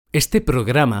Este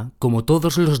programa, como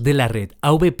todos los de la red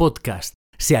AV Podcast,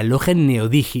 se aloja en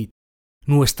Neodigit,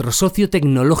 nuestro socio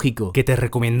tecnológico que te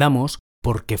recomendamos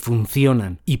porque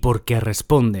funcionan y porque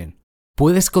responden.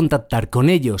 Puedes contactar con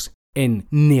ellos en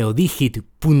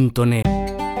neodigit.net.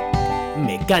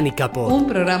 Mecánica Pod. Un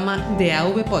programa de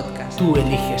AV Podcast. Tú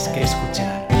eliges qué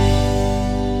escuchar.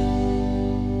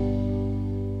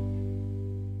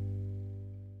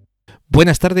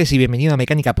 Buenas tardes y bienvenido a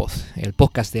Mecánica Pod, el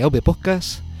podcast de AV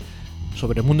Podcast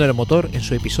sobre el mundo del motor en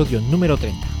su episodio número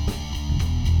 30.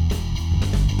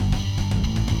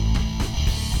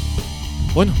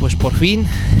 Bueno, pues por fin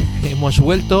hemos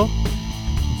vuelto,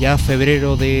 ya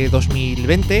febrero de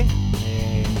 2020, el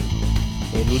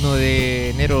 1 de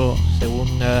enero, según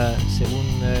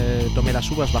tomé las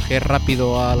uvas, bajé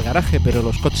rápido al garaje, pero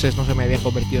los coches no se me habían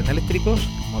convertido en eléctricos,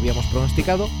 como habíamos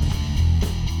pronosticado.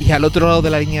 Y al otro lado de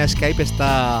la línea de Skype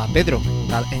está Pedro,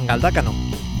 en Galdácano.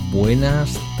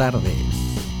 Buenas tardes.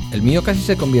 El mío casi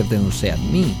se convierte en un Seat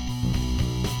Mii.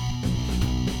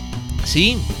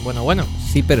 Sí, bueno.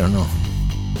 Sí, pero no.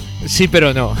 Sí,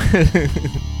 pero no.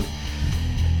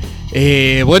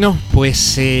 Bueno,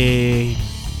 pues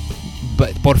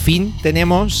por fin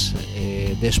tenemos,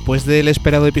 después del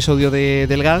esperado episodio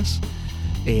del gas,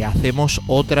 hacemos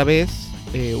otra vez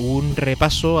un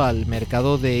repaso al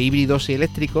mercado de híbridos y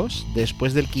eléctricos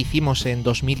después del que hicimos en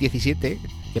 2017,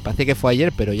 que parece que fue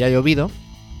ayer, pero ya ha llovido.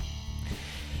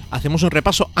 Hacemos un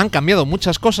repaso. Han cambiado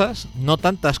muchas cosas, no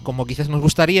tantas como quizás nos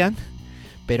gustarían,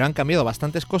 pero han cambiado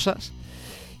bastantes cosas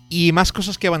y más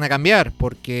cosas que van a cambiar,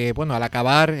 porque bueno, al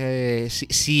acabar,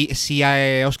 si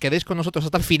os quedéis con nosotros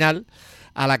hasta el final,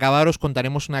 al acabar os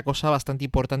contaremos una cosa bastante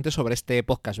importante sobre este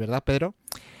podcast, ¿verdad, Pedro?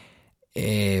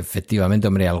 Efectivamente,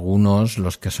 hombre, algunos,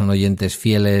 los que son oyentes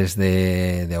fieles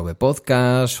de AV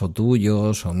Podcast, o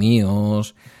tuyos, o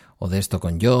míos, o de Esto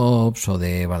con Jobs, o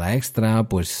de Bala Extra,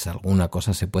 pues alguna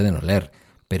cosa se pueden oler.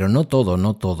 Pero no todo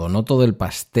el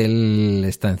pastel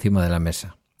está encima de la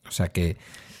mesa. O sea que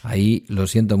ahí lo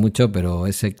siento mucho, pero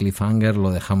ese cliffhanger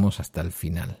lo dejamos hasta el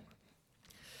final.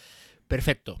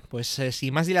 Perfecto, pues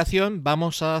sin más dilación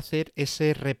vamos a hacer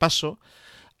ese repaso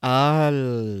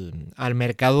al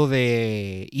mercado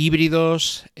de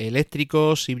híbridos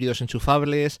eléctricos, híbridos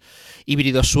enchufables,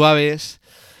 híbridos suaves.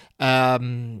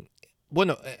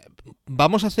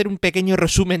 Vamos a hacer un pequeño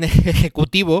resumen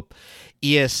ejecutivo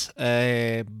y es,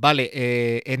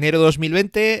 enero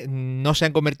 2020 no se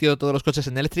han convertido todos los coches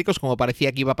en eléctricos como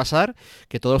parecía que iba a pasar,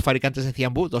 que todos los fabricantes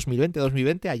decían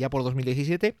 2020, allá por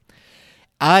 2017.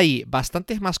 Hay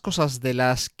bastantes más cosas de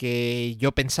las que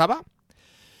yo pensaba.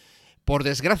 Por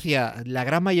desgracia, la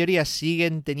gran mayoría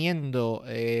siguen teniendo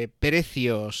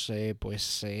precios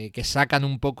que sacan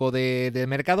un poco del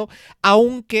mercado,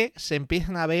 aunque se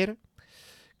empiezan a ver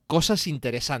cosas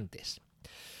interesantes.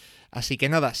 Así que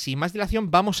nada, sin más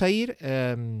dilación, vamos a ir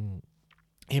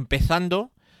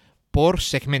empezando por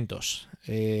segmentos.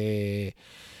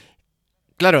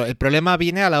 Claro, el problema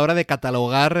viene a la hora de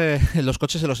catalogar los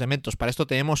coches en los segmentos. Para esto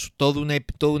tenemos todo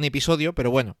un episodio, pero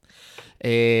bueno.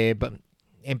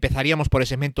 Empezaríamos por el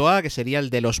segmento A, que sería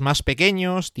el de los más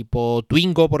pequeños, tipo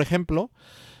Twingo, por ejemplo,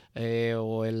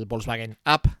 o el Volkswagen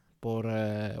Up,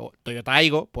 o Toyota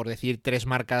Aygo, por decir tres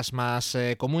marcas más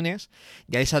comunes.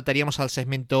 De ahí saltaríamos al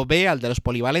segmento B, al de los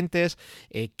polivalentes,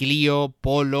 Clio,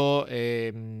 Polo,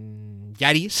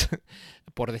 Yaris,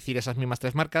 por decir esas mismas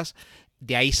tres marcas.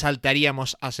 De ahí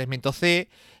saltaríamos al segmento C,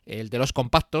 el de los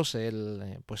compactos,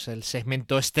 el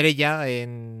segmento estrella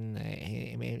en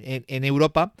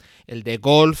Europa, el de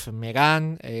Golf,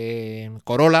 Megane,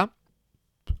 Corolla,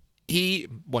 y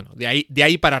bueno, de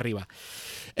ahí para arriba.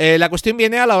 La cuestión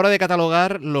viene a la hora de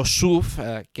catalogar los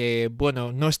SUV, que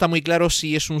bueno, no está muy claro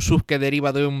si es un SUV que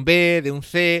deriva de un B, de un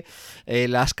C.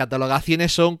 Las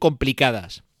catalogaciones son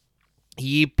complicadas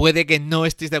y puede que no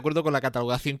estéis de acuerdo con la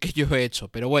catalogación que yo he hecho,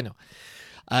 pero bueno,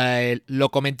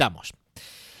 lo comentamos.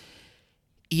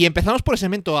 Y empezamos por el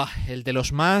segmento A, el de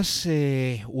los más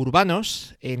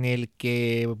urbanos, en el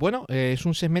que, bueno, es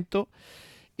un segmento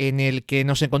en el que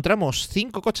nos encontramos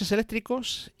 5 coches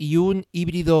eléctricos y un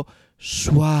híbrido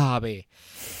suave.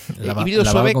 Híbrido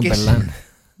suave que es...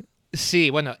 Sí,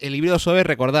 bueno, el híbrido suave,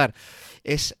 recordar,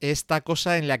 es esta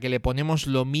cosa en la que le ponemos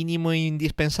lo mínimo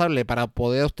indispensable para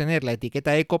poder obtener la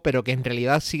etiqueta eco, pero que en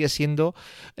realidad sigue siendo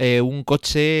un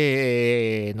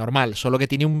coche normal, solo que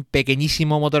tiene un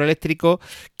pequeñísimo motor eléctrico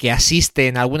que asiste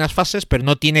en algunas fases, pero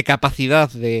no tiene capacidad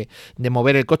de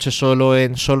mover el coche solo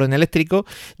en eléctrico.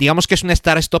 Digamos que es un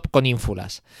start-stop con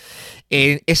ínfulas.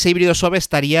 En ese híbrido suave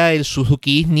estaría el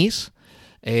Suzuki Ignis,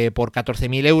 por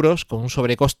 14.000 euros, con un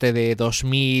sobrecoste de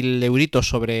 2.000 euritos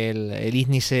sobre el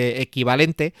Ignis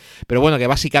equivalente, pero bueno, que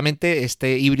básicamente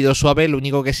este híbrido suave lo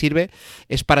único que sirve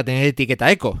es para tener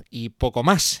etiqueta eco y poco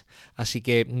más, así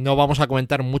que no vamos a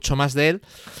comentar mucho más de él,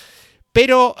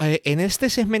 pero en este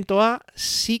segmento A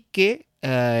sí que,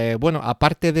 bueno,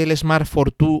 aparte del Smart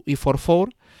Fortwo y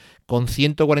Forfour, con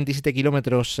 147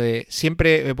 kilómetros,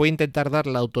 siempre voy a intentar dar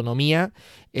la autonomía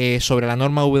sobre la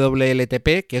norma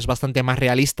WLTP, que es bastante más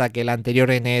realista que la anterior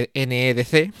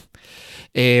NEDC.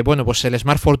 Bueno, pues el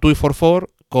Smart Fortwo y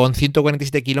Forfour con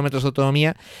 147 kilómetros de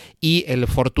autonomía y el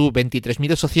Fortwo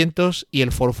 23.800 y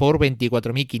el Forfour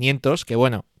 24.500, que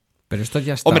bueno. Pero estos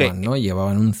ya estaban, hombre, ¿no?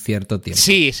 Llevaban un cierto tiempo.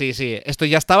 Sí. Estos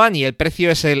ya estaban y el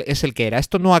precio es el que era.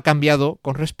 Esto no ha cambiado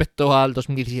con respecto al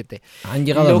 2017. Han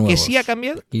llegado lo nuevos. Que sí ha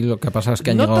cambiado... Y lo que pasa es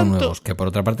que han no llegado tanto, nuevos, que por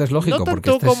otra parte es lógico, no porque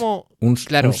tanto este como, es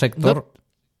claro, un sector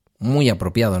muy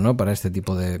apropiado, ¿no? Para este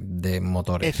tipo de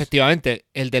motores. Efectivamente,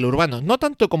 el del urbano. No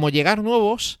tanto como llegar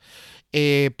nuevos,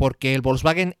 porque el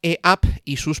Volkswagen e-Up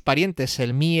y sus parientes,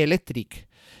 el Mi Electric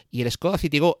y el Skoda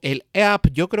Citigo, el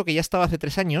e-Up yo creo que ya estaba hace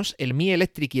 3 años, el Mi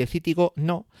Electric y el Citigo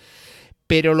no,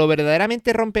 pero lo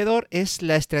verdaderamente rompedor es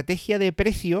la estrategia de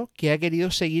precio que ha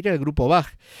querido seguir el grupo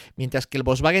BAG, mientras que el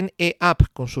Volkswagen e-Up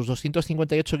con sus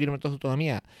 258 kilómetros de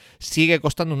autonomía sigue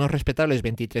costando unos respetables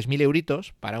 23.000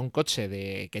 euritos para un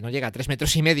coche que no llega a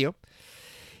 3,5 metros,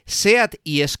 SEAT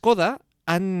y Skoda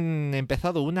han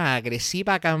empezado una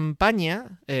agresiva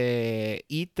campaña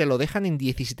y te lo dejan en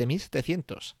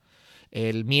 17.700.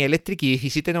 El Mi Electric y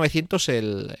 17.900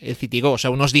 el Citigo, o sea,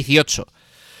 unos 18,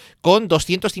 con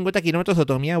 250 kilómetros de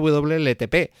autonomía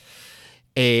WLTP.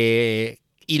 Y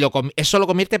eso lo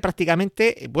convierte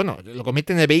prácticamente, bueno, lo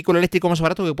convierte en el vehículo eléctrico más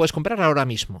barato que puedes comprar ahora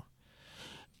mismo.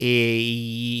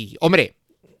 Y, hombre,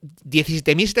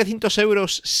 17.700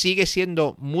 euros sigue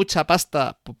siendo mucha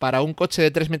pasta para un coche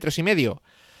de 3,5 metros.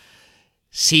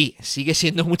 Sí, sigue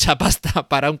siendo mucha pasta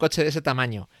para un coche de ese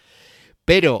tamaño.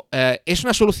 Pero es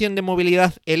una solución de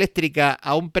movilidad eléctrica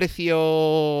a un precio,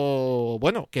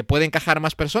 bueno, que puede encajar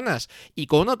más personas y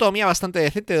con una autonomía bastante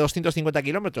decente de 250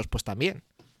 kilómetros, pues también.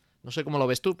 No sé cómo lo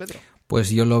ves tú, Pedro. Pues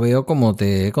yo lo veo como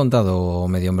te he contado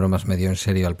medio en bromas, medio en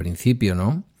serio al principio,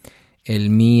 ¿no?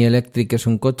 El Mi Electric es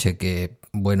un coche que,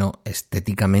 bueno,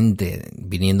 estéticamente,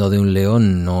 viniendo de un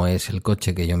León, no es el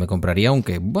coche que yo me compraría,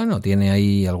 aunque, bueno, tiene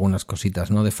ahí algunas cositas,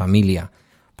 ¿no? De familia.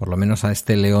 Por lo menos a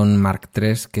este León Mark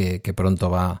III que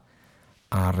pronto va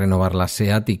a renovar la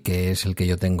SEAT y que es el que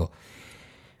yo tengo.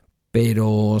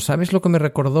 Pero ¿sabes lo que me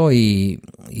recordó? Y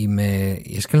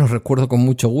es que lo recuerdo con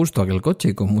mucho gusto aquel coche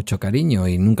y con mucho cariño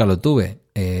y nunca lo tuve.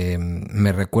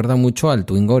 Me recuerda mucho al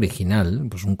Twingo original,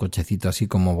 pues un cochecito así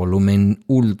como volumen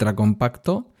ultra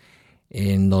compacto,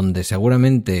 en donde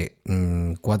seguramente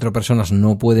 4 personas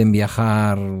no pueden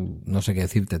viajar, no sé qué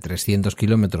decirte, 300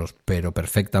 kilómetros, pero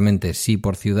perfectamente sí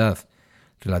por ciudad,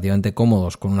 relativamente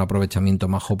cómodos, con un aprovechamiento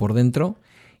majo por dentro.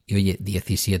 Y oye,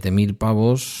 17.000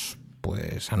 pavos,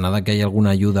 pues a nada que haya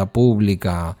alguna ayuda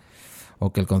pública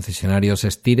o que el concesionario se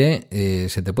estire,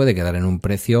 se te puede quedar en un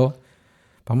precio,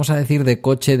 vamos a decir, de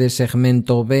coche de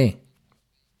segmento B,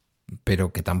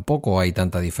 pero que tampoco hay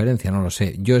tanta diferencia, no lo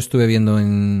sé. Yo estuve viendo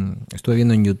en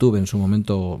YouTube en su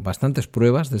momento bastantes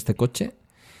pruebas de este coche.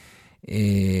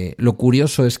 Lo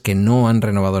curioso es que no han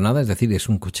renovado nada, es decir, es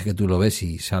un coche que tú lo ves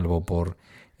y salvo por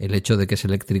el hecho de que es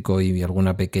eléctrico y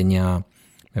alguna pequeña,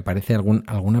 me parece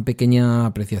alguna pequeña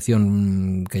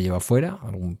apreciación que lleva fuera,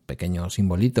 algún pequeño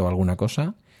simbolito o alguna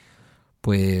cosa,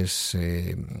 pues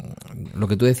lo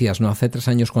que tú decías, ¿no? Hace 3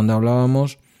 años cuando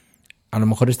hablábamos, a lo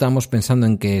mejor estábamos pensando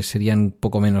en que serían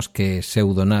poco menos que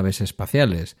pseudonaves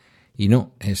espaciales. Y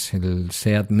no, es el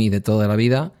Seat Mii de toda la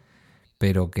vida,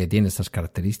 pero que tiene estas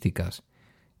características.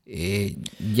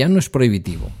 Ya no es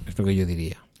prohibitivo, es lo que yo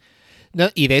diría. No,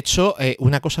 y de hecho,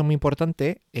 una cosa muy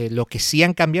importante, lo que sí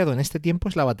han cambiado en este tiempo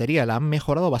es la batería, la han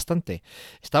mejorado bastante.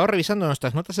 Estaba revisando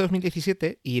nuestras notas de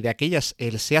 2017 y de aquellas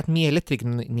el Seat Mii Electric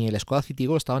ni el Skoda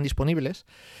Citigo estaban disponibles.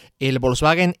 El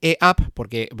Volkswagen e-Up,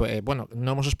 porque, bueno,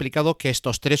 no hemos explicado que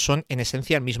estos 3 son en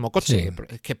esencia el mismo coche,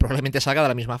 sí, que probablemente salga de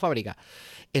la misma fábrica.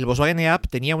 El Volkswagen e-Up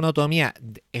tenía una autonomía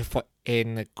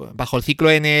bajo el ciclo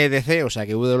NEDC, o sea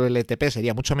que WLTP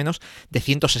sería mucho menos, de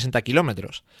 160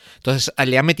 kilómetros. Entonces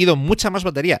le han metido mucha más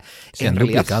batería. Se han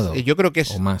duplicado. Yo creo que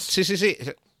es... O más. Sí.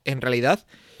 En realidad,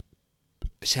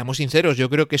 seamos sinceros, yo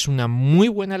creo que es una muy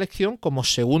buena elección como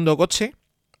segundo coche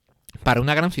para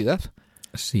una gran ciudad.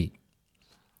 Sí.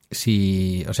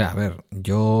 Sí, o sea, a ver,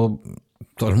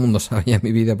 todo el mundo sabe ya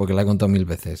mi vida porque la he contado 1000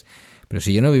 veces. Pero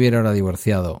si yo no viviera ahora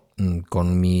divorciado,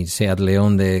 con mi Seat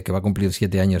León que va a cumplir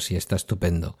 7 años y está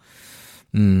estupendo,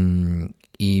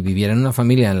 y viviera en una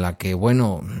familia en la que,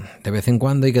 bueno, de vez en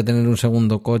cuando hay que tener un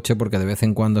segundo coche porque de vez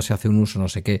en cuando se hace un uso no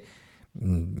sé qué,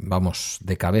 vamos,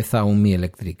 de cabeza a un Mi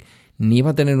Electric. Ni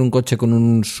va a tener un coche con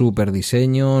un super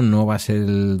diseño, no va a ser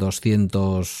el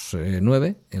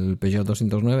 209, el Peugeot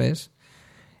 209 es...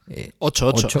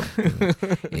 8.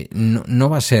 No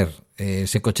va a ser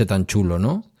ese coche tan chulo,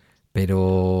 ¿no?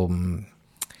 Pero...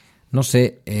 no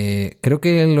sé, creo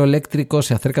que lo eléctrico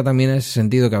se acerca también a ese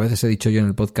sentido que a veces he dicho yo en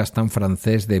el podcast tan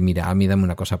francés de mira, a mí dame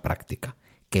una cosa práctica,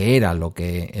 que era lo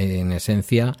que en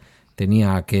esencia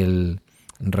tenía aquel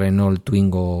Renault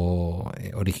Twingo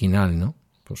original, ¿no?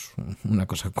 Pues una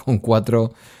cosa con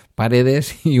 4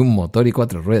 paredes y un motor y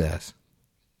 4 ruedas.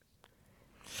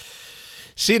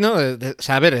 Sí, ¿no? O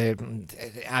sea, a ver,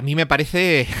 a mí me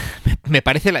parece...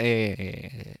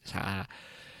 o sea,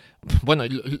 bueno,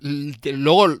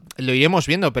 luego lo iremos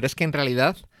viendo, pero es que en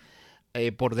realidad,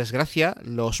 por desgracia,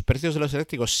 los precios de los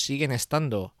eléctricos siguen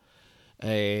estando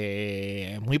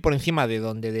muy por encima de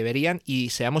donde deberían y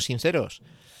seamos sinceros.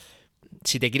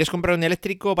 Si te quieres comprar un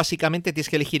eléctrico, básicamente tienes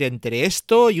que elegir entre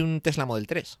esto y un Tesla Model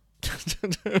 3.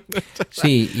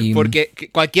 Sí, y... porque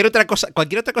cualquier otra cosa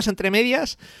entre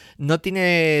medias no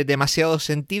tiene demasiado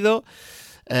sentido.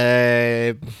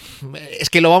 Es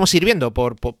que lo vamos a ir viendo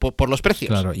por los precios.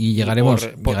 Claro, y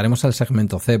llegaremos al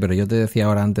segmento C, pero yo te decía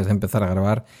ahora antes de empezar a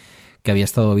grabar que había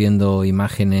estado viendo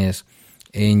imágenes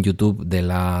en YouTube de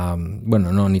la...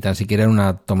 Bueno, no, ni tan siquiera era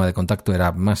una toma de contacto,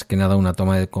 era más que nada una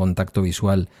toma de contacto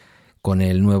visual con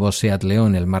el nuevo Seat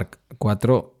León, el Mark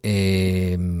IV, o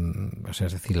sea,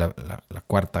 es decir, la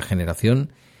cuarta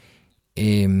generación,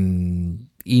 y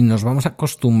nos vamos a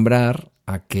acostumbrar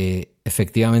a que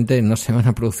efectivamente no se van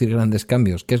a producir grandes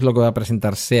cambios. ¿Qué es lo que va a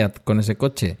presentar Seat con ese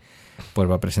coche? Pues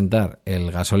va a presentar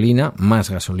el gasolina,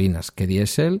 más gasolinas que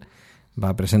diésel, va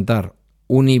a presentar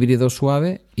un híbrido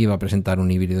suave y va a presentar un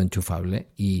híbrido enchufable.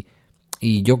 Y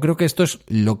yo creo que esto es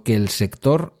lo que el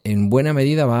sector en buena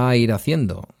medida va a ir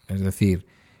haciendo. Es decir,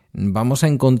 vamos a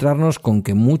encontrarnos con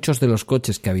que muchos de los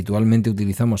coches que habitualmente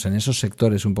utilizamos en esos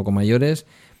sectores un poco mayores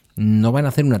no van a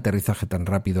hacer un aterrizaje tan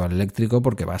rápido al eléctrico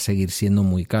porque va a seguir siendo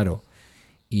muy caro.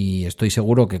 Y estoy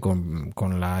seguro que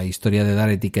con la historia de dar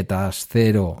etiquetas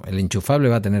cero, el enchufable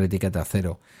va a tener etiqueta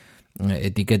cero,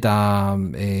 etiqueta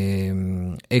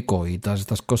eco y todas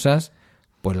estas cosas,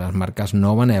 pues las marcas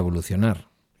no van a evolucionar.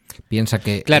 Piensa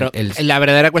que... Claro, la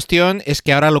verdadera cuestión es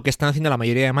que ahora lo que están haciendo la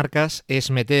mayoría de marcas es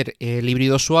meter el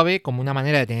híbrido suave como una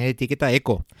manera de tener etiqueta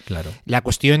eco. Claro. La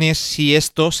cuestión es si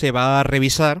esto se va a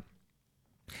revisar.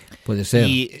 Puede ser,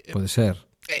 puede ser.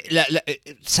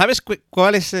 ¿Sabes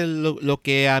cuál es lo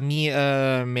que a mí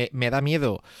me da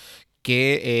miedo?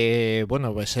 Que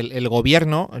bueno, pues el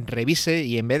gobierno revise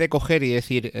y en vez de coger y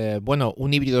decir, bueno,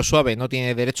 un híbrido suave no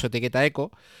tiene derecho a etiqueta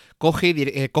eco, coja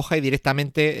y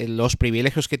directamente los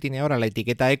privilegios que tiene ahora la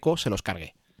etiqueta eco se los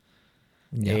cargue.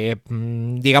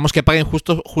 Digamos que paguen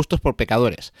justos por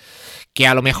pecadores. Que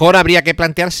a lo mejor habría que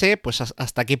plantearse pues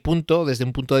hasta qué punto, desde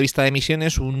un punto de vista de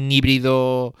emisiones, un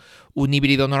híbrido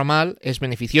normal es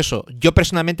beneficioso. Yo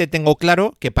personalmente tengo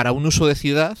claro que para un uso de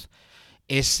ciudad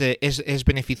es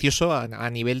beneficioso a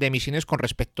nivel de emisiones con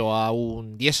respecto a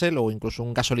un diésel o incluso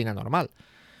un gasolina normal.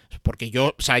 Porque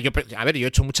yo he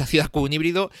hecho mucha ciudad con un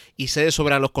híbrido y sé de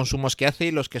sobra los consumos que hace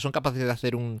y los que son capaces de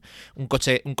hacer un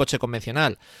coche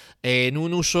convencional. En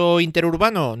un uso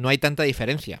interurbano no hay tanta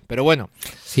diferencia, pero bueno.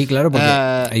 Sí, claro, porque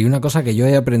hay una cosa que yo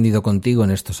he aprendido contigo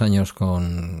en estos años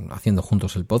haciendo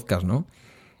juntos el podcast, ¿no?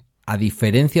 A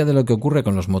diferencia de lo que ocurre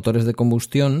con los motores de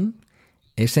combustión,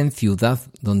 es en ciudad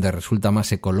donde resulta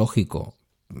más ecológico.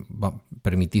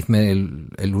 Permitidme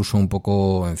el uso un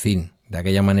poco, en fin, de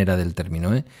aquella manera del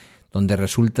término, donde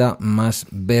resulta más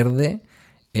verde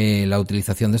la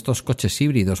utilización de estos coches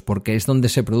híbridos, porque es donde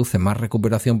se produce más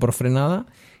recuperación por frenada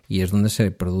y es donde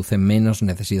se produce menos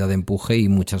necesidad de empuje y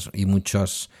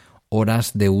muchas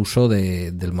horas de uso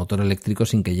del motor eléctrico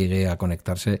sin que llegue a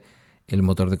conectarse el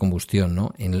motor de combustión,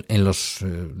 ¿no? En los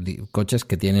coches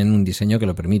que tienen un diseño que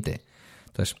lo permite.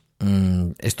 Entonces,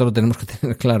 esto lo tenemos que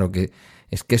tener claro, que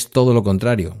es todo lo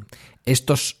contrario.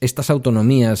 Estas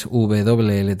autonomías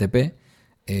WLTP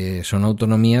son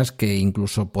autonomías que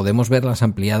incluso podemos verlas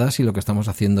ampliadas si lo que estamos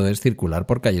haciendo es circular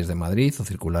por calles de Madrid o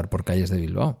circular por calles de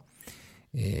Bilbao.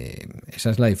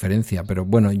 Esa es la diferencia. Pero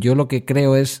bueno, yo lo que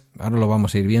creo es, ahora lo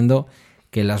vamos a ir viendo,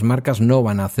 que las marcas no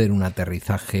van a hacer un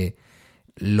aterrizaje.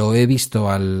 Lo he visto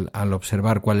al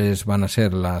observar cuáles van a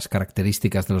ser las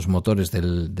características de los motores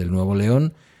del nuevo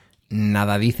León.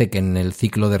 Nada dice que en el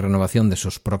ciclo de renovación de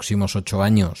esos próximos 8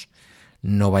 años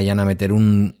no vayan a meter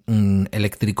un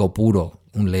eléctrico puro,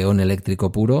 un León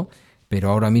eléctrico puro, pero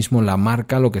ahora mismo la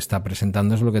marca lo que está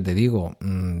presentando es lo que te digo,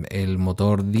 el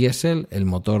motor diésel, el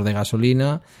motor de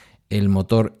gasolina, el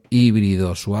motor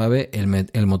híbrido suave,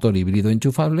 el motor híbrido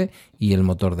enchufable y el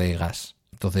motor de gas.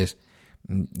 Entonces,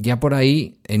 ya por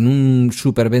ahí, en un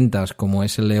superventas como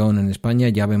es el León en España,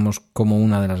 ya vemos como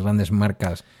una de las grandes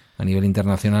marcas a nivel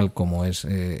internacional, como es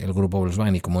el grupo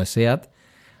Volkswagen y como es SEAT,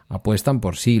 apuestan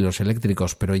por sí, los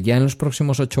eléctricos, pero ya en los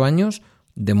próximos 8 años,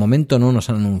 de momento no nos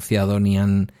han anunciado ni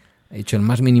han hecho el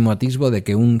más mínimo atisbo de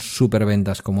que un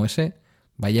superventas como ese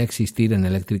vaya a existir en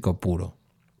eléctrico puro.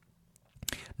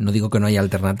 No digo que no haya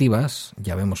alternativas,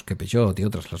 ya vemos que Peugeot y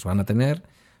otras las van a tener,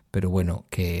 pero bueno,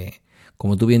 que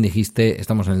como tú bien dijiste,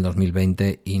 estamos en el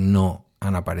 2020 y no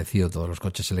han aparecido todos los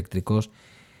coches eléctricos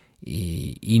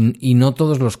y no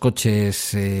todos los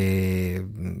coches,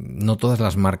 no todas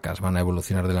las marcas van a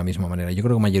evolucionar de la misma manera. Yo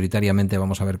creo que mayoritariamente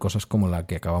vamos a ver cosas como la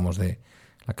que acabo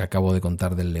de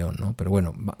contar del León, ¿no? Pero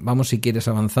bueno, vamos si quieres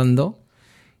avanzando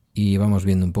y vamos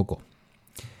viendo un poco.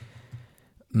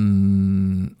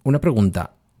 Una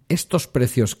pregunta. Estos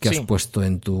precios que has puesto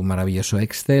en tu maravilloso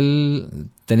Excel,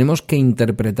 ¿tenemos que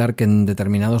interpretar que en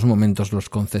determinados momentos los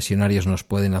concesionarios nos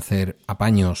pueden hacer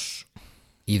apaños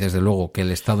y desde luego que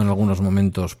el Estado en algunos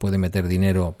momentos puede meter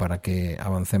dinero para que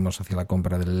avancemos hacia la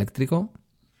compra del eléctrico?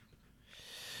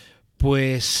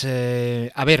 Pues,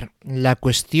 a ver, la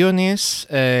cuestión es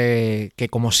que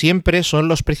como siempre son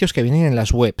los precios que vienen en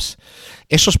las webs.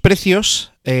 Esos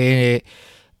precios...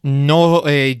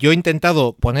 yo he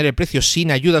intentado poner el precio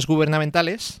sin ayudas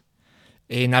gubernamentales.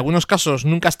 En algunos casos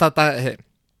nunca está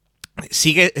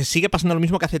sigue pasando lo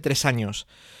mismo que hace 3 años.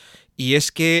 Y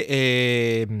es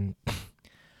que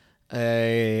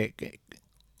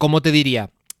 ¿cómo te diría?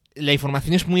 La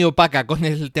información es muy opaca con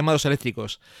el tema de los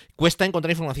eléctricos. Cuesta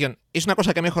encontrar información. Es una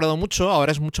cosa que ha mejorado mucho.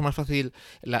 Ahora es mucho más fácil.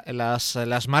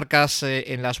 Las marcas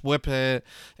en las webs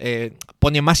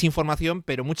ponen más información,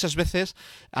 pero muchas veces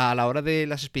a la hora de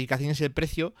las explicaciones y el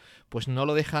precio, pues no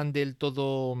lo dejan del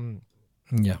todo...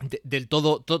 del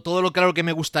todo lo claro que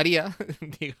me gustaría,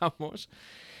 digamos.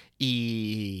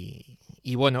 Y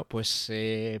bueno, pues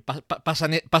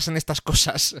pasan estas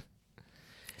cosas.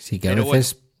 Sí, que a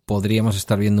veces... Bueno, podríamos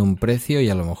estar viendo un precio y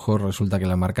a lo mejor resulta que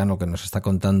la marca lo que nos está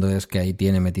contando es que ahí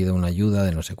tiene metido una ayuda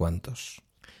de no sé cuántos.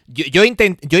 Yo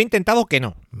he intentado que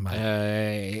no.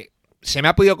 Vale. ¿Se me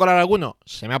ha podido colar alguno?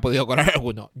 Se me ha podido colar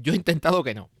alguno. Yo he intentado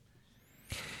que no.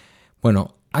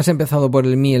 Bueno, has empezado por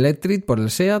el Mi Electric, por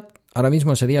el SEAT. Ahora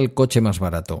mismo sería el coche más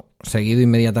barato, seguido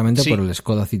inmediatamente por el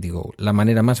Skoda Citigo. La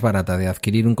manera más barata de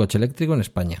adquirir un coche eléctrico en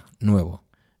España, nuevo.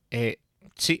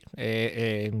 Sí,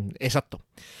 exacto.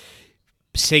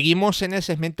 Seguimos en el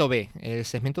segmento B, el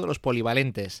segmento de los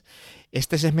polivalentes.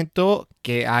 Este segmento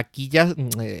que aquí ya...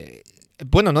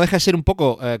 no deja de ser un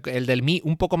poco el del Mi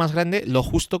un poco más grande, lo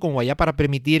justo como ya para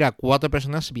permitir a 4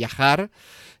 personas viajar.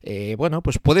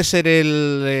 Pues puede ser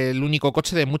el único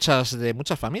coche de muchas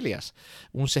familias.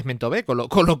 Un segmento B,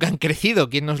 con lo que han crecido,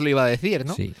 ¿quién nos lo iba a decir,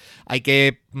 no? Sí. Hay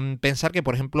que pensar que,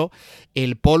 por ejemplo,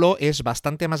 el Polo es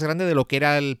bastante más grande de lo que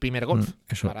era el primer Golf,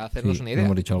 eso, para hacernos una idea. Lo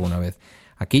hemos dicho alguna vez.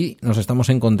 Aquí nos estamos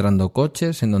encontrando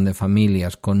coches en donde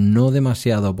familias con no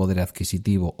demasiado poder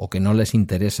adquisitivo o que no les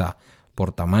interesa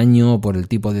por tamaño, por el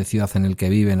tipo de ciudad en el que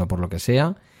viven o por lo que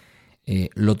sea,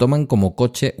 lo toman como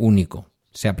coche único.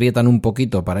 Se aprietan un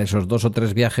poquito para esos 2 o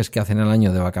 3 viajes que hacen al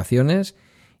año de vacaciones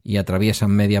y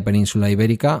atraviesan media península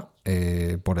ibérica,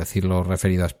 por decirlo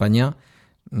referido a España,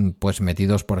 pues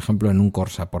metidos, por ejemplo, en un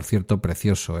Corsa. Por cierto,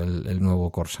 precioso el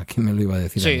nuevo Corsa. ¿Quién me lo iba a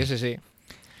decir? Sí.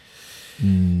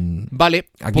 Vale,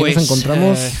 aquí pues, nos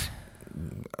encontramos,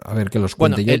 a ver que los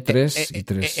cuente yo, 3 y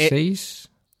 3, 6,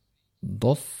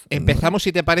 12. Empezamos,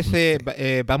 si te parece,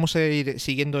 vamos a ir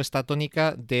siguiendo esta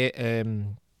tónica de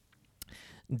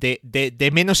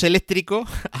menos eléctrico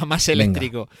a más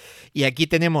eléctrico. Venga. Y aquí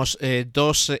tenemos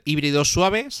 2 híbridos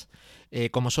suaves,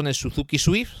 como son el Suzuki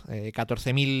Swift,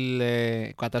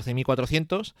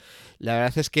 14.400. La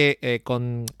verdad es que,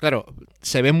 claro,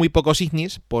 se ven muy pocos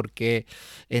Ignis porque,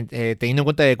 teniendo en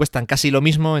cuenta que cuestan casi lo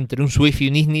mismo entre un Swift y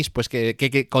un Ignis, pues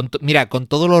mira, con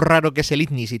todo lo raro que es el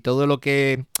Ignis y todo lo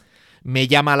que me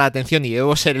llama la atención, y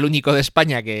debo ser el único de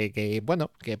España que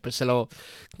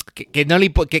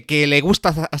le gusta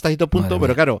hasta cierto punto,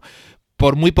 pero claro,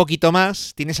 por muy poquito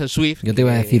más tienes el Swift. Yo te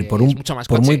iba a decir, por muy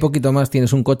poquito más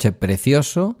tienes un coche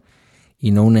precioso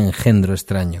y no un engendro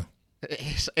extraño.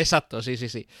 Exacto,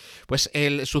 sí. Pues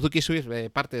el Suzuki Swift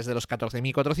parte desde los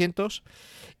 14.400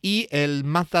 y el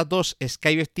Mazda 2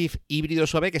 Skyactiv híbrido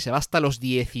suave que se va hasta los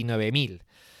 19.000.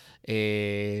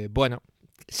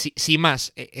 sin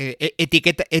más,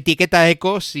 etiqueta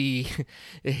eco si,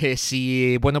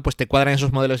 si bueno, pues te cuadran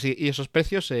esos modelos y esos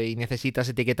precios y necesitas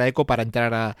etiqueta eco para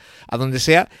entrar a donde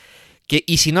sea.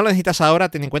 Y si no lo necesitas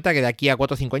ahora, ten en cuenta que de aquí a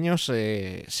 4 o 5 años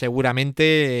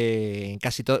seguramente en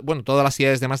casi todas las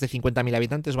ciudades de más de 50.000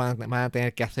 habitantes van a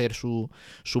tener que hacer su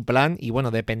plan y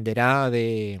bueno, dependerá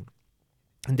de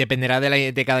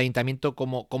cada ayuntamiento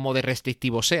cómo de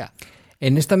restrictivo sea.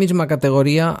 En esta misma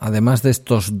categoría, además de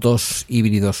estos 2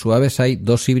 híbridos suaves, hay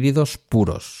 2 híbridos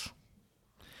puros.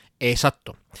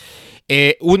 Exacto.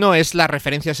 Uno es las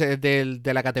referencias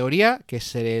de la categoría, que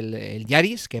es el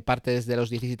Yaris, que parte desde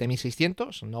los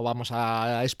 17.600. No vamos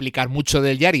a explicar mucho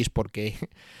del Yaris porque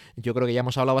yo creo que ya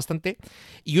hemos hablado bastante.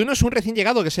 Y uno es un recién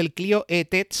llegado, que es el Clio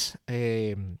E-Tech,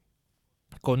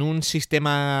 con un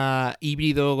sistema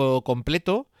híbrido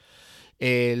completo.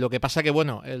 Lo que pasa que,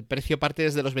 bueno, el precio parte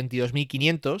desde los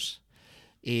 22.500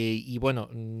 y bueno,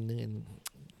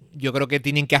 yo creo que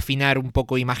tienen que afinar un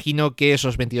poco. Imagino que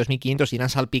esos 22.500 irán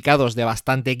salpicados de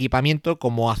bastante equipamiento,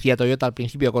 como hacía Toyota al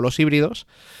principio con los híbridos.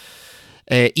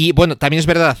 Y bueno, también es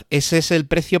verdad, ese es el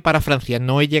precio para Francia.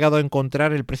 No he llegado a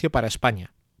encontrar el precio para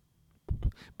España,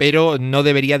 pero no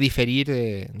debería diferir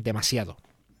demasiado.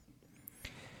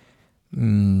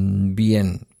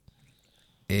 Bien.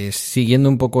 Siguiendo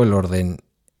un poco el orden,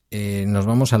 nos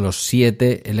vamos a los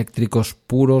 7 eléctricos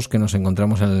puros que nos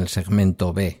encontramos en el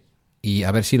segmento B. Y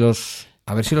a ver si los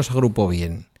agrupo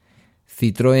bien.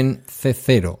 Citroën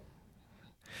C0,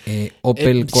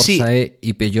 Opel Corsa sí. E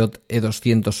y Peugeot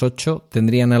E208,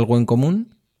 ¿tendrían algo en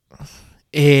común?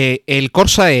 El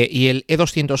Corsa E y el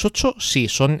E208 sí,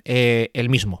 son el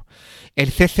mismo.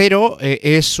 El C0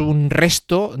 es un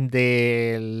resto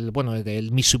del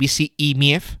Mitsubishi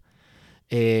e-MiEV,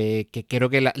 que creo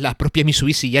que la propia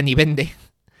Mitsubishi ya ni vende.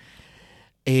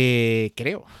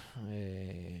 Creo.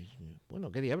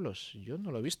 Bueno, qué diablos. Yo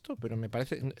no lo he visto, pero me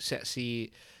parece... O sea,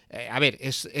 si... a ver,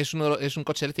 es un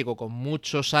coche eléctrico con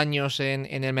muchos años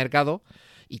en el mercado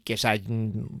y que, o sea,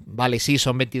 vale, sí,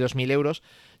 son 22.000 euros.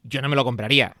 Yo no me lo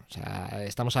compraría. O sea,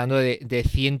 estamos hablando de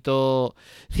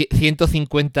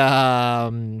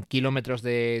 150 kilómetros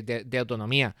de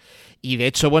autonomía. Y de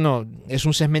hecho, bueno, es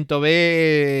un segmento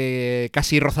B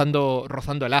casi rozando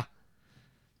el A.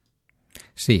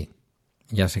 Sí,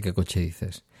 ya sé qué coche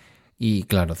dices. Y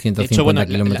claro, 150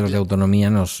 kilómetros de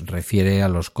autonomía nos refiere a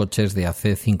los coches de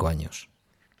hace 5 años.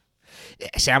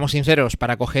 Seamos sinceros,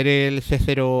 para coger el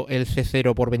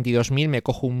C0 por 22.000 me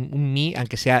cojo un Mi,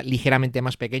 aunque sea ligeramente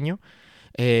más pequeño,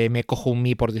 me cojo un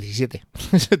Mi por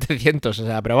 17.700, o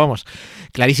sea, pero vamos,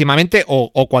 clarísimamente,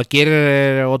 o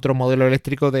cualquier otro modelo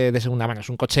eléctrico de segunda mano. Es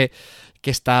un coche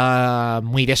que está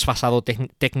muy desfasado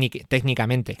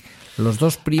técnicamente. Los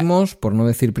 2 primos, por no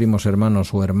decir primos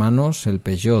hermanos o hermanos, el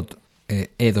Peugeot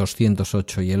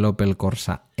E208 y el Opel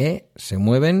Corsa E, ¿se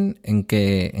mueven en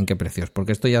qué precios?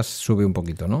 Porque esto ya sube un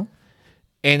poquito, ¿no?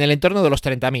 En el entorno de los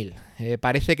 30.000.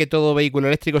 Parece que todo vehículo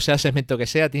eléctrico, sea el segmento que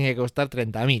sea, tiene que costar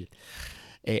 30.000.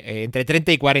 Entre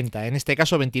 30 y 40. En este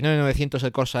caso, 29.900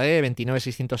 el Corsa E,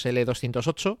 29.600 el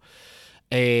E208.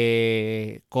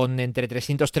 Con entre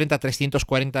 330 y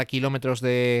 340 kilómetros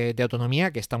de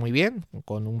autonomía, que está muy bien,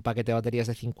 con un paquete de baterías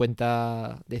de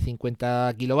 50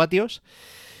 kilovatios.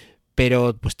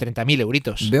 Pero pues 30.000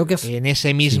 euritos. Veo que en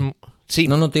ese mismo... Sí.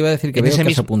 No, te iba a decir que veo que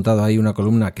has apuntado ahí una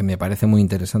columna que me parece muy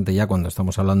interesante ya cuando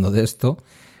estamos hablando de esto,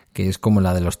 que es como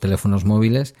la de los teléfonos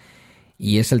móviles,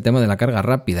 y es el tema de la carga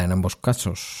rápida en ambos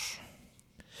casos.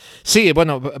 Sí,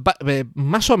 bueno,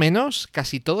 más o menos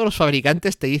casi todos los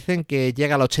fabricantes te dicen que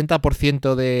llega al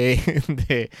 80%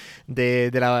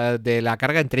 de la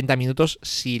carga en 30 minutos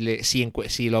si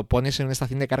lo pones en una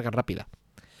estación de carga rápida.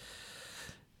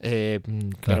 Claro.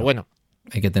 Pero bueno,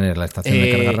 hay que tener la estación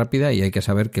de carga rápida y hay que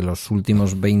saber que el último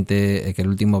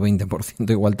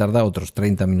 20% igual tarda otros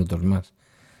 30 minutos más,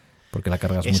 porque la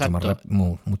carga es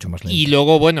mucho más lenta. Y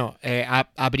luego, bueno,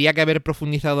 habría que haber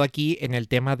profundizado aquí en el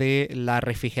tema de la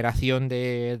refrigeración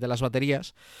de las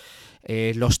baterías.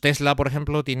 Los Tesla, por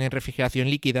ejemplo, tienen refrigeración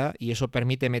líquida y eso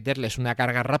permite meterles una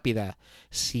carga rápida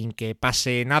sin que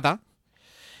pase nada.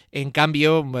 En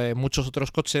cambio, muchos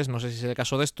otros coches, no sé si es el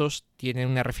caso de estos, tienen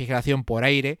una refrigeración por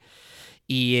aire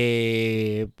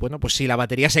y, bueno, pues si la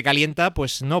batería se calienta,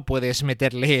 pues no puedes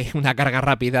meterle una carga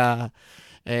rápida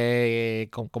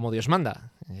como Dios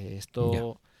manda.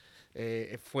 Esto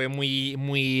fue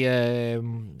muy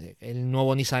el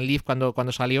nuevo Nissan Leaf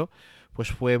cuando salió,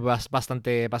 pues fue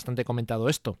bastante comentado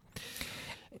esto.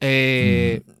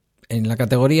 En la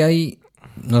categoría hay,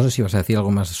 no sé si vas a decir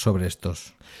algo más sobre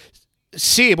estos.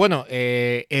 Sí, bueno,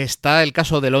 está el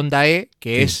caso del Honda E,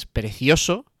 que es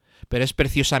precioso, pero es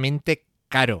preciosamente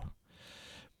caro.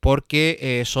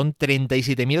 porque son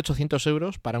 37.800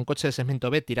 euros para un coche de segmento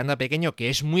B tirando a pequeño, que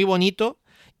es muy bonito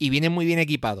y viene muy bien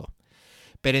equipado.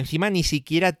 Pero encima ni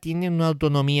siquiera tiene una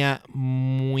autonomía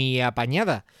muy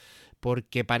apañada,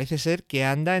 porque parece ser que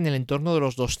anda en el entorno de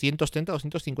los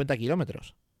 230-250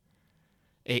 kilómetros.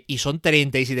 Y son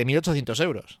 37.800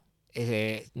 euros.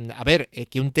 A ver,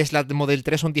 que un Tesla Model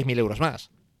 3 son 10.000 euros más.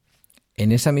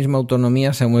 En esa misma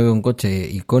autonomía se mueve un coche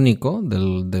icónico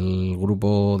del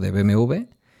grupo de BMW,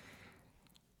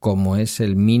 como es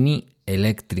el Mini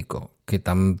eléctrico, que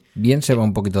también se va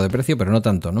un poquito de precio, pero no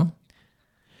tanto, ¿no?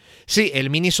 Sí, el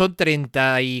Mini son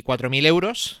 34.000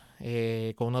 euros,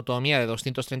 con una autonomía de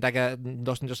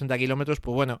 230 kilómetros.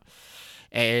 Pues bueno,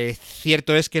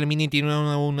 cierto es que el Mini tiene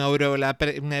una aureola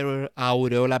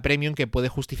premium que puede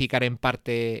justificar en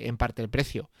parte el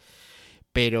precio.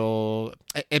 Pero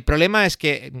el problema es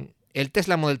que el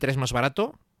Tesla Model 3 más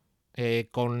barato,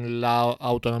 con la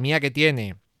autonomía que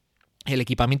tiene, el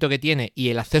equipamiento que tiene y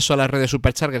el acceso a las redes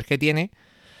Superchargers que tiene,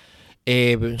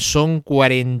 son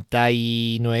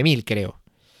 49.000, creo.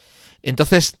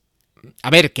 Entonces, a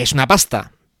ver, que es una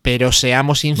pasta, pero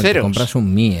seamos sinceros. Bueno, te compras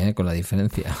un Mi, con la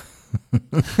diferencia.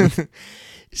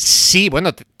 Sí,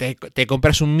 bueno, te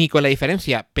compras un Mi con la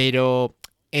diferencia, pero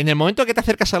en el momento que te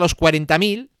acercas a los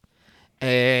 40.000,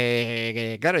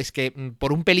 claro, es que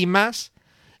por un pelín más,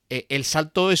 el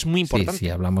salto es muy importante. Sí,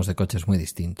 hablamos de coches muy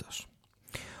distintos.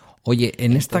 Oye,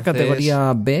 en esta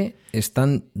categoría B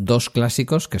están dos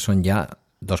clásicos que son ya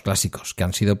dos clásicos, que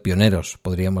han sido pioneros,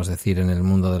 podríamos decir, en el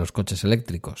mundo de los coches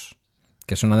eléctricos,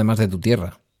 que son además de tu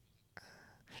tierra.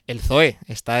 El Zoe,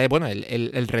 está, bueno,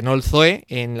 el Renault Zoe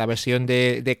en la versión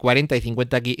de 40 y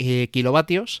 50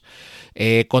 kilovatios,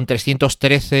 con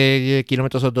 313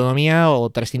 kilómetros de autonomía o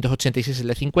 386 el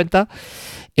de 50,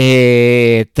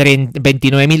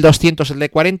 29.200 el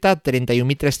de 40,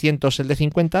 31.300 el de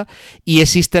 50, y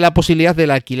existe la posibilidad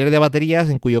del alquiler de baterías,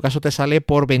 en cuyo caso te sale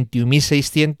por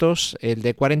 21.600 el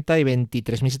de 40 y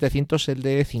 23.700 el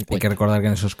de 50. Hay que recordar que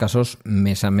en esos casos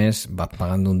mes a mes vas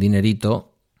pagando un dinerito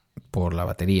por la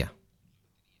batería.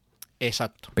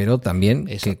 Exacto. Pero también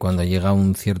que cuando llega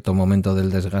un cierto momento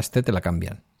del desgaste te la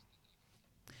cambian.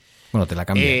 Bueno, te la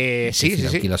cambian. Sí.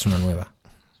 Alquilas una nueva.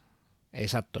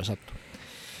 Exacto.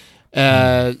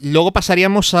 Luego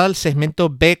pasaríamos al segmento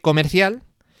B comercial,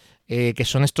 que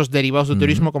son estos derivados de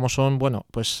turismo, como son, bueno,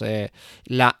 pues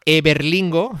la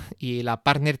Everlingo y la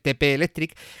Partner TP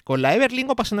Electric. Con la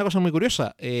Everlingo pasa una cosa muy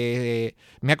curiosa.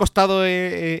 Me ha costado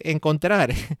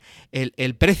encontrar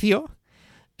el precio,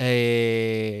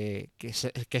 que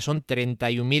son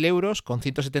 31.000 euros con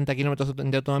 170 kilómetros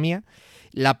de autonomía.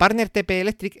 La Partner TP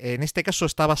Electric, en este caso,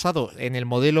 está basado en el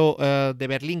modelo de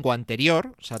Berlingo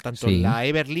anterior, o sea, tanto la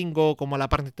Everlingo como la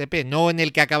Partner TP, no en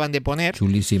el que acaban de poner.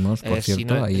 Chulísimos, por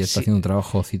cierto, ahí está haciendo un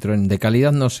trabajo Citroën, de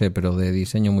calidad no sé, pero de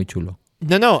diseño muy chulo.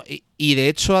 No, y de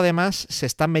hecho además se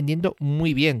están vendiendo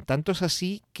muy bien. Tanto es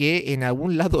así que en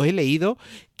algún lado he leído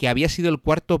que había sido el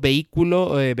cuarto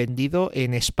vehículo vendido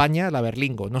en España, la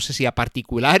Berlingo. No sé si a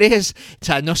particulares, o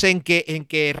sea, no sé en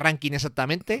qué ranking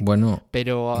exactamente. Bueno,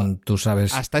 pero tú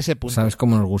sabes, hasta ese punto. ¿Sabes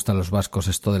cómo nos gustan los vascos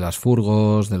esto de las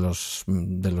furgos, de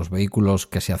los vehículos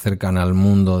que se acercan al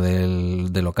mundo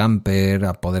de lo camper,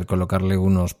 a poder colocarle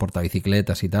unos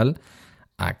portabicicletas y tal?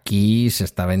 Aquí se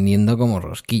está vendiendo como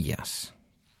rosquillas.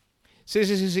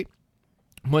 Sí.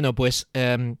 Bueno, pues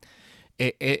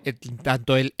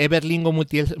tanto el Everlingo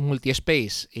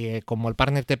Multi-Space como el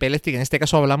Partner TP Electric, en este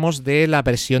caso hablamos de la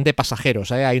versión de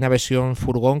pasajeros. Hay una versión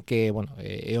furgón que, bueno,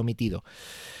 he omitido.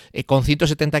 Con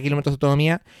 170 kilómetros de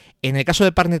autonomía. En el caso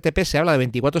del Partner TP se habla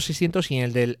de 24.600 y en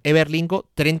el del Everlingo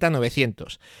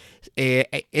 30.900.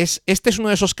 Este es uno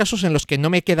de esos casos en los que no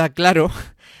me queda claro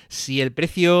si el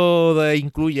precio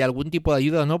incluye algún tipo de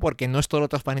ayuda o no, porque no es todo lo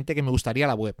transparente que me gustaría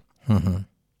la web. Uh-huh.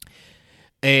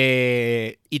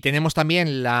 Y tenemos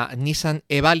también la Nissan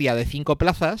Evalia de 5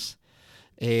 plazas,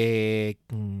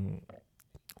 un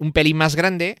pelín más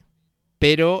grande,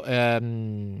 pero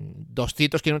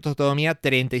 200 kilómetros de autonomía,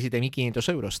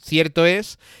 37.500 euros. Cierto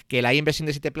es que la hay en versión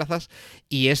de 7 plazas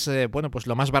y es, bueno, pues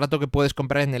lo más barato que puedes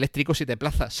comprar en eléctrico 7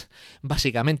 plazas,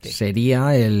 básicamente.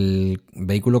 Sería el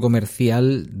vehículo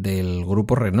comercial del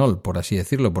grupo Renault, por así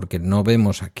decirlo, porque no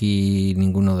vemos aquí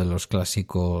ninguno de los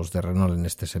clásicos de Renault en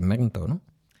este segmento, ¿no?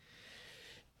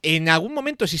 En algún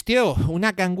momento existió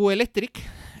una Kangoo Electric,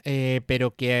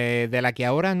 pero que de la que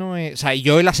ahora no he... O sea,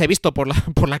 yo las he visto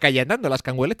por la calle andando, las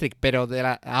Kangoo Electric, pero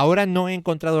ahora no he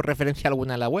encontrado referencia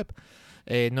alguna en la web.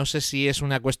 No sé si es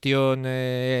una cuestión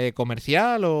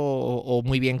comercial o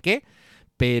muy bien qué,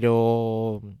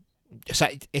 pero... O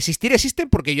sea, existen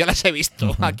porque yo las he visto.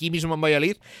 Uh-huh. Aquí mismo en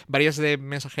Valladolid, varias de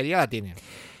mensajería la tienen.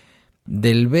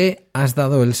 Del B has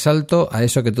dado el salto a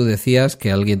eso que tú decías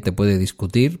que alguien te puede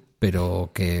discutir,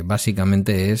 pero que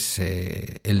básicamente es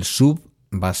el SUV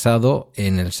basado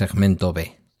en el segmento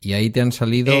B. Y ahí te han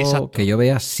salido, Exacto, que yo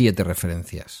vea, 7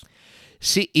 referencias.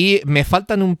 Sí, y me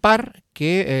faltan un par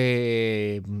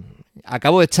que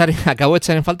acabo de echar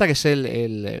en falta, que es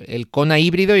el Kona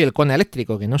híbrido y el Kona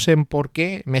eléctrico, que no sé por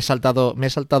qué me he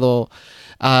saltado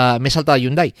a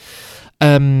Hyundai.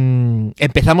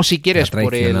 Empezamos, si quieres, Te ha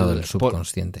por traicionado el el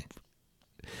subconsciente.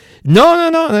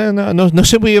 No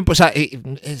sé muy bien. O sea,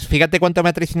 fíjate cuánto me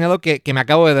ha traicionado que me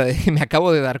acabo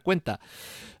de dar cuenta.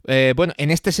 Bueno, en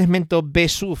este segmento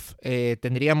B-SUV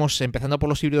tendríamos, empezando por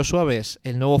los híbridos suaves,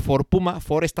 el nuevo Ford Puma.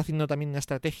 Ford está haciendo también una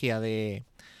estrategia de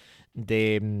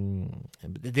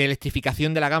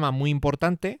electrificación de la gama muy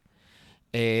importante.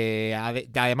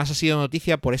 Además ha sido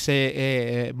noticia por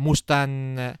ese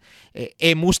Mustang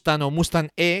E-Mustang o Mustang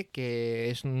E,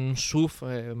 que es un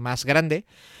SUV más grande,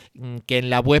 que en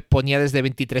la web ponía desde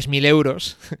 23.000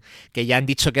 euros, que ya han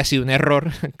dicho que ha sido un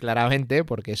error, claramente,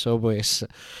 porque eso pues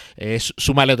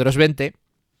súmale otros 20.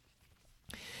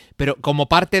 Pero como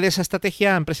parte de esa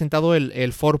estrategia han presentado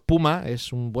el Ford Puma,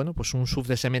 es un SUV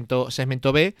de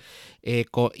segmento B,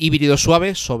 híbrido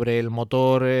suave sobre el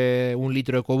motor 1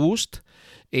 litro EcoBoost.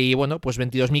 Y bueno, pues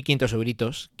 22.500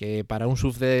 euritos, que para un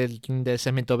SUV del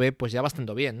segmento B, pues ya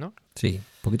bastante bien, ¿no? Sí,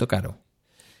 un poquito caro.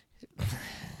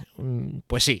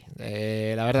 Pues sí,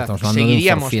 la verdad. Estamos hablando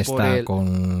de un Ford Fiesta con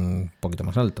un poquito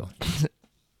más alto.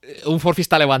 Un Ford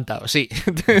Fiesta levantado, sí.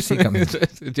 Básicamente.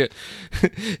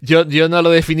 Yo no lo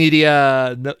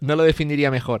definiría, no lo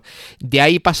definiría mejor. De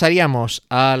ahí pasaríamos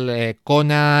al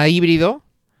Kona híbrido.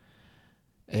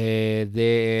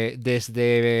 Desde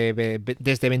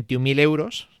 21.000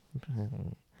 euros.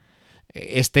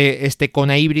 Este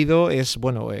Kona híbrido es,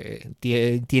 bueno,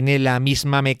 tiene la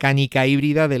misma mecánica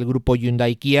híbrida del grupo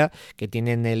Hyundai Kia, que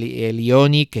tienen el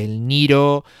Ioniq, el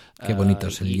Niro. Qué bonito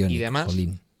es el Ioniq, y demás.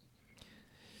 Jolín.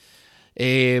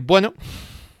 Bueno,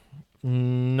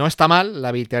 no está mal.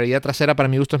 La vitalidad trasera para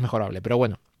mi gusto es mejorable, pero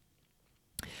bueno.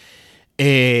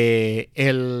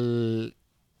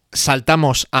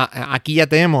 Saltamos aquí ya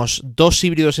tenemos 2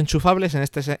 híbridos enchufables en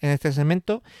este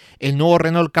segmento. El nuevo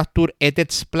Renault Captur E-Tech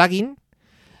Plug-in,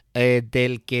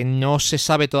 del que no se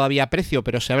sabe todavía precio,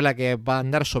 pero se habla que va a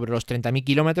andar sobre los 30.000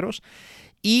 kilómetros.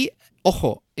 Y,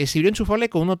 ojo, es híbrido enchufable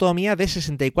con una autonomía de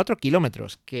 64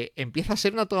 kilómetros, que empieza a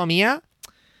ser una autonomía,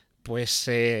 pues,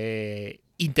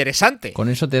 interesante. Con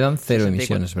eso te dan 0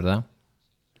 emisiones, ¿verdad?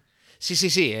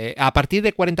 Sí. A partir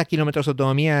de 40 kilómetros de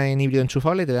autonomía en híbrido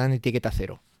enchufable te dan etiqueta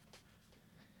 0.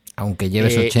 Aunque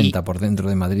lleves 80 por dentro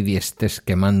de Madrid y estés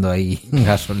quemando ahí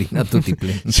gasolina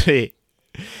tutiplén. Sí.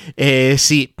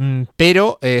 Sí,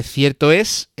 pero cierto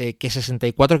es que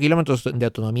 64 kilómetros de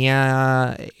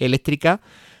autonomía eléctrica,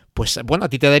 pues bueno, a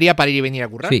ti te daría para ir y venir a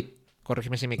currar. Sí.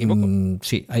 Corrígeme si me equivoco.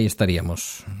 Sí, ahí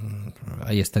estaríamos.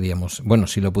 Bueno,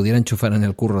 si lo pudiera enchufar en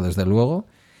el curro, desde luego.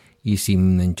 Y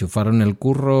sin enchufar en el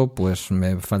curro, pues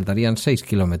me faltarían 6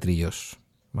 kilometrillos,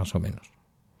 más o menos.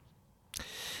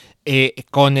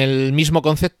 Con el mismo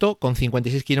concepto, con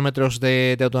 56 kilómetros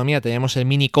de autonomía, tenemos el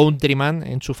Mini Countryman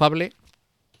enchufable,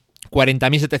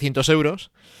 40.700 euros.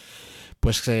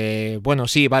 Pues bueno,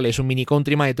 sí, vale, es un Mini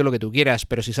Countryman y todo lo que tú quieras,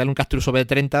 pero si sale un Captur sobre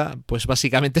 30, pues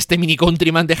básicamente este Mini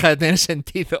Countryman deja de tener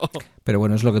sentido. Pero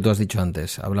bueno, es lo que tú has dicho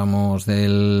antes. Hablamos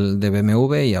de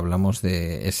BMW y hablamos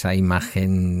de esa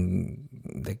imagen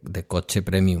de coche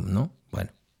premium, ¿no?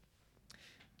 Bueno.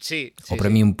 Sí, o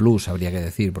Premium Plus, habría que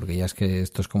decir, porque ya es que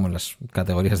esto es como en las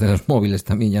categorías de los móviles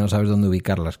también, ya no sabes dónde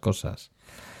ubicar las cosas.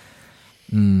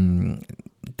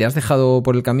 Te has dejado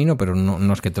por el camino, pero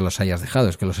no es que te los hayas dejado,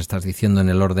 es que los estás diciendo en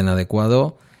el orden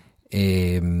adecuado.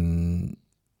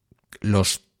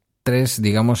 Los 3,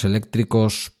 digamos,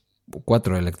 eléctricos,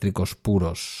 4 eléctricos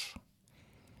puros,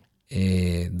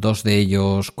 2 de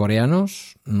ellos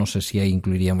coreanos, no sé si ahí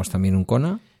incluiríamos también un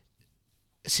Kona.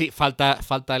 Sí, falta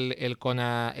el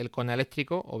Kona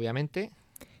eléctrico, obviamente.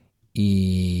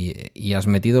 Y has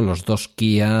metido los 2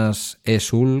 Kias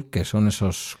e-Soul, que son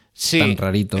esos tan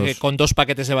raritos. Con 2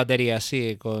 paquetes de baterías,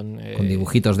 sí. Con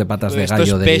dibujitos de patas de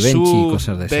gallo de Givenchy y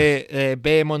cosas de esas.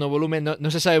 B monovolumen, no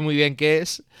se sabe muy bien qué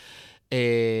es.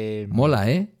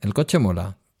 Mola, ¿eh? El coche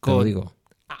mola, te lo digo.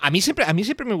 A mí siempre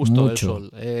me gustó mucho. el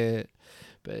Sol.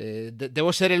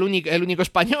 Debo ser el único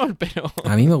español, pero...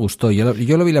 A mí me gustó. Yo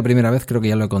lo vi la primera vez, creo que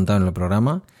ya lo he contado en el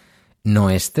programa. No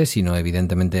sino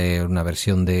evidentemente una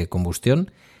versión de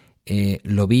combustión.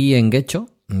 Lo vi en Guecho,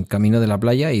 camino de la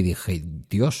playa, y dije,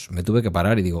 Dios, me tuve que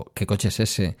parar y digo, ¿qué coche es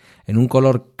ese? En un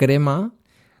color crema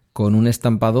con un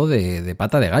estampado de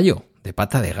pata de gallo, De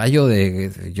pata de gallo.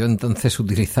 Yo entonces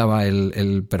utilizaba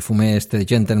el perfume de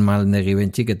Gentleman de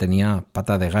Givenchy que tenía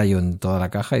pata de gallo en toda la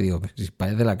caja y digo, pues, si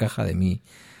parece la caja de mi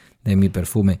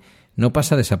perfume. No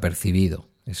pasa desapercibido,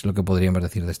 es lo que podríamos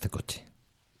decir de este coche.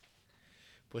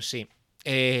 Pues sí.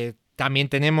 También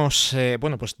tenemos,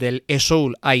 pues del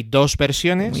e-Soul hay dos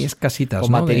versiones. Muy escasitas,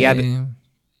 con ¿no? batería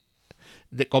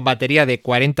con batería de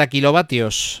 40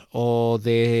 kilovatios o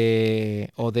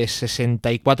de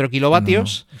 64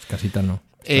 kilovatios. No, escasita no,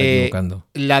 estoy equivocando.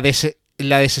 La de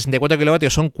 64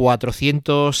 kilovatios son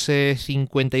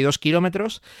 452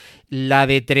 kilómetros. La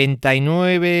de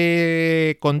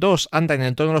 39,2 anda en el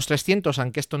entorno de los 300,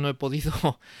 aunque esto no he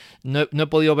podido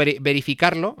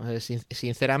verificarlo,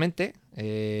 sinceramente.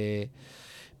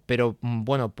 Pero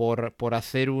bueno, por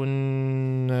hacer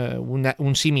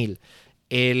un símil,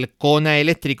 el Kona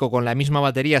eléctrico con la misma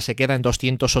batería se queda en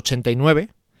 289.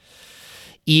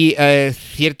 Y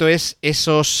cierto es,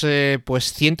 esos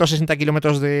 160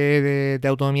 kilómetros de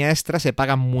autonomía extra se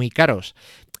pagan muy caros.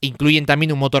 Incluyen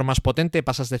también un motor más potente,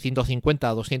 pasas de 150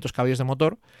 a 200 caballos de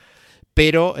motor,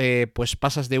 pero pues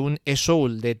pasas de un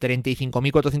e-Soul de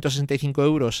 35.465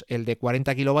 euros, el de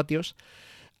 40 kilovatios,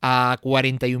 a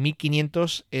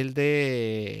 41.500 el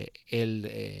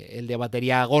de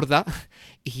batería gorda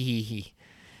y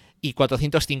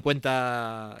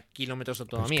 450 kilómetros de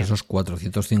autonomía. Es que esos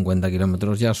 450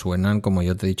 kilómetros ya suenan, como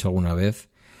yo te he dicho alguna vez,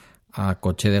 a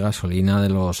coche de gasolina de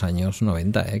los años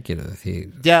 90, quiero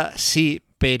decir. Ya, sí,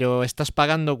 pero estás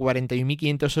pagando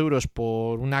 41.500 euros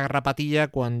por una garrapatilla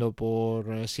cuando por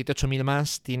 7-8.000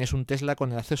 más tienes un Tesla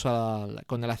con el acceso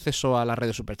a la red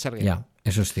de Supercharger. Ya,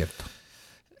 eso es cierto.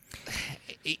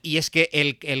 Y es que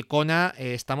el Kona,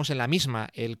 estamos en la misma.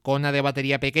 El Kona de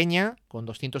batería pequeña, con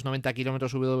 290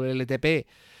 kilómetros WLTP,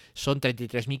 son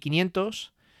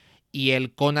 33.500. Y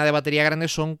el Kona de batería grande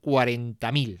son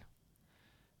 40.000,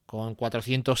 con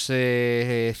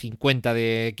 450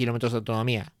 de kilómetros de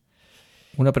autonomía.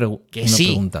 Una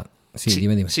pregunta. Sí,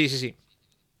 dime. Sí.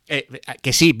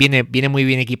 Que sí, viene muy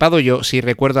bien equipado. Yo, si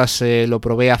recuerdas, lo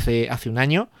probé hace un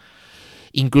año.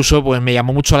 Incluso pues me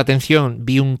llamó mucho la atención,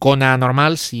 vi un Kona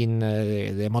normal sin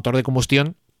de motor de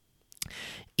combustión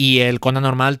y el Kona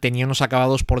normal tenía unos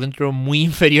acabados por dentro muy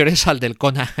inferiores al del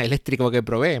Kona eléctrico que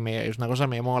probé. Es una cosa que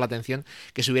me llamó la atención,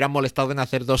 que se hubieran molestado en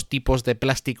hacer dos tipos de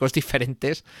plásticos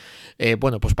diferentes,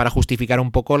 pues para justificar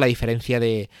un poco la diferencia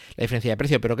de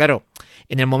precio. Pero claro,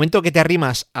 en el momento que te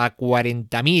arrimas a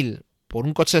 40.000 por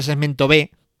un coche de segmento B,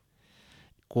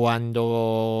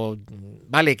 cuando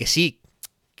vale que sí,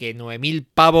 que 9.000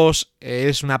 pavos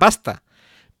es una pasta,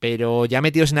 pero ya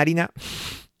metidos en harina.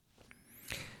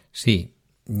 Sí,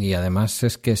 y además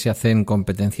es que se hacen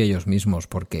competencia ellos mismos,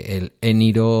 porque el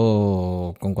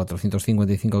e-Niro con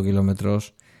 455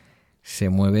 kilómetros se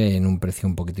mueve en un precio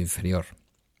un poquito inferior.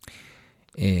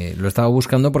 Lo estaba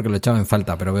buscando porque lo echaba en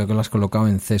falta, pero veo que lo has colocado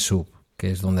en C-Sub, que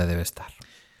es donde debe estar.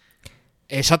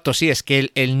 Exacto, sí, es que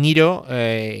el Niro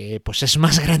pues es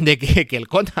más grande que el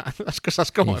Kona, las cosas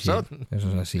como son. Eso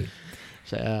es así. O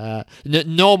sea,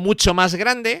 no mucho más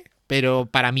grande, pero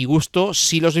para mi gusto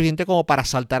sí lo suficiente como para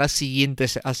saltar al siguiente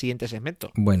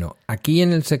segmento. Bueno, aquí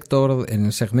en el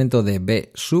segmento de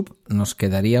B-Sub, nos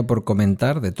quedaría por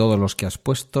comentar de todos los que has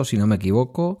puesto, si no me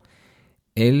equivoco,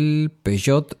 el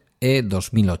Peugeot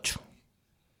E2008.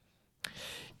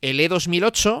 El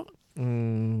E2008...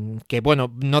 que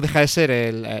bueno, no deja de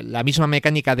ser la misma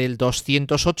mecánica del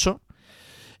 208.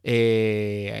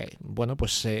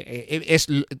 Pues es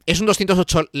un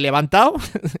 208 levantado,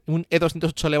 un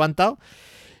E208 levantado,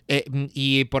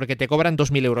 y porque te cobran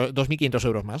 2.500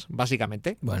 euros más,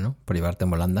 básicamente. Bueno, por llevarte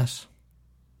en volandas.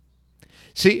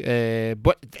 Sí,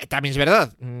 también es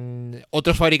verdad.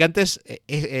 Otros fabricantes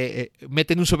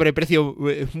meten un sobreprecio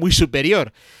muy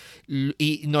superior.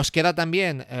 Y nos queda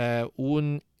también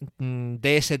un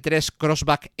DS3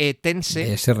 Crossback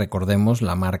E-Tense. Ese, recordemos,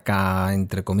 la marca,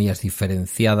 entre comillas,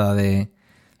 diferenciada de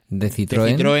Citroën. De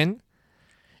Citroën.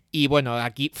 Y bueno,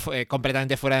 aquí fue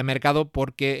completamente fuera de mercado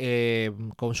porque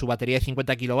con su batería de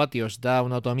 50 kilovatios da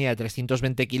una autonomía de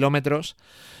 320 kilómetros,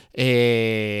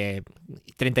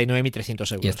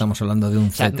 39.300 euros. Y estamos hablando de un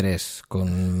C3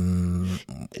 con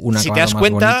un acabado más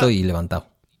bonito y levantado.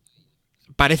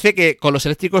 Parece que con los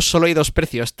eléctricos solo hay dos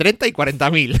precios, 30 y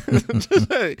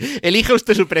 40.000. Elige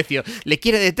usted su precio. ¿Le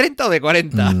quiere de 30 o de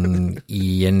 40?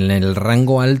 Y en el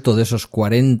rango alto de esos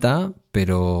 40,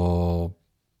 pero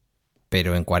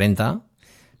en 40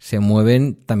 se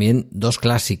mueven también dos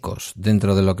clásicos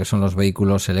dentro de lo que son los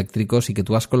vehículos eléctricos y que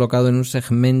tú has colocado en un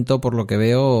segmento, por lo que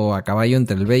veo, a caballo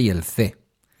entre el B y el C.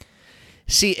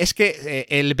 Sí, es que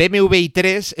el BMW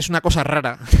i3 es una cosa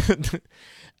rara.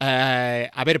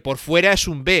 A ver, por fuera es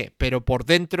un B, pero por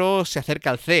dentro se acerca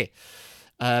al C.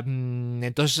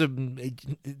 Entonces,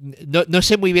 no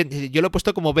sé muy bien. Yo lo he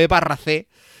puesto como B/C.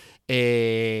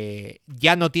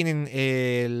 Ya no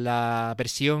tienen la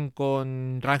versión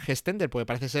con range extender, porque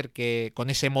parece ser que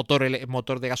con ese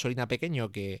motor de gasolina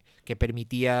pequeño que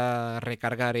permitía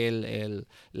recargar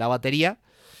la batería,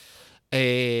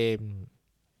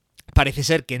 parece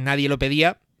ser que nadie lo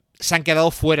pedía, se han quedado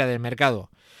fuera del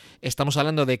mercado. Estamos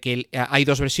hablando de que hay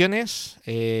dos versiones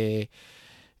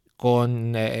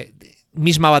con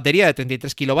misma batería de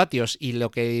 33 kilovatios y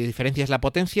lo que diferencia es la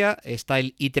potencia. Está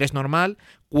el i3 normal,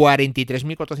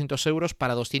 43.400 euros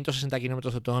para 260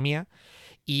 kilómetros de autonomía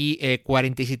y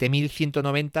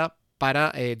 47.190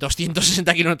 para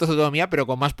 260 kilómetros de autonomía, pero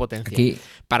con más potencia. Aquí,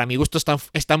 para mi gusto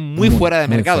están muy fuera de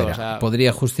mercado. Fuera. O sea,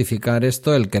 podría justificar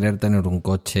esto el querer tener un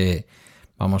coche,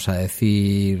 vamos a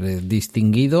decir,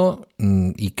 distinguido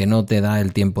y que no te da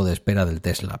el tiempo de espera del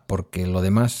Tesla, porque lo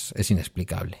demás es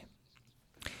inexplicable.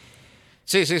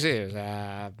 Sí. O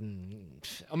sea,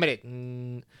 hombre,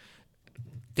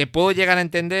 te puedo llegar a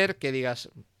entender que digas,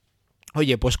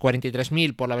 oye, pues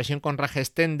 43.000 por la versión con range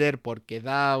extender porque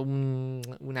da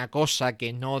una cosa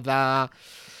que no da...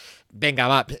 Venga,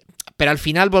 va. Pero al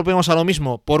final volvemos a lo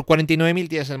mismo. Por 49.000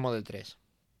 tienes el Model 3.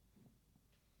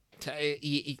 O sea,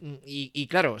 y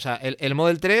claro, o sea, el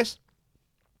Model 3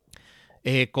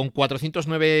 con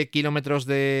 409 kilómetros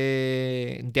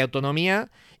de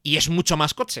autonomía y es mucho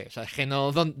más coche. O sea, es que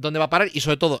no, ¿dónde va a parar? Y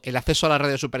sobre todo, el acceso a la red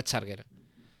de Supercharger.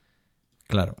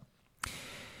 Claro.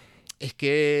 Es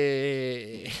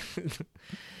que...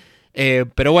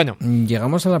 pero bueno.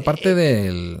 Llegamos a la parte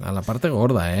a la parte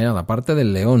gorda, a la parte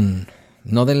del León.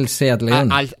 No del Seat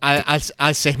León.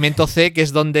 Al segmento C, que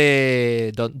es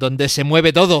donde se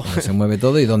mueve todo. Donde se mueve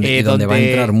todo y donde va a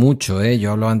entrar mucho.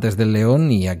 Yo hablo antes del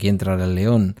León y aquí entrará el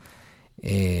León.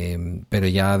 Pero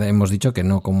ya hemos dicho que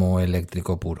no como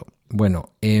eléctrico puro. Bueno,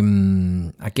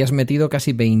 aquí has metido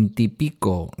casi 20 y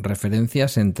pico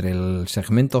referencias entre el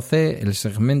segmento C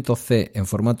en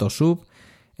formato sub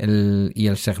y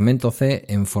el segmento C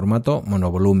en formato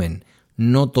monovolumen.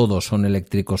 No todos son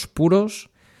eléctricos puros.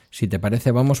 Si te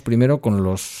parece, vamos primero con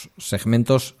los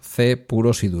segmentos C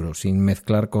puros y duros, sin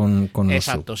mezclar con los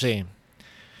Exacto, sub. Sí.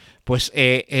 Pues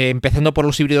empezando por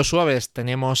los híbridos suaves,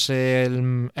 tenemos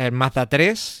el Mazda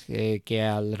 3, que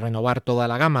al renovar toda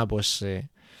la gama, pues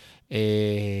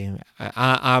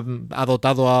ha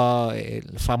dotado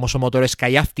el famoso motor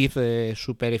Skyactiv,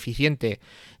 súper eficiente,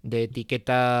 de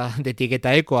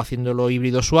etiqueta eco, haciéndolo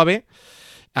híbrido suave,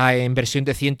 en versión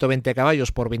de 120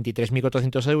 caballos por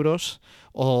 23.400 euros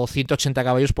o 180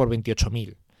 caballos por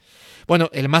 28.000. Bueno,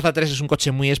 el Mazda 3 es un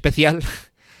coche muy especial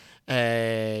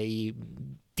y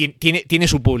tiene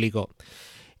su público.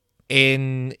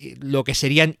 En lo que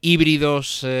serían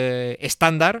híbridos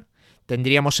estándar,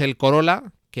 tendríamos el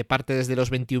Corolla, que parte desde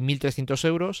los 21.300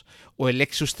 euros, o el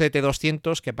Lexus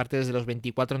CT200, que parte desde los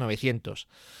 24.900.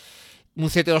 Un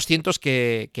CT200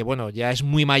 que bueno, ya es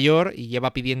muy mayor y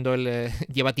lleva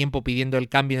tiempo pidiendo el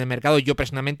cambio en el mercado. Yo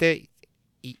personalmente,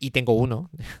 y tengo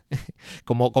uno,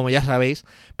 como ya sabéis,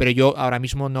 pero yo ahora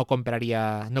mismo no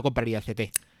compraría el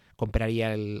CT.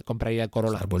 Compraría el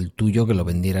Corolla. Salvo el tuyo, que lo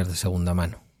vendieras de segunda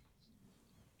mano.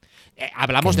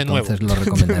 Hablamos de nuevo. Entonces lo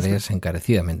recomendarías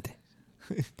encarecidamente.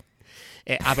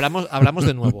 Hablamos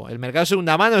de nuevo. El mercado de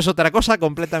segunda mano es otra cosa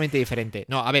completamente diferente.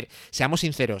 No, a ver, seamos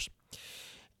sinceros.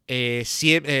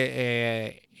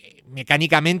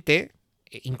 Mecánicamente,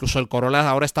 incluso el Corolla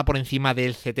ahora está por encima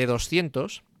del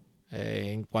CT200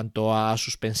 en cuanto a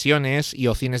suspensiones y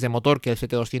opciones de motor, que el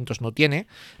CT200 no tiene.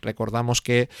 Recordamos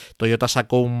que Toyota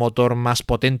sacó un motor más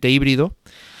potente híbrido.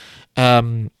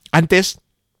 Antes,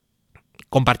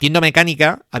 compartiendo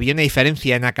mecánica, había una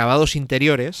diferencia en acabados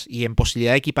interiores y en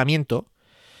posibilidad de equipamiento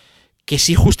que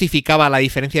sí justificaba la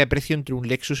diferencia de precio entre un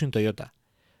Lexus y un Toyota.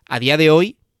 A día de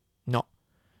hoy, no.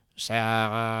 O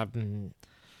sea,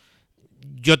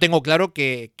 yo tengo claro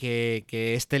que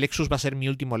este Lexus va a ser mi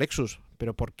último Lexus,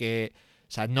 pero porque,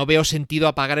 o sea, no veo sentido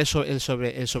a pagar el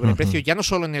sobreprecio, ya no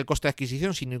solo en el coste de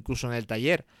adquisición, sino incluso en el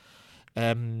taller.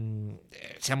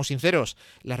 Seamos sinceros,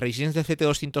 las revisiones del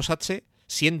CT200H,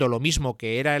 siendo lo mismo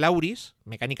que era el Auris,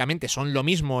 mecánicamente son lo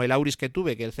mismo el Auris que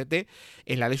tuve que el CT,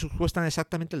 en la Lexus cuestan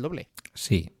exactamente el doble.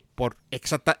 Sí. Por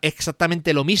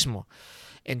exactamente lo mismo.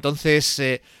 Entonces...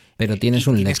 pero tienes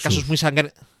un Lexus. Casos muy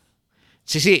sangrantes.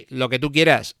 Sí, lo que tú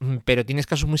quieras, pero tienes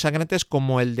casos muy sangrantes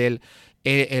como el del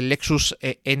el Lexus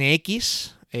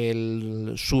NX,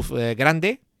 el SUV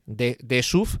grande de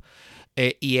SUV,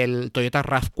 y el Toyota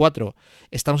RAV4.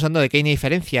 Estamos hablando de que hay una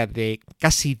diferencia de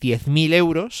casi 10.000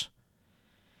 euros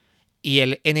y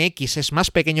el NX es más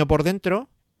pequeño por dentro,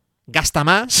 gasta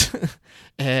más.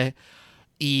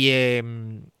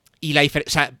 Y la o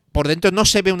sea, por dentro no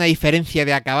se ve una diferencia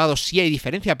de acabado. Sí hay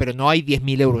diferencia, pero no hay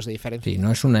 10.000 euros de diferencia. Sí,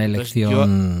 no es una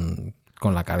elección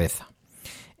con la cabeza.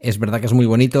 Es verdad que es muy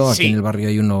bonito. Aquí en el barrio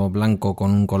hay uno blanco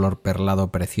con un color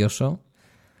perlado precioso,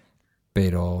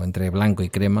 pero entre blanco y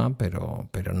crema, pero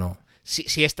no. Sí,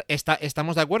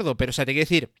 estamos de acuerdo, pero o sea, te quiero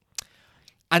decir,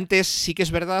 antes sí que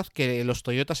es verdad que los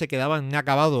Toyota se quedaban en un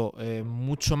acabado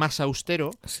mucho más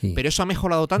austero, Sí. pero eso ha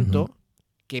mejorado tanto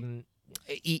que...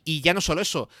 Y ya no solo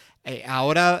eso,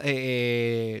 ahora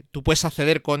tú puedes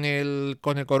acceder con el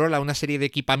Corolla a una serie de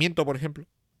equipamiento, por ejemplo,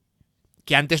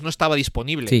 que antes no estaba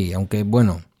disponible. Sí, aunque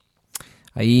bueno,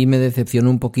 ahí me decepcionó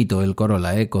un poquito el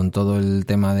Corolla, con todo el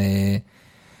tema de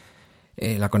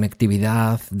la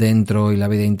conectividad dentro y la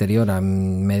vida interior.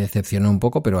 Me decepcionó un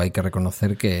poco, pero hay que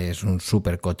reconocer que es un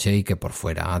super coche y que por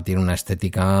fuera tiene una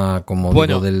estética como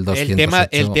Bueno, del 208.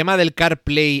 el tema del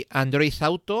CarPlay Android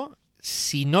Auto,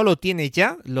 si no lo tiene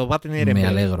ya, lo va a tener en Me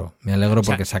breve. alegro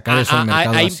porque sacar eso al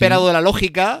mercado ha así... imperado la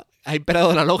lógica.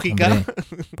 Hombre,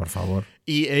 por favor.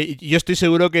 Y yo estoy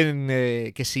seguro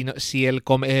que si el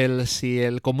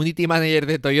community manager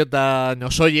de Toyota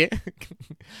nos oye,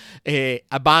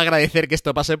 va a agradecer que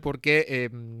esto pase,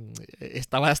 porque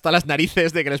estaba hasta las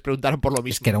narices de que les preguntaran por lo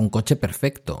mismo. Es que era un coche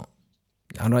perfecto.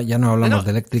 Ahora ya no hablamos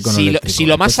de eléctrico, no eléctrico. Si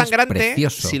lo más El coche es sangrante,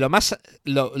 precioso.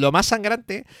 lo más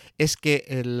sangrante es que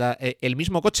el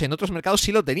mismo coche en otros mercados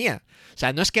sí lo tenía. O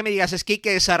sea, no es que me digas, es que hay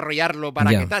que desarrollarlo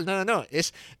para Ya. qué tal. No.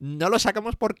 No lo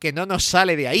sacamos porque no nos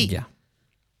sale de ahí. Ya.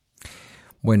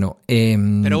 Bueno,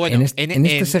 Pero bueno, en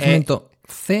este segmento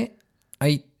C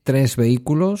hay 3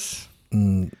 vehículos.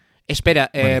 Espera,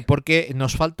 Vale. porque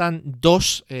nos faltan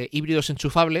 2 híbridos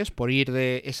enchufables, por ir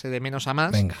de ese de menos a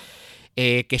más. Venga.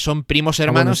 Que son primos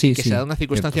hermanos, bueno, sí, y que sí. se da una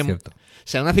circunstancia Cierto.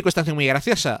 se da una circunstancia muy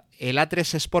graciosa. El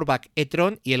A3 Sportback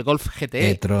e-tron y el Golf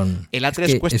GTE. e-tron. El A3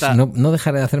 Es que cuesta... no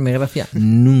dejaré de hacerme gracia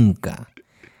nunca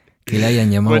que le hayan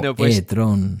llamado Bueno, pues,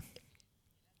 e-tron.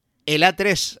 El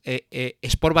A3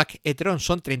 Sportback e-tron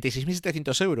son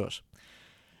 36.700 euros.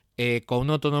 Con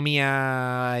una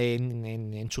autonomía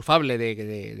enchufable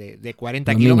de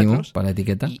 40 Lo mínimo kilómetros. para la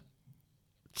etiqueta.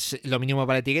 Lo mínimo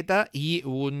para la etiqueta, y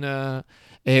un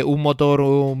motor,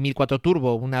 un 1004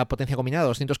 turbo, una potencia combinada de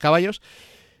 200 caballos.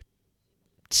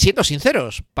 Siendo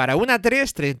sinceros, para una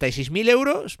 36.000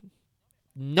 euros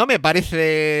no me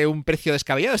parece un precio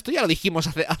descabellado. Esto ya lo dijimos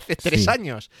hace 3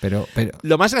 años. Pero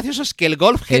Lo más gracioso es que el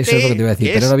Golf GT, eso es lo que te iba a decir.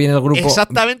 que Pero es ahora viene el grupo.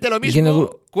 exactamente lo viene el mismo,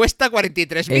 gru- cuesta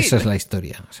 43.000. Esa es la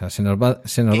historia. O sea, se nos va de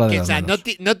Que, las o sea, manos.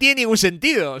 no tiene ningún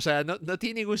sentido. O sea, no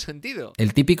tiene ningún sentido.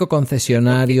 El típico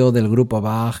concesionario del grupo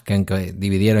BAG, que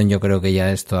dividieron, yo creo que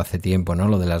ya esto hace tiempo, ¿no?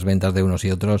 Lo de las ventas de unos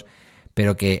y otros,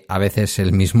 pero que a veces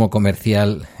el mismo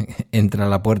comercial entra a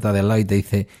la puerta de al lado y te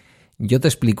dice: yo te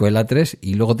explico el A3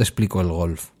 y luego te explico el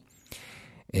Golf.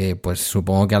 Pues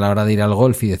supongo que a la hora de ir al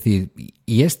Golf y decir,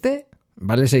 ¿y este?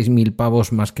 Vale 6.000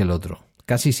 pavos más que el otro,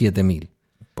 casi 7.000.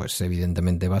 Pues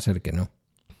evidentemente va a ser que no.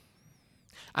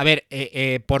 A ver,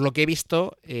 por lo que he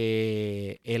visto,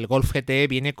 el Golf GTE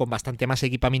viene con bastante más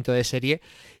equipamiento de serie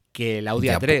que el Audi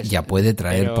A3. Ya puede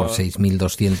traer pero, por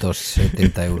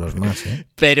 6.270 euros más, ¿eh?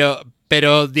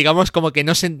 Pero digamos como que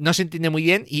no se entiende muy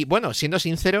bien. Y bueno, siendo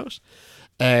sinceros,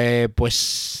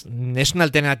 pues es una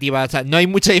alternativa. O sea, no hay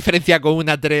mucha diferencia con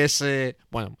una 3.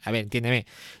 Bueno, a ver, entiéndeme.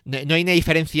 No hay una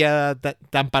diferencia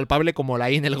tan palpable como la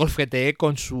hay en el Golf GTE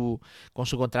con su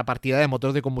contrapartida de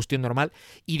motor de combustión normal.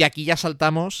 Y de aquí ya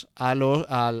saltamos a los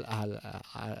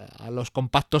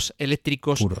compactos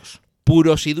eléctricos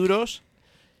puros y duros.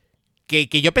 Que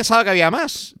yo pensaba que había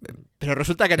más, pero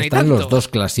resulta que no hay Están tanto. los dos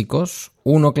clásicos,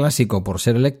 uno clásico por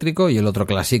ser eléctrico y el otro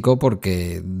clásico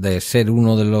porque de ser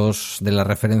uno de las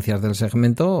referencias del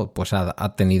segmento, pues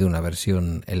ha tenido una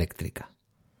versión eléctrica.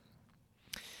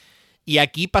 Y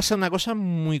aquí pasa una cosa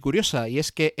muy curiosa, y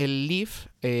es que el Leaf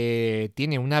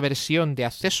tiene una versión de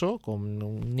acceso con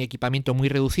un equipamiento muy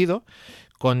reducido,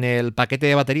 con el paquete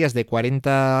de baterías de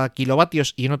 40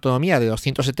 kilovatios y una autonomía de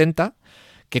 270,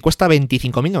 que cuesta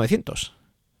 25.900.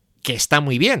 Que está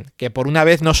muy bien, que por una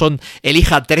vez no son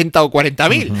elija 30 o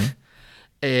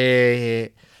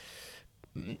 40.000.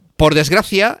 Por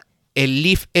desgracia, el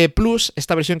Leaf E Plus,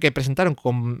 esta versión que presentaron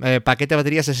con paquete de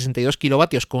baterías de 62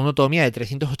 kilovatios con una autonomía de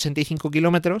 385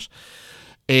 kilómetros,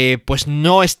 pues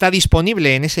no está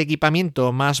disponible en ese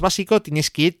equipamiento más básico. Tienes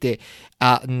que irte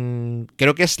a,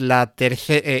 creo que es la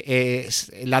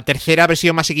tercera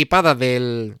versión más equipada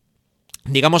del,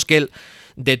 digamos que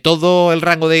de todo el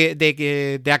rango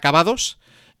de acabados.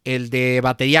 El de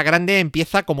batería grande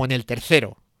empieza como en el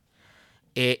tercero.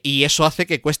 Y eso hace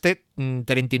que cueste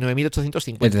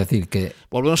 39.850. Es decir, que...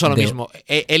 Volvemos a lo mismo.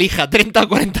 Elija 30 o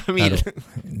 40.000. Claro,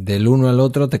 del uno al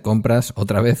otro te compras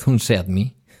otra vez un Seat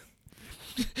Mii.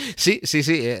 Sí.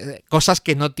 Cosas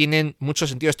que no tienen mucho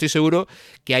sentido. Estoy seguro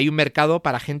que hay un mercado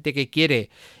para gente que quiere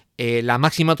la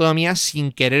máxima autonomía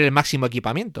sin querer el máximo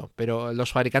equipamiento. Pero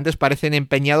los fabricantes parecen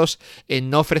empeñados en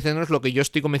no ofrecernos lo que yo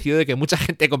estoy convencido de que mucha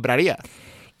gente compraría.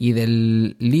 Y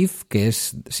del Leaf, que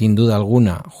es sin duda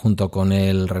alguna, junto con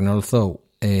el Renault Zoe,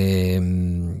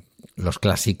 los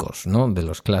clásicos, ¿no? De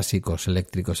los clásicos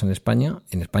eléctricos en España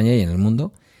y en el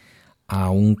mundo, a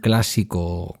un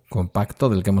clásico compacto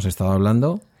del que hemos estado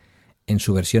hablando en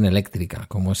su versión eléctrica,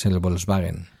 como es el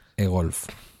Volkswagen e-Golf.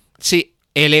 Sí,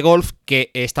 el e-Golf,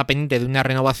 que está pendiente de una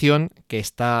renovación, que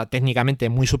está técnicamente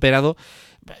muy superado.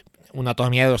 Una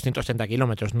autonomía de 230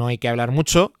 kilómetros, no hay que hablar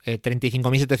mucho,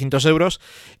 35.700 euros.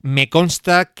 Me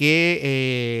consta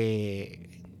que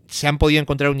se han podido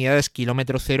encontrar unidades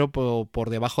kilómetro cero por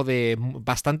debajo de,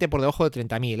 bastante por debajo de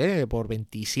 30.000, por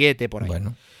 27, por ahí.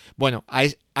 Bueno, a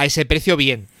ese precio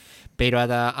bien, pero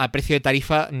a precio de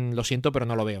tarifa, lo siento, pero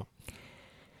no lo veo.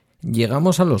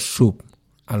 Llegamos a los sub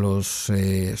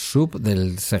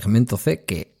del segmento C,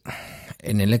 que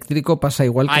en eléctrico pasa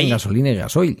igual que en gasolina y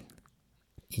gasoil.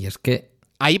 Y es que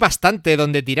hay bastante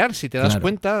donde tirar, si te das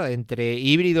cuenta, entre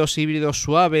híbridos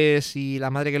suaves y la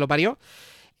madre que lo parió.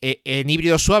 En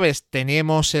híbridos suaves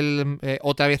tenemos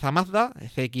otra vez a Mazda,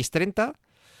 CX-30.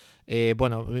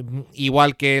 Bueno,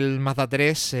 igual que el Mazda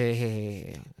 3,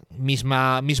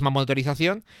 misma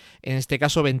motorización. En este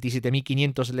caso,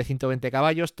 27.500 el de 120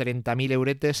 caballos, 30.000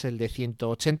 euretes el de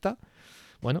 180.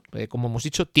 Bueno, como hemos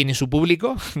dicho, tiene su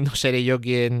público. No seré yo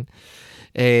quien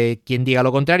diga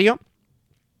lo contrario.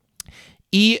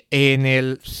 Y en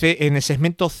el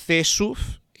segmento C-SUV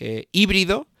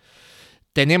híbrido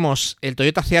tenemos el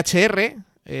Toyota CHR,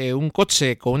 un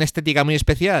coche con una estética muy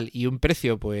especial y un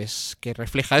precio pues que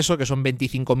refleja eso, que son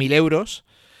 25.000 euros.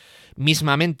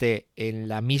 Mismamente en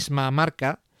la misma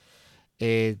marca,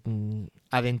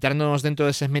 adentrándonos dentro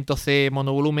del segmento C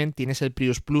monovolumen, tienes el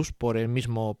Prius Plus por el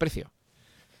mismo precio.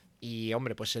 Y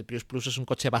hombre, pues el Prius Plus es un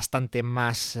coche bastante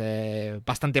más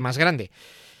grande.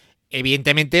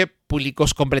 Evidentemente,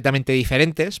 públicos completamente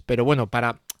diferentes, pero bueno,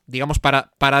 para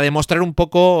demostrar un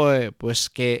poco pues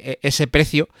que ese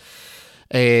precio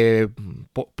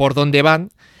por dónde van.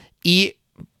 Y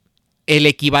el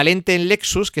equivalente en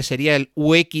Lexus, que sería el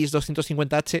UX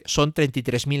 250H, son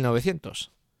 33.900.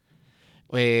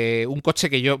 Un coche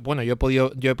que yo he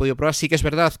podido probar. Sí que es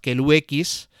verdad que el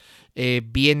UX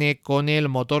viene con el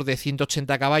motor de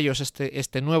 180 caballos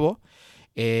este nuevo,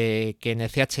 que en el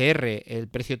CHR el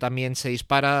precio también se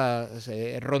dispara,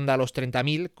 ronda los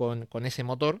 30.000 con ese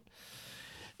motor,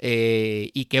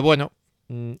 y que bueno,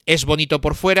 es bonito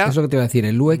por fuera. Es lo que te iba a decir,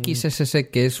 el UX es ese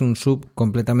que es un sub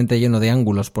completamente lleno de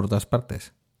ángulos por todas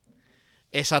partes.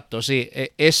 Exacto, sí,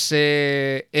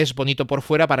 es bonito por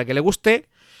fuera para que le guste.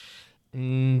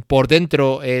 Por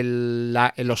dentro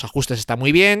los ajustes están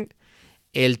muy bien.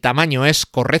 El tamaño es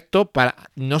correcto.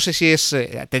 No sé si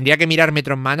tendría que mirar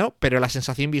metro en mano, pero la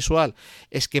sensación visual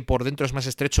es que por dentro es más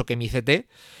estrecho que mi CT.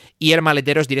 Y el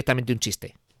maletero es directamente un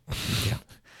chiste.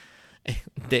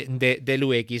 Del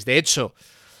UX. De hecho,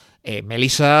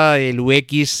 Melissa, el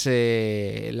UX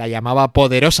la llamaba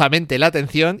poderosamente la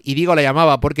atención. Y digo la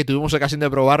llamaba porque tuvimos ocasión de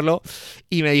probarlo.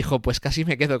 Y me dijo, pues casi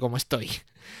me quedo como estoy.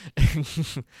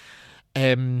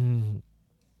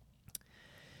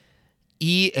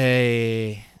 Y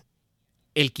el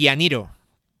Kia Niro,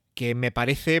 que me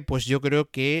parece, pues yo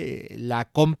creo que la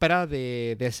compra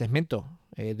del segmento,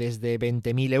 desde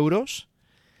 20.000 euros.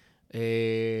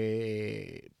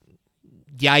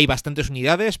 Ya hay bastantes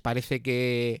unidades, parece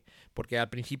que... Porque al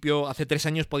principio, hace 3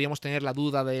 años, podíamos tener la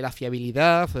duda de la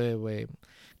fiabilidad,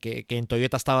 que en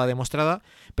Toyota estaba demostrada,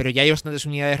 pero ya hay bastantes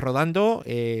unidades rodando.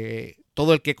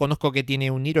 Todo el que conozco que tiene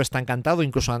un Niro está encantado,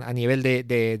 incluso a nivel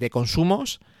de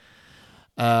consumos.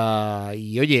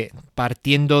 Y oye,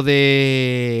 partiendo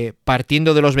de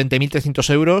los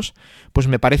 20.300 euros, pues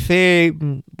me parece,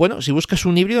 bueno, si buscas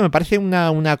un híbrido, me parece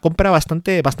una compra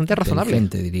bastante razonable.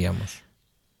 Inteligente, diríamos.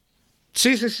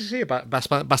 Sí,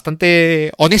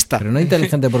 bastante honesta. Pero no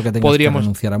inteligente porque tengas que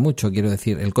renunciar a mucho. Quiero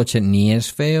decir, el coche ni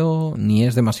es feo, ni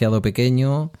es demasiado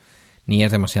pequeño, ni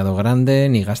es demasiado grande,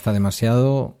 ni gasta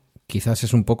demasiado. Quizás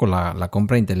es un poco la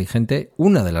compra inteligente,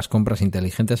 una de las compras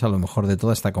inteligentes a lo mejor de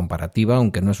toda esta comparativa,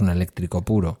 aunque no es un eléctrico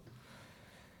puro.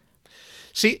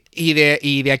 Sí, y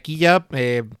de aquí ya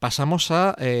pasamos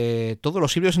a todos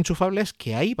los híbridos enchufables,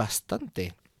 que hay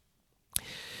bastante.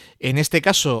 En este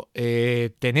caso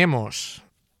tenemos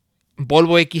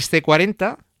Volvo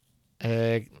XC40,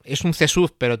 es un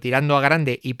C-SUV, pero tirando a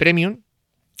grande y premium.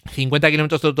 50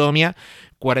 kilómetros de autonomía,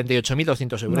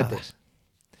 48.200 euros.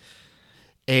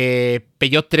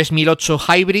 Peugeot 3008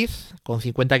 Hybrid, con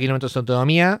 50 kilómetros de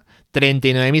autonomía,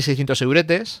 39.600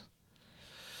 euros.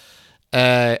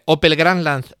 Opel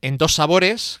Grandland en 2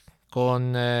 sabores,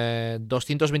 con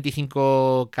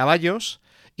 225 caballos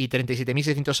y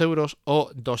 37.600 euros,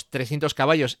 o 300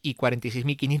 caballos y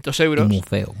 46.500 euros. Muy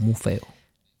feo, muy feo.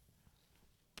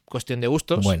 Cuestión de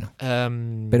gustos.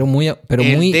 Pero muy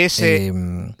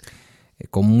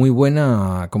con muy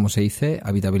buena, ¿cómo se dice?,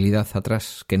 habitabilidad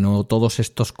atrás, que no todos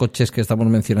estos coches que estamos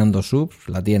mencionando subs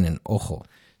la tienen, ojo.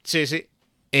 Sí.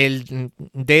 El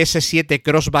DS7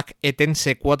 Crossback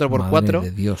E-Tense 4x4, Madre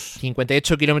de Dios.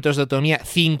 58 kilómetros de autonomía,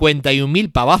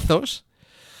 51.000 pavazos.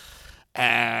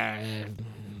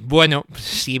 Bueno,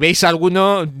 si veis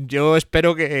alguno, yo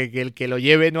espero que el que lo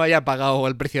lleve no haya pagado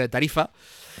el precio de tarifa.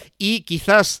 Y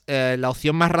quizás la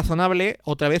opción más razonable,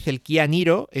 otra vez el Kia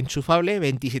Niro enchufable,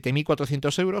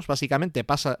 27.400 euros. Básicamente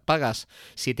pagas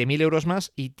 7.000 euros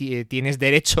más y tienes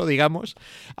derecho, digamos,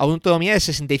 a una autonomía de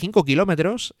 65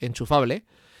 kilómetros enchufable.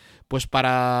 Pues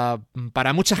para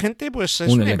mucha gente, pues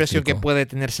es una inversión que puede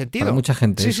tener sentido. Para mucha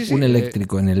gente es un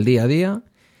eléctrico en el día a día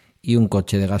y un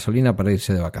coche de gasolina para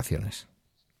irse de vacaciones.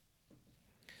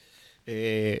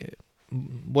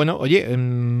 Bueno, oye,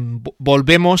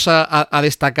 volvemos a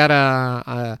destacar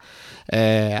a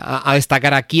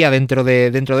destacar aquí dentro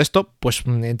de esto, pues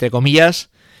entre comillas,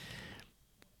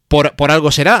 por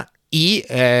algo será. Y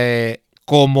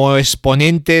como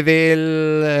exponente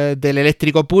del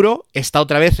eléctrico puro está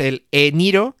otra vez el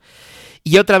e-Niro.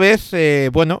 Y otra vez,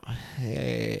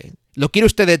 ¿lo quiere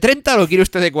usted de 30 o lo quiere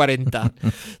usted de 40?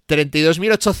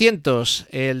 32.800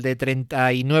 el de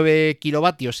 39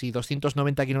 kilovatios y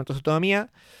 290 kilómetros de autonomía.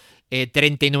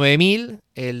 39.000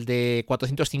 el de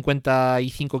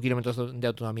 455 kilómetros de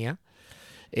autonomía.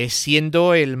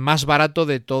 Siendo el más barato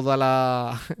de toda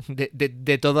la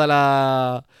de toda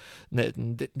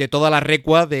la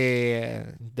recua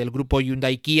del grupo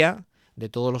Hyundai Kia, de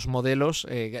todos los modelos,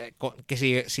 que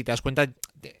si te das cuenta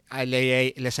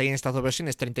les hay en estas dos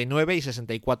versiones 39 y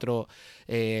 64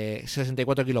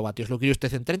 kilovatios. ¿Lo quiere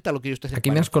usted en 30 o lo quiere usted en 40?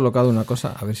 Aquí me has colocado una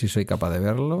cosa, a ver si soy capaz de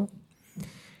verlo.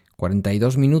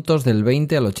 42 minutos del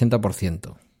 20 al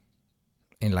 80%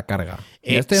 en la carga.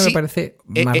 Esto ya me parece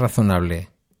más razonable.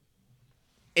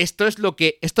 Esto es lo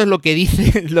que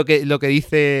dice lo que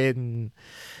dicen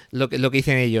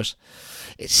ellos.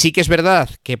 Sí que es verdad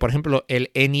que, por ejemplo,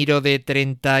 el e-Niro de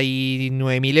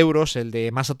 39.000 euros, el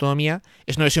de más autonomía,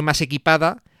 es una versión más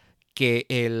equipada que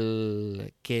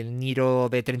el Niro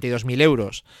de 32.000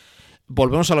 euros.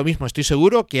 Volvemos a lo mismo. Estoy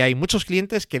seguro que hay muchos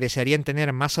clientes que desearían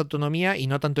tener más autonomía y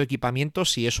no tanto equipamiento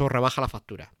si eso rebaja la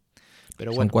factura.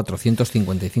 Pero bueno. Son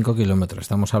 455 kilómetros.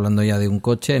 Estamos hablando ya de un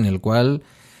coche en el cual,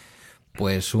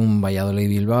 pues, un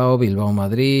Valladolid-Bilbao,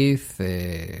 Bilbao-Madrid,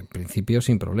 principio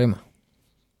sin problema.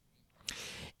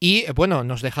 Y bueno,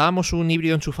 nos dejábamos un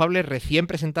híbrido enchufable recién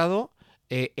presentado,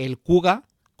 el Kuga,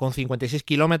 con 56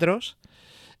 kilómetros,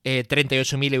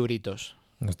 38.000 euritos.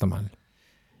 No está mal.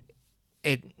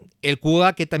 El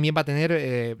Kuga, que también va a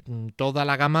tener toda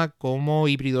la gama como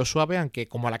híbrido suave, aunque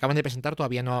como la acaban de presentar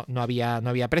todavía no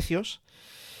había precios.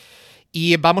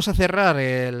 Y vamos a cerrar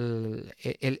el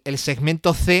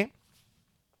segmento C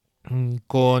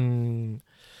con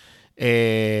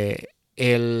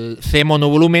el C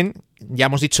monovolumen. Ya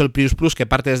hemos dicho el Prius Plus, que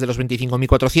parte desde los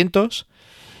 25.400.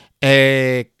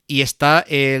 Y está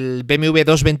el BMW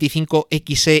 225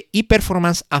 XE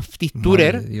e-Performance Active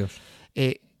Tourer,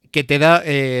 que te da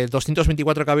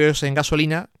 224 caballos en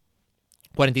gasolina,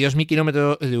 42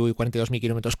 kilómetros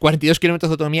de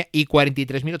autonomía y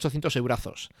 43.800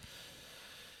 eurazos.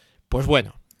 Pues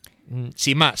bueno,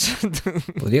 sin más.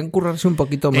 Podrían currarse un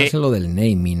poquito más en lo del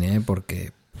naming,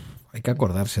 porque hay que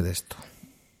acordarse de esto.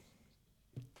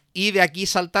 Y de aquí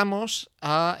saltamos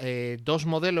a dos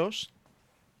modelos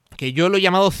que yo lo he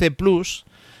llamado C+,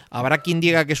 habrá quien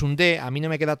diga que es un D, a mí no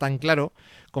me queda tan claro,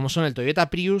 como son el Toyota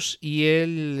Prius y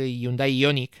el Hyundai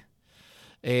Ioniq.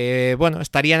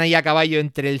 Estarían ahí a caballo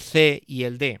entre el C y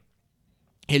el D.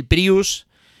 El Prius,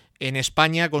 en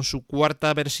España, con su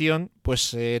cuarta versión,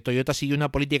 pues Toyota sigue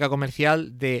una política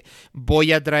comercial de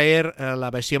voy a traer la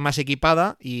versión más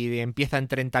equipada y empieza en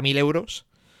 30.000 euros.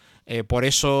 Por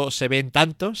eso se ven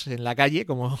tantos en la calle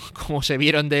como se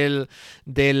vieron de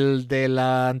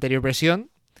la anterior versión.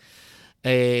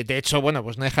 De hecho, bueno,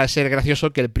 pues no deja de ser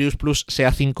gracioso que el Prius Plus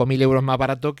sea 5.000 euros más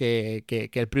barato que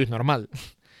el Prius normal.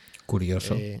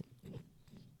 Curioso.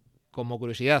 Como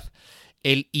curiosidad.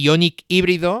 El Ioniq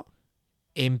híbrido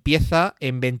empieza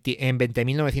en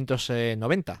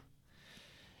 20.990.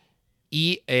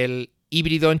 Y el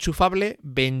híbrido enchufable,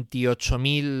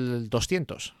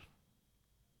 28.200.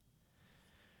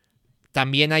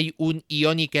 También hay un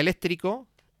Ioniq eléctrico,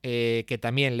 que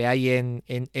también le hay en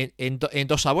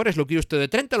dos sabores. ¿Lo quiere usted de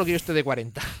 30 o lo quiere usted de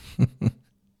 40?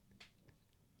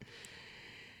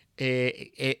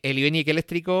 El Ioniq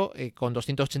eléctrico, con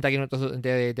 280 kilómetros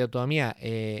de autonomía,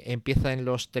 empieza en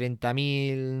los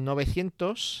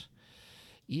 30.900.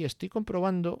 Y estoy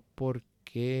comprobando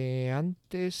porque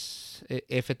antes,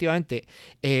 efectivamente,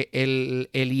 el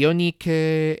Ioniq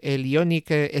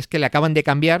es que le acaban de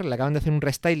cambiar, le acaban de hacer un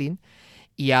restyling.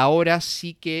 Y ahora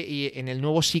sí que, en el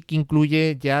nuevo sí que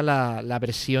incluye ya la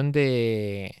versión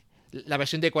de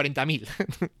 40.000.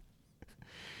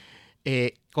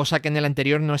 Cosa que en el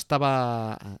anterior no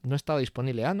estaba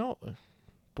disponible. Ah, no,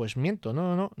 pues miento,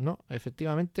 no,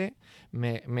 efectivamente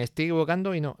me estoy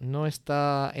equivocando y no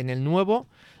está en el nuevo.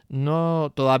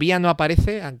 No, todavía no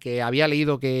aparece, aunque había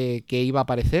leído que iba a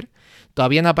aparecer.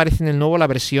 Todavía no aparece en el nuevo la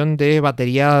versión de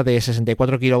batería de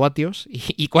 64 kilovatios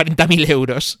y 40.000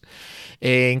 euros.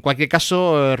 En cualquier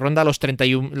caso, ronda los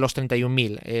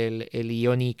 31.000 el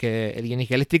Ioniq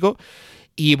eléctrico.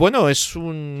 Y bueno, a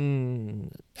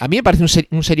mí me parece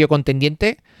un serio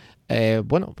contendiente.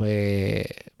 Pues,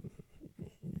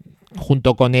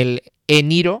 junto con el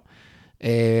e-Niro,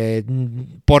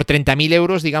 por 30.000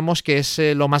 euros, digamos que es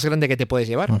lo más grande que te puedes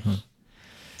llevar. Uh-huh.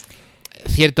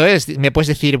 Cierto es, me puedes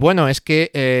decir, bueno, es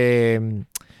que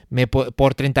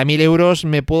por 30.000 euros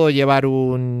me puedo llevar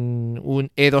un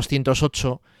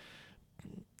E208.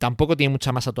 Tampoco tiene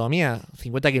mucha más autonomía,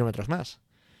 50 kilómetros más.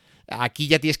 Aquí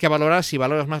ya tienes que valorar si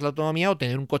valoras más la autonomía o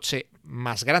tener un coche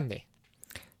más grande.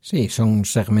 Sí, son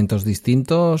segmentos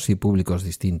distintos y públicos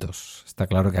distintos. Está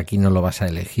claro que aquí no lo vas a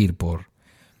elegir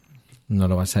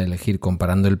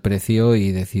comparando el precio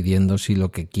y decidiendo si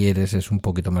lo que quieres es un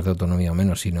poquito más de autonomía o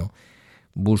menos, sino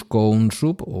busco un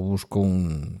SUV o busco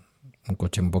un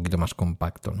coche un poquito más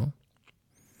compacto, ¿no?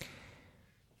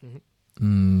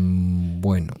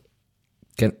 Bueno.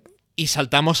 Y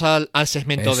saltamos al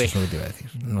segmento D. Eso es lo que te iba a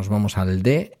decir. Nos vamos al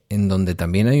D, en donde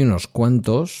también hay unos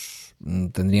cuantos.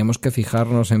 Tendríamos que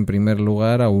fijarnos en primer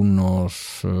lugar a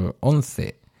unos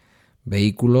 11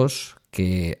 vehículos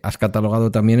que has catalogado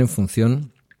también en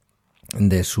función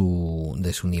de su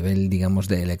nivel, digamos,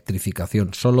 de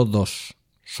electrificación. Solo dos,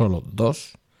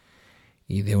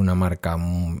 y de una marca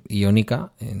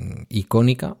icónica.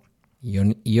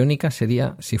 Iónica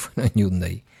sería si fuera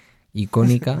Hyundai.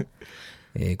 Icónica,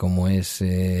 como es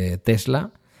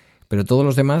Tesla, pero todos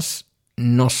los demás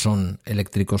no son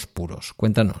eléctricos puros.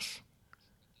 Cuéntanos.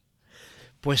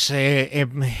 Pues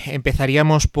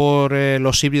empezaríamos por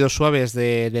los híbridos suaves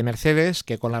de Mercedes,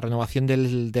 que con la renovación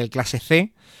del clase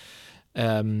C,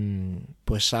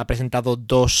 pues ha presentado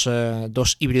dos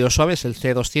híbridos suaves, el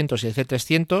C200 y el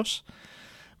C300.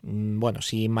 Bueno,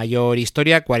 sin mayor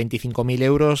historia, 45.000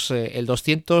 euros el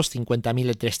 200, 50.000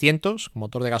 el 300,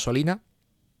 motor de gasolina,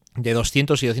 de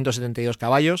 200 y 272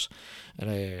 caballos,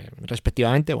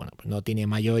 respectivamente. Bueno, pues no tiene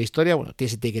mayor historia, bueno,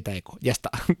 tiene etiqueta eco, ya está.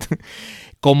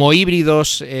 Como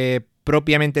híbridos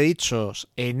propiamente dichos,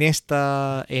 en este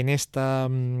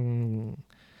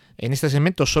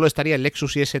segmento solo estaría el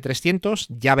Lexus IS 300,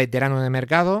 ya veterano en el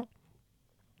mercado,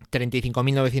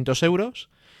 35.900 euros.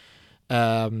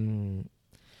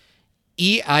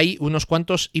 Y hay unos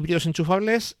cuantos híbridos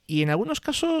enchufables y en algunos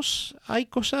casos hay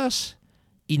cosas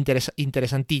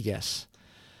interesantillas.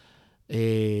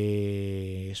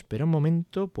 Espera un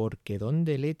momento, porque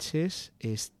 ¿dónde leches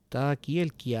está aquí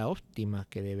el Kia Optima?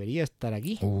 Que debería estar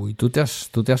aquí. Uy, tú te has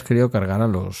querido cargar a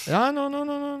los... Ah,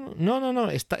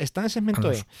 no, está en el segmento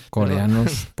a los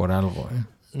coreanos. Perdón. Por algo,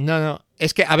 No,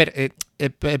 es que, a ver,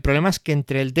 el problema es que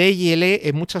entre el D y el E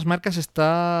en muchas marcas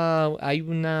hay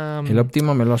una... El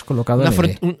Optima me lo has colocado en el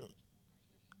E.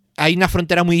 Hay una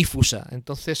frontera muy difusa,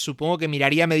 entonces supongo que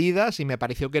miraría medidas y me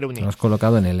pareció que era un E. Lo has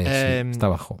colocado en el E, sí, está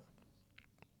abajo.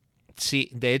 Sí,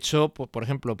 de hecho, por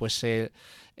ejemplo, pues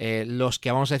los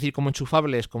que vamos a decir como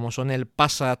enchufables, como son el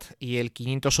Passat y el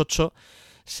 508,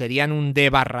 serían un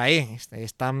D/E.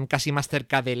 Están casi más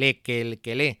cerca del E que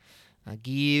el E.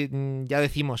 Aquí ya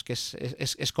decimos que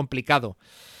es complicado.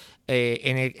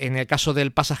 En el caso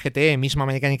del Passat GTE, misma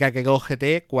mecánica que el Go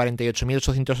GTE,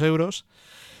 48.800 euros.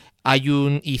 Hay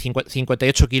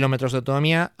 58 kilómetros de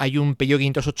autonomía. Hay un Peugeot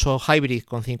 508 Hybrid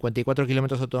con 54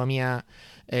 kilómetros de autonomía,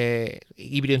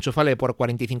 híbrido enchufable, por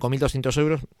 45.200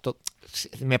 euros.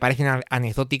 Me parecen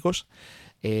anecdóticos.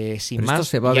 Sin pero más,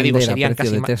 esto se va a vender a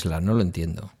precio de Tesla, no lo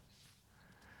entiendo.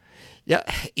 Ya,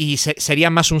 y sería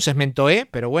más un segmento E,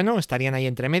 pero bueno, estarían ahí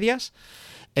entre medias.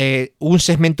 Un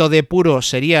segmento D puro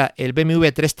sería el BMW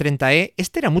 330e.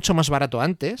 Este era mucho más barato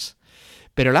antes,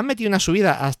 pero le han metido una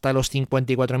subida hasta los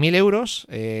 54.000 euros.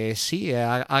 Sí,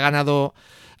 ha ganado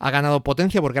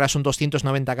potencia porque ahora son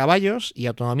 290 caballos y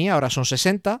autonomía, ahora son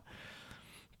 60.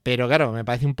 Pero claro, me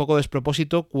parece un poco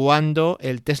despropósito cuando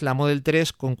el Tesla Model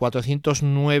 3 con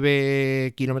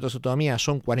 409 kilómetros de autonomía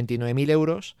son 49.000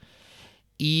 euros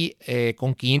y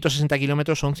con 560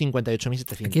 kilómetros son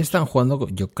 58.700. Aquí están jugando,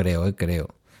 yo creo,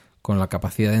 con la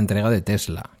capacidad de entrega de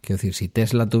Tesla. Quiero decir, si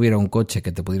Tesla tuviera un coche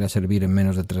que te pudiera servir en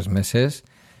menos de 3 meses,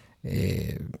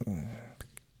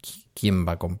 ¿quién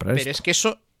va a comprar Pero esto? es que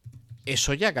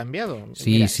eso ya ha cambiado.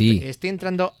 Sí, Mira, sí. Estoy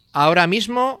entrando ahora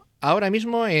mismo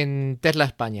en Tesla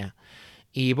España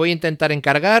y voy a intentar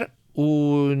encargar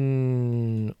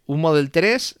un Model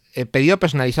 3 pedido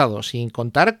personalizado, sin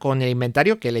contar con el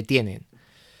inventario que le tienen.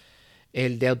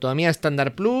 El de autonomía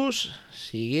estándar plus,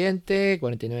 siguiente,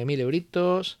 49.000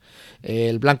 euritos.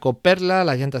 El blanco perla,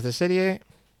 las llantas de serie.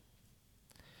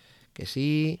 Que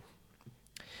sí.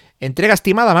 Entrega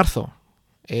estimada marzo.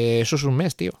 Eso es un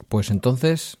mes, tío. Pues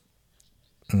entonces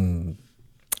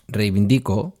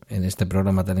reivindico en este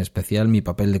programa tan especial mi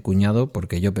papel de cuñado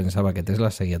porque yo pensaba que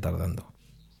Tesla seguía tardando.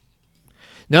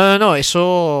 No,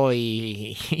 eso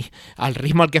y al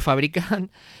ritmo al que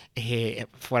fabrican,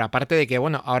 fuera parte de que,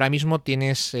 bueno, ahora mismo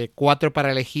tienes 4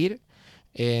 para elegir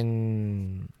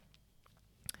en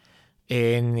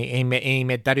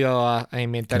inventario Que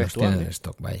los actual. tienen en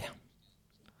stock, vaya.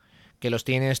 Que los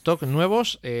tiene en stock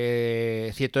nuevos.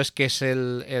 Cierto es que es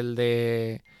el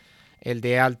de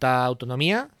alta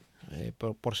autonomía,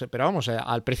 pero vamos,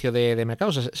 al precio de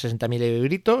mercado, 60.000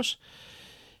 euritos.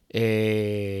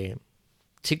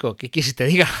 Chico, ¿qué quieres que te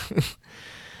diga?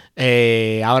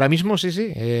 Ahora mismo,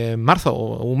 sí, marzo,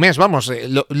 un mes, vamos,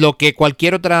 lo que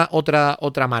cualquier otra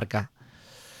marca.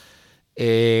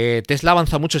 Tesla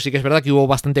avanza mucho, sí que es verdad que hubo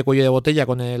bastante cuello de botella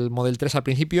con el Model 3 al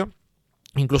principio.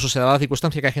 Incluso se daba la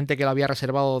circunstancia que hay gente que lo había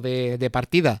reservado de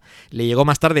partida, le llegó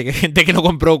más tarde que gente que lo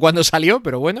compró cuando salió,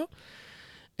 pero bueno.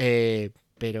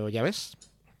 Pero ya ves,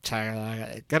 o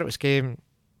sea, claro, es que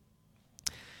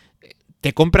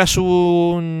te compras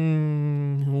un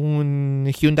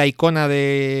Hyundai Kona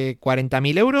de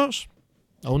 40.000 euros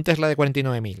o un Tesla de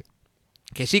 49.000.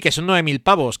 Que sí, que son 9.000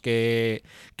 pavos, que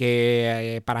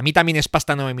para mí también es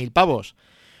pasta 9.000 pavos.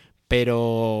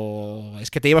 Pero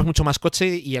es que te llevas mucho más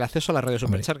coche y el acceso a la red de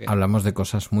Supercharger. Hablamos de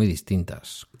cosas muy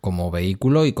distintas, como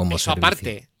vehículo y como Eso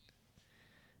servicio.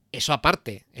 Eso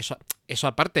aparte,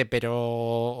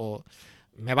 pero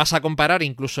me vas a comparar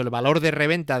incluso el valor de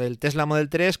reventa del Tesla Model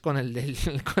 3 con el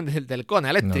del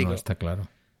Kona eléctrico. No, está claro.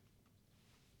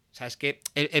 O sea, es que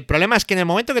el problema es que en el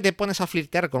momento que te pones a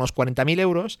flirtear con los 40.000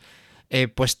 euros,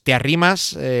 pues te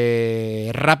arrimas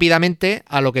rápidamente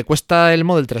a lo que cuesta el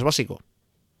Model 3 básico.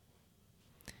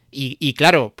 Y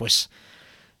claro, pues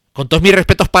con todos mis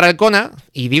respetos para el Kona,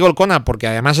 y digo el Kona porque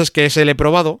además es que ese lo he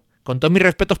probado, con todos mis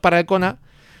respetos para el Kona,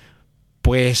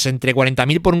 pues entre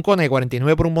 40.000 por un Kona y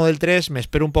 49 por un Model 3, me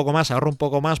espero un poco más, ahorro un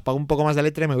poco más, pago un poco más de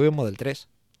letra y me voy a un Model 3.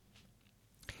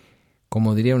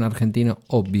 Como diría un argentino,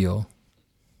 obvio.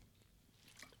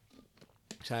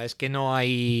 O sea, es que no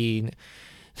hay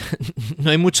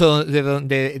mucho de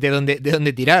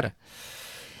dónde tirar.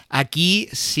 Aquí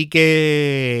sí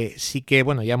que,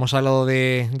 bueno, ya hemos hablado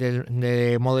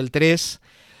de Model 3.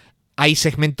 Hay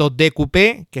segmento D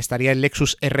Coupé, que estaría el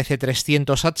Lexus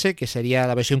RC300H, que sería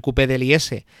la versión Coupé del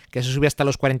IS, que se sube hasta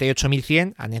los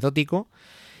 48.100, anecdótico.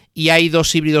 Y hay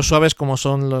 2 híbridos suaves como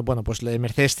son, bueno, pues el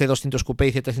Mercedes C200 Coupé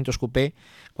y C300 Coupé,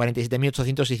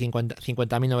 47.800 y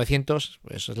 50.900.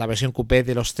 Eso es la versión Coupé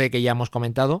de los C que ya hemos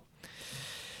comentado.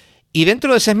 Y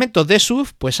dentro del segmento de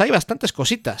SUV, pues hay bastantes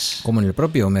cositas. Como en el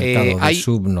propio mercado de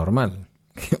SUV normal.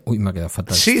 Uy, me ha quedado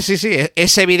fatal. Sí.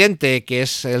 Es evidente que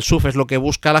el SUV es lo que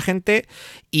busca la gente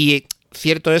y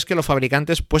cierto es que los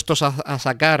fabricantes, puestos a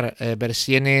sacar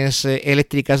versiones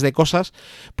eléctricas de cosas,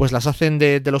 pues las hacen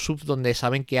de los SUV donde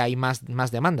saben que hay más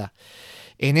demanda.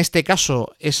 En este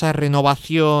caso, esa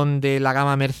renovación de la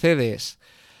gama Mercedes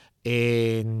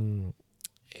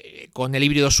con el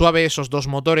híbrido suave, esos 2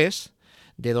 motores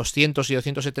de 200 y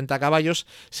 270 caballos,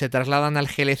 se trasladan al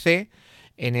GLC,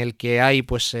 en el que hay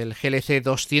pues el GLC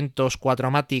 200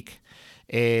 4MATIC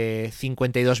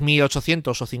 52.800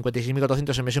 o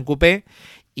 56.400 en versión coupé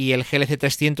y el GLC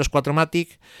 300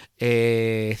 4MATIC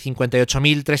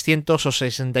 58.300 o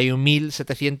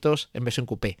 61.700 en versión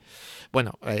coupé.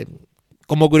 Bueno,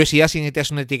 como curiosidad, si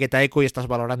necesitas una etiqueta eco y estás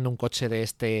valorando un coche de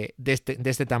este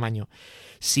tamaño.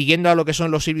 Siguiendo a lo que son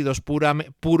los híbridos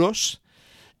puros,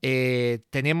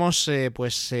 tenemos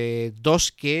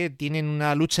 2 que tienen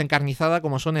una lucha encarnizada,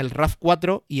 como son el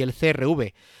RAV4 y el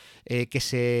CR-V. que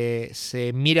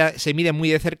se mide muy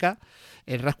de cerca,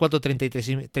 el RAV4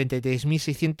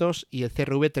 33.600 y el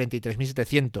CR-V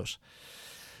 33.700.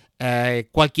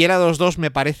 Cualquiera de los dos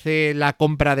me parece la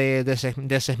compra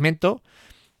del segmento.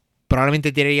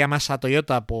 Probablemente tiraría más a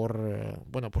Toyota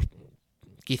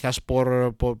quizás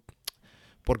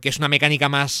porque es una mecánica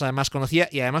más conocida,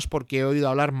 y además porque he oído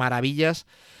hablar maravillas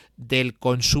del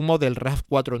consumo del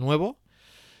RAV4 nuevo.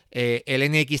 El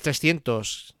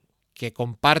NX300, que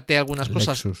comparte algunas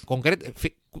cosas concretas.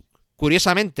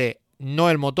 Curiosamente, no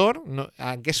el motor,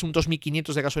 aunque es un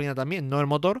 2500 de gasolina también, no el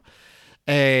motor.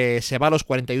 Se va a los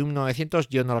 41.900,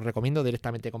 yo no lo recomiendo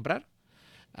directamente comprar.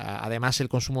 Además, el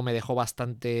consumo me dejó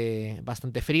bastante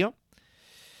frío.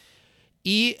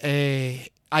 Y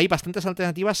hay bastantes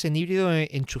alternativas en híbrido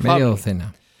enchufable. Media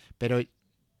docena.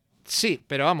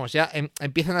 Pero vamos, ya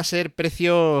empiezan a ser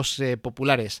precios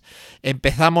populares.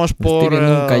 Empezamos por... Estoy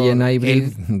viendo un Cayenne Hybrid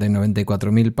de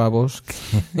 94.000 pavos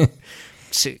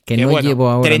que no llevo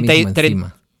ahora mismo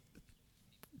encima.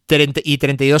 Y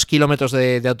 32 kilómetros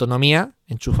de autonomía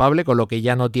enchufable, con lo que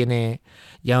ya no tiene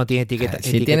etiqueta.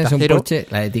 Si tienes un Porsche,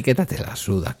 la etiqueta te la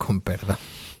suda, con perdón.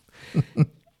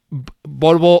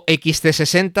 Volvo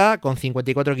XC60 con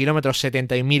 54 kilómetros,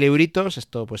 71.000 euritos.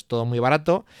 Esto pues todo muy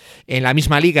barato. En la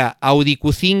misma liga, Audi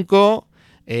Q5,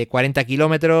 40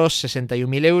 kilómetros,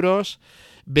 61.000 euros.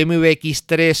 BMW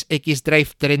X3 X-Drive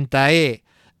 30e,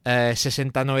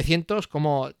 60.900.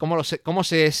 ¿Cómo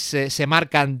se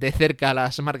marcan de cerca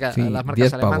las marcas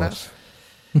alemanas?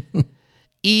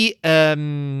 Y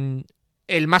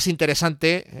el más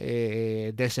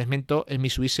interesante del segmento, el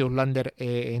Mitsubishi Outlander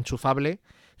enchufable,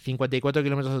 54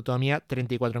 kilómetros de autonomía,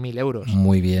 34.000 euros.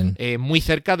 Muy bien. Muy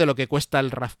cerca de lo que cuesta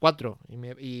el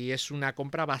RAV4. Y es una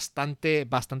compra bastante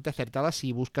acertada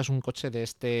si buscas un coche de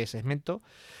este segmento.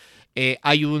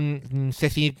 Hay un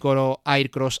C5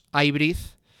 Aircross Hybrid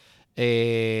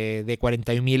de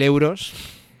 41.000 euros.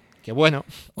 Que bueno.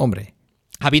 Hombre.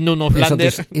 Habiendo un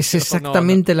Outlander... Es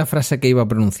exactamente la frase que iba a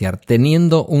pronunciar.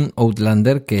 Teniendo un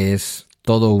Outlander que es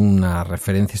toda una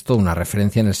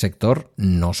referencia en el sector,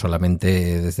 no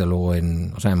solamente desde luego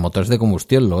en motores de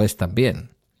combustión, lo es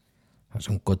también. Es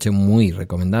un coche muy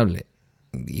recomendable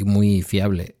y muy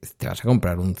fiable. Te vas a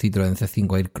comprar un Citroën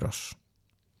C5 Aircross.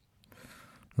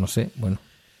 No sé, bueno.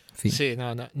 En fin. Sí,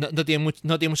 no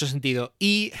tiene mucho sentido.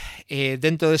 Y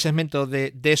dentro del segmento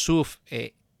de SUV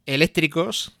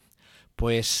eléctricos,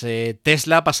 pues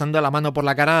Tesla pasando la mano por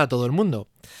la cara a todo el mundo.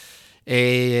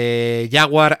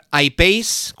 Jaguar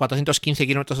I-Pace, 415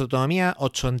 kilómetros de autonomía,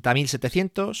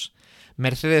 80.700.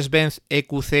 Mercedes-Benz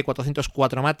EQC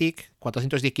 404 Matic,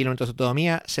 410 kilómetros de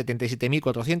autonomía,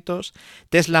 77.400.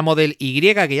 Tesla Model Y,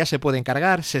 que ya se puede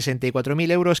encargar,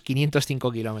 64.000 euros,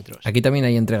 505 kilómetros. ¿Aquí también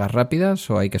hay entregas rápidas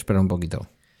o hay que esperar un poquito?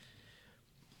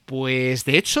 Pues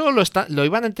de hecho lo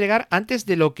iban a entregar antes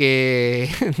de lo que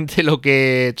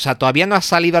o sea, todavía no ha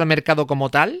salido al mercado como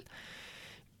tal,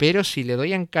 pero si le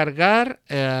doy a encargar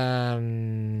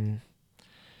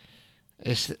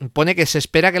pone que se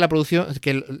espera que la producción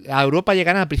a Europa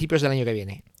llegará a principios del año que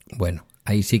viene. Bueno,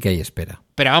 ahí sí que hay espera.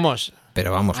 Pero vamos,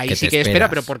 ahí sí que hay espera,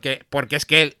 pero porque es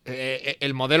que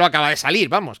el modelo acaba de salir,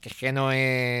 vamos, que no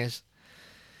es...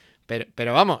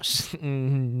 Pero vamos,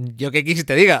 yo qué quise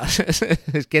te diga,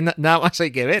 es que nada más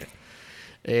hay que ver.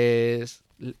 Es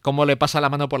cómo le pasa la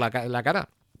mano por la cara.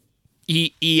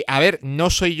 Y a ver, no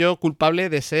soy yo culpable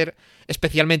de ser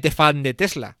especialmente fan de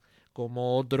Tesla,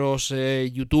 como otros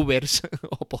youtubers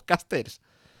o podcasters.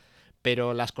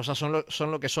 Pero las cosas son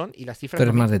lo que son y las cifras...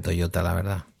 Pero es más de Toyota, la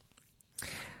verdad.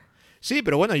 Sí,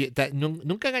 pero bueno,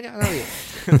 nunca he engañado a nadie.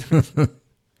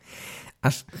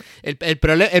 El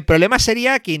problema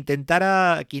sería que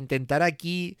intentara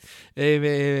aquí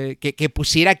que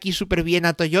pusiera aquí súper bien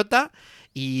a Toyota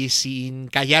y sin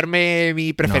callarme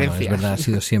mi preferencia. No, es verdad, has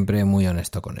sido siempre muy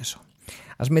honesto con eso.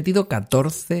 Has metido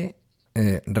 14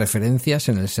 referencias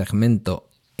en el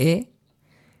segmento E.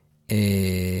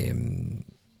 En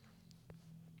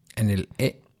el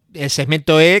E. El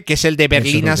segmento E, que es el de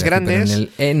berlinas grandes. En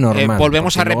el E normal.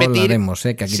 Volvemos a repetir. Hablaremos, que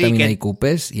aquí también hay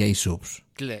coupés y hay subs.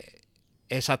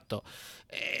 Exacto.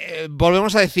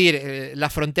 Volvemos a decir, la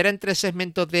frontera entre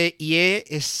segmentos D y E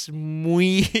es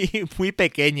muy, muy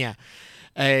pequeña.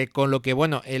 Con lo que,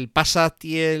 bueno, el Passat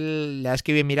y la verdad es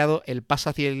que bien mirado, el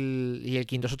Passat y el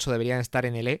 528 deberían estar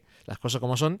en el E, las cosas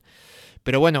como son.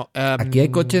 Pero bueno... aquí hay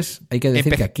coches, hay que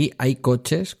decir que aquí hay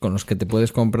coches con los que te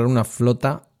puedes comprar una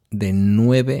flota de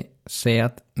 9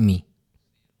 Seat Mii.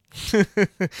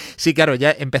 Sí, claro,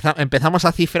 ya empezamos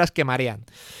a cifras que marean.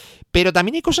 Pero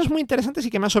también hay cosas muy interesantes y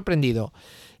que me han sorprendido.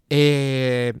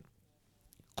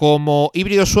 Como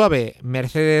híbrido suave,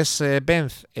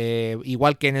 Mercedes-Benz,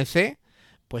 igual que en el C,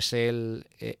 pues el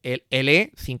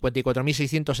E,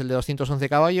 54.600 el de 211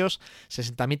 caballos,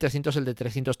 60.300 el de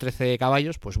 313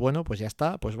 caballos, pues bueno, pues ya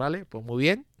está, pues vale, pues muy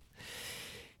bien.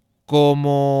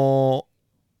 Como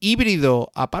híbrido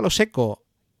a palo seco,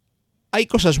 hay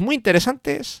cosas muy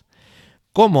interesantes,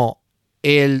 como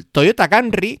el Toyota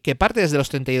Camry, que parte desde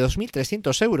los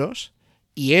 32.300 euros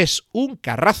y es un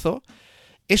carrazo.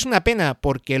 Es una pena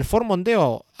porque el Ford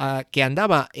Mondeo, que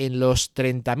andaba en los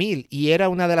 30.000 y era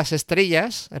una de las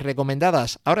estrellas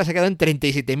recomendadas, ahora se ha quedado en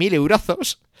 37.000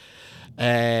 eurazos.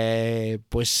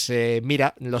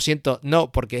 Mira, lo siento,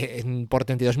 no, porque por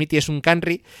 32.000 tienes un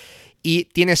Camry y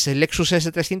tienes el Lexus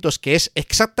S300, que es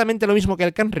exactamente lo mismo que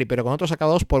el Camry, pero con otros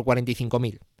acabados por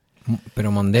 45.000. Pero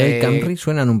Mondeo y Camry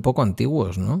suenan un poco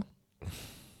antiguos, ¿no?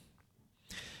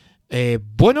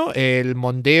 Bueno, el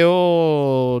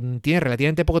Mondeo tiene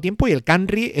relativamente poco tiempo y el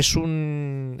Camry es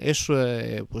el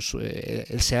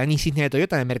sedán insignia de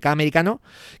Toyota en el mercado americano,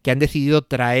 que han decidido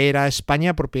traer a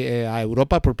España, a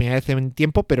Europa por primera vez en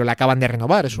tiempo, pero la acaban de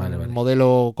renovar. Es un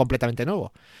modelo completamente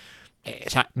nuevo. O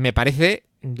sea, me parece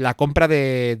la compra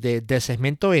del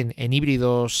segmento en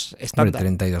híbridos estándar.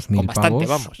 32.000 pavos,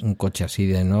 vamos. Un coche así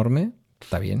de enorme,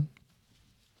 está bien.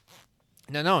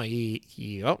 No,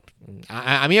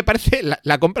 a mí me parece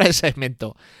la compra del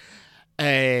segmento.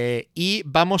 Y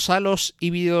vamos a los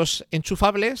híbridos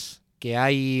enchufables, que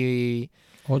hay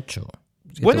 8.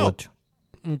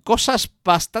 Cosas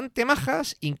bastante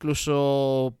majas,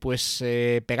 incluso pues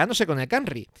pegándose con el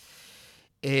Camry.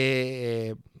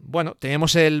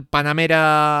 Tenemos el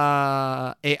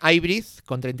Panamera Hybrid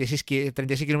con 36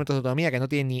 kilómetros de autonomía, que no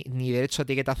tiene ni derecho a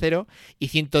etiqueta cero, y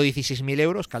 116.000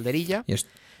 euros, calderilla.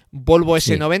 Volvo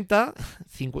S90,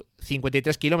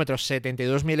 53 kilómetros,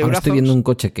 72.000 euros. Ahora estoy viendo un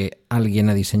coche que alguien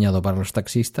ha diseñado para los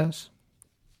taxistas.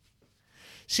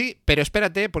 Sí, pero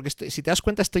espérate, porque si te das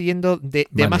cuenta estoy yendo de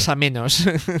más a menos.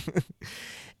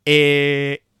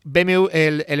 BMW,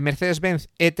 el Mercedes-Benz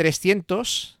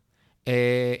E300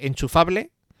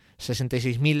 enchufable,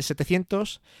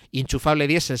 66.700, y enchufable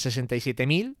diésel,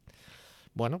 67.000.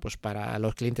 Bueno, pues para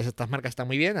los clientes de estas marcas está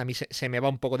muy bien. A mí se me va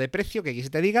un poco de precio, que aquí se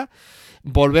te diga.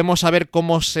 Volvemos a ver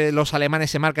cómo los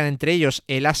alemanes se marcan entre ellos.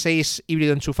 El A6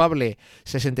 híbrido enchufable,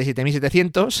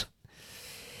 67.700.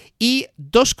 Y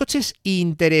dos coches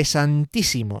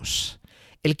interesantísimos.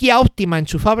 El Kia Optima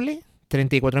enchufable,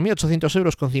 34.800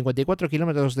 euros con 54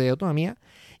 kilómetros de autonomía.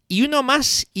 Y uno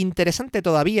más interesante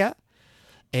todavía,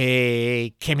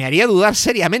 que me haría dudar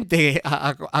seriamente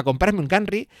a comprarme un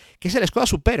Camry, que es el Skoda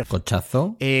Superb.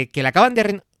 Cochazo. Que le acaban de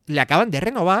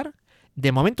renovar.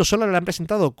 De momento solo le han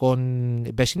presentado con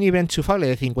versión híbrida enchufable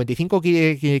de 55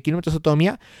 kilómetros de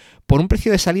autonomía por un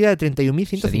precio de salida de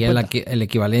 31.150. Sería el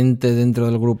equivalente dentro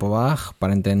del grupo BAG,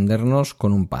 para entendernos,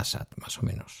 con un Passat, más o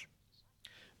menos.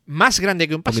 Más grande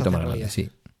que un Passat. Un poquito más grande, sí.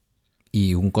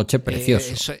 Y un coche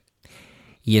precioso.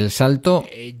 Y el salto,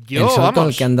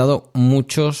 al que han dado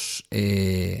muchos,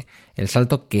 el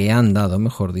salto que han dado,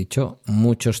 mejor dicho,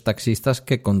 muchos taxistas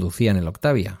que conducían el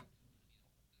Octavia.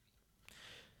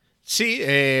 Sí,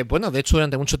 de hecho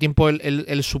durante mucho tiempo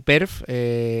el Superb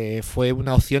fue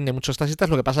una opción de muchos taxistas.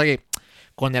 Lo que pasa que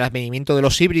con el advenimiento de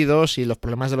los híbridos y los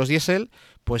problemas de los diésel,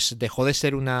 pues dejó de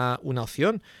ser una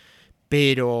opción.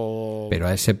 Pero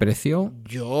a ese precio...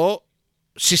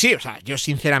 Sí, o sea, yo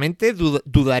sinceramente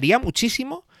dudaría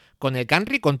muchísimo con el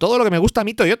Camry, con todo lo que me gusta a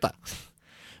mí Toyota.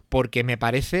 Porque me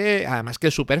parece, además, que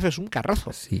el Superb es un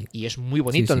carrazo. Sí. Y es muy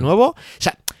bonito el nuevo. O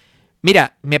sea,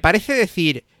 mira, me parece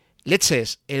decir,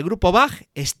 leches, el grupo BAG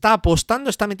está apostando,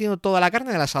 está metiendo toda la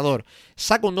carne en el asador.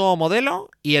 Saco un nuevo modelo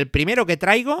y el primero que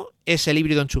traigo es el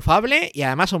híbrido enchufable y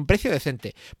además a un precio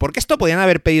decente. Porque esto podían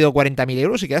haber pedido 40.000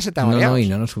 euros y quedarse tan mareados. Y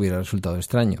no nos hubiera resultado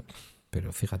extraño.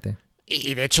 Pero fíjate.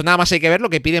 Y de hecho nada más hay que ver lo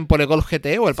que piden por el Golf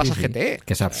GTE o el Passat GTE.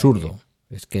 Que es absurdo.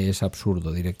 Es que es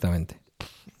absurdo directamente. O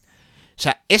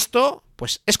sea, esto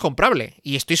pues es comprable.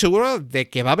 Y estoy seguro de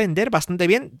que va a vender bastante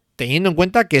bien, teniendo en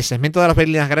cuenta que el segmento de las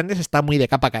berlinas grandes está muy de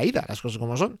capa caída, las cosas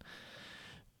como son.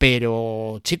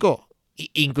 Pero, chico,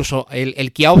 incluso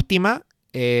el Kia Optima,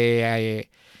 que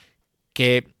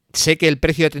sé que el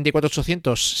precio de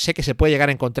 34.800 sé que se puede llegar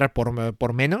a encontrar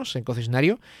por menos en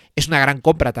concesionario, es una gran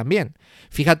compra también.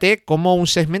 Fíjate cómo un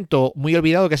segmento muy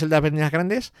olvidado, que es el de las berlinas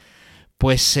grandes,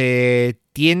 pues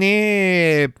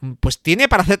tiene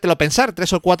para hacértelo pensar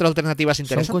 3 o 4 alternativas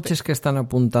interesantes. Son coches que están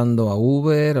apuntando a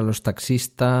Uber, a los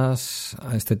taxistas,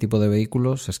 a este tipo de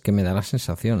vehículos. Es que me da la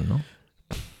sensación, ¿no?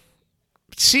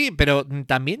 Sí, pero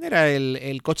también era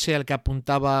el coche al que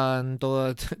apuntaban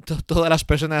todas las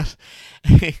personas.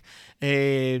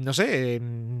 No sé,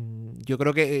 yo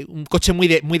creo que un coche muy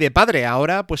de padre.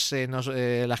 Ahora, pues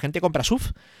la gente compra SUV.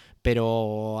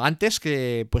 Pero antes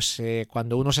que, pues,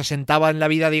 cuando uno se sentaba en la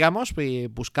vida, digamos, pues,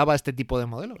 buscaba este tipo de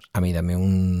modelos. A mí dame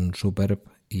un Superb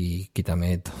y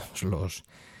quítame todos los...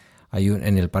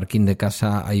 en el parking de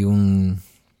casa hay un...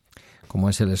 ¿Cómo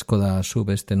es el Skoda Sub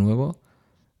este nuevo?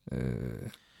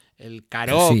 El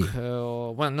Karoq, sí.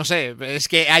 Bueno, no sé, es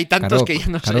que hay tantos Karoq, que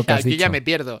yo no sé, Karoq has yo ya dicho. me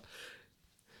pierdo.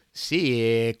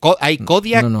 Sí, hay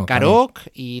Kodiaq, No, Karoq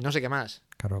y no sé qué más.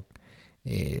 Karoq.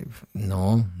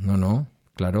 No.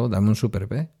 Claro, dame un Super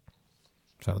B.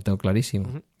 O sea, lo tengo clarísimo.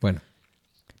 Ujú. Bueno,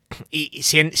 Y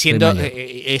siendo, mayor.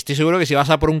 estoy seguro que si vas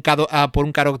a por un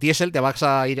Karoq Diesel te vas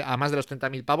a ir a más de los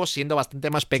 30.000 pavos, siendo bastante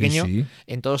más pequeño sí.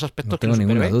 en todos aspectos No que un tengo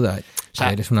Super ninguna B. duda. O sea,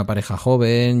 A ver, es una pareja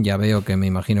joven, ya veo que me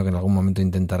imagino que en algún momento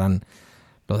intentarán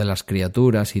lo de las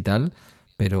criaturas y tal,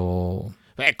 pero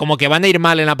como que van a ir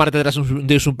mal en la parte de atrás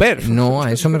de un Super. no,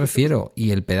 a eso me refiero.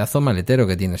 Y el pedazo maletero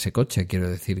que tiene ese coche, quiero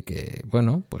decir que,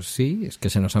 bueno, pues sí, es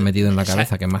que se nos ha metido en la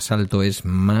cabeza que más alto es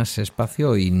más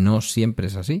espacio y no siempre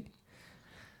es así.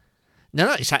 No,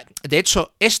 o sea, de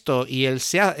hecho, esto y el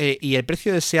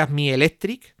precio del Seat Mii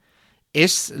Electric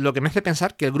es lo que me hace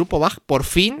pensar que el grupo Bach por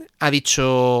fin ha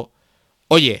dicho,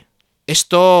 oye,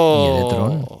 esto... ¿Y el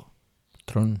e-tron?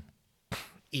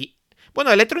 Y,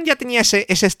 bueno, el e-tron ya tenía ese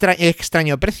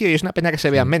extraño precio y es una pena que se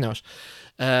vean menos.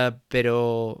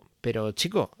 Pero,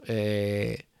 chico,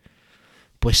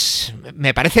 pues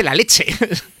me parece la leche.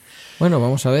 Bueno,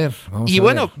 vamos a ver. Y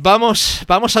bueno, vamos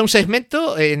a un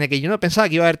segmento en el que yo no pensaba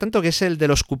que iba a haber tanto, que es el de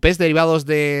los cupés derivados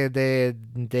de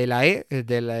la E,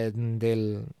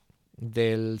 del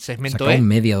segmento Saca E.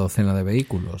 media docena de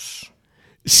vehículos.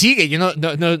 Sí, que yo no,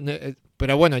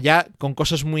 pero bueno, ya con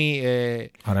cosas muy...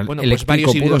 Ahora, bueno, pues eléctrico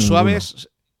varios puro, híbridos ninguno. suaves.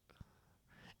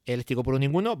 Eléctrico puro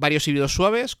ninguno. Varios híbridos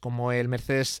suaves, como el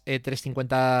Mercedes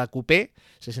E350 Coupé,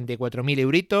 64.000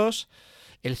 euritos.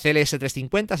 El CLS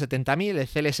 350, 70.000. El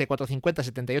CLS 450,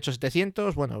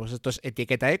 78.700. Bueno, pues esto es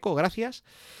etiqueta eco, gracias.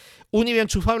 Un híbrido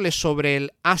enchufable sobre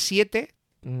el A7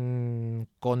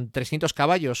 con 300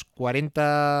 caballos,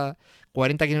 40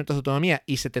 kilómetros de autonomía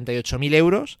y 78.000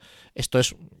 euros. Esto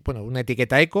es, bueno, una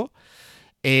etiqueta eco.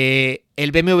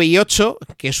 El BMW i8,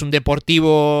 que es un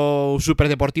deportivo, un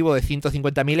superdeportivo de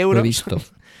 150.000 euros. Lo he visto.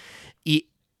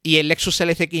 Y el Lexus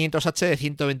LC500H de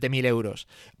 120.000 euros.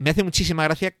 Me hace muchísima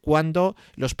gracia cuando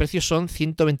los precios son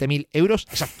 120.000 euros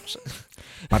exactos.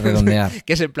 Para redondear.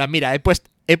 Que es en plan, mira, he puesto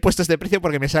este precio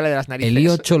porque me sale de las narices. El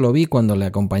i8 lo vi cuando le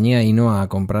acompañé a Ainhoa a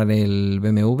comprar el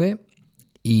BMW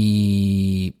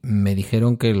y me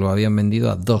dijeron que lo habían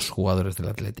vendido a 2 jugadores del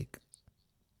Athletic.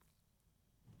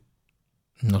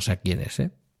 No sé a quiénes,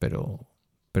 pero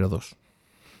 2.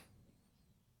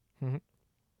 Uh-huh.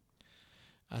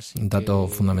 Así Un dato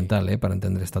que... fundamental, para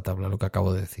entender esta tabla, lo que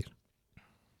acabo de decir.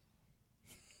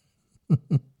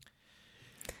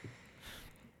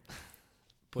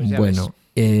 Pues ya bueno,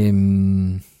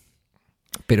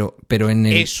 pero en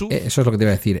el eso es lo que te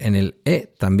iba a decir. En el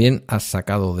E también has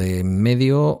sacado de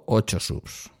medio 8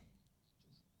 subs.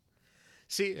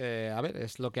 Sí, a ver,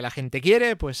 es lo que la gente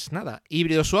quiere, pues nada.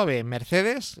 Híbrido suave,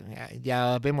 Mercedes,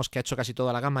 ya vemos que ha hecho casi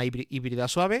toda la gama híbrida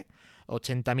suave.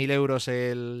 80.000 euros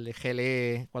el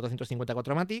GLE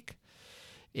 454 Matic.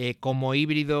 Como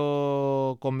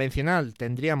híbrido convencional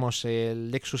tendríamos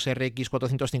el Lexus RX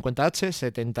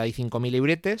 450H, 75.000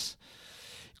 euretes.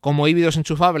 Como híbridos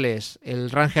enchufables, el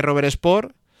Range Rover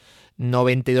Sport,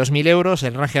 92.000 euros.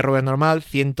 El Range Rover normal,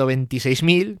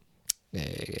 126.000.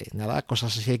 Nada,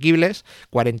 cosas asequibles.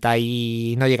 40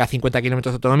 y no llega a 50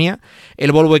 kilómetros de autonomía.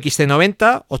 El Volvo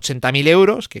XC90, 80.000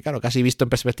 euros, que claro, casi visto en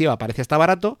perspectiva parece hasta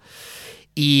barato.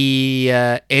 Y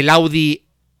el Audi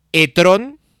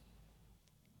e-tron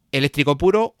eléctrico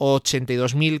puro,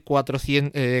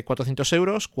 82.400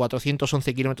 euros,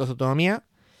 411 kilómetros de autonomía.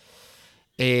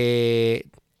 De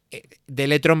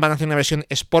e-tron van a hacer una versión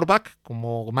Sportback,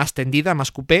 como más tendida,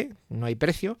 más coupé, no hay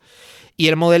precio. Y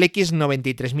el Model X,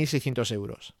 93.600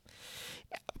 euros.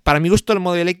 Para mi gusto, el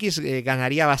Model X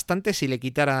ganaría bastante si le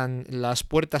quitaran las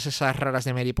puertas esas raras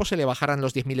de mariposa y le bajaran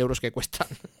los 10.000 euros que cuestan.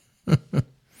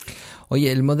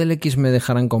 Oye, ¿el Model X me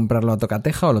dejarán comprarlo a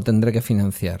tocateja o lo tendré que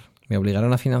financiar? ¿Me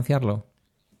obligarán a financiarlo?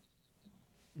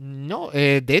 No,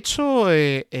 de hecho,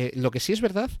 lo que sí es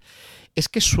verdad es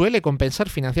que suele compensar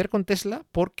financiar con Tesla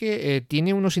porque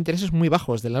tiene unos intereses muy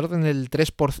bajos, del orden del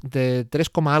 3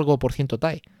 algo por ciento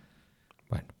TAE.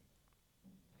 Bueno.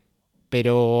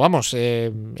 Pero vamos,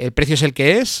 el precio es el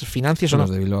que es, financias o no.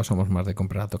 Los de Bilbao somos más de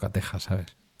comprar a tocateja,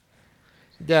 ¿sabes?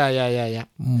 Ya.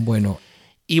 Bueno.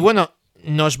 Y bueno,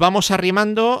 nos vamos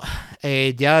arrimando,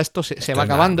 ya esto se va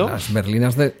acabando. Las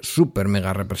berlinas de super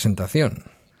mega representación.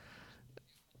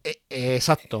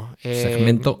 Exacto.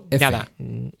 Segmento F. Nada.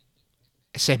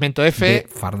 Segmento F. De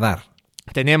fardar.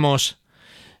 Tenemos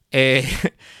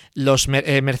los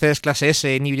Mercedes clase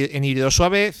S en híbrido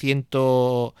suave,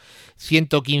 115.000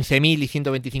 y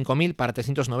 125.000 para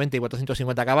 390 y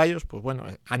 450 caballos. Pues bueno,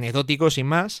 anecdótico sin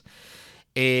más.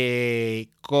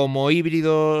 Como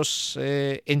híbridos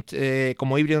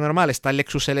como híbrido normal está el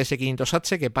Lexus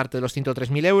LS500H, que parte de los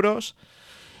 103.000 euros.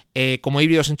 Como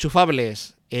híbridos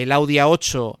enchufables, el Audi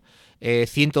A8,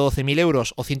 112.000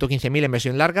 euros o 115.000 en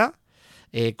versión larga,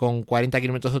 con 40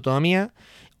 kilómetros de autonomía.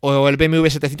 O el BMW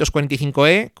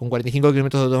 745e, con 45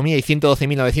 kilómetros de autonomía y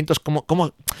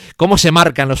 112.900. ¿Cómo se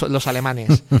marcan los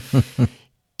alemanes?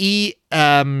 Y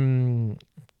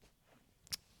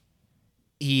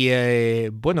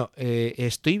bueno,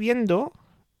 estoy viendo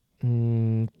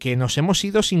que nos hemos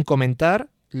ido sin comentar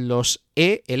los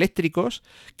eléctricos,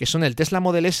 que son el Tesla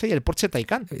Model S y el Porsche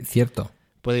Taycan. Cierto.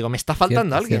 Pues digo, me está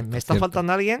faltando alguien,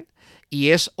 faltando alguien, y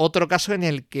es otro caso en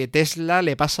el que Tesla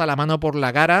le pasa la mano por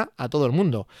la cara a todo el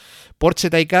mundo. Porsche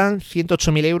Taycan,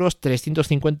 108.000 euros,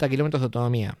 350 kilómetros de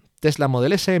autonomía. Tesla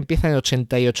Model S empieza en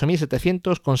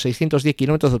 88.700 con 610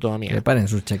 kilómetros de autonomía. Preparen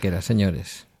sus chequeras,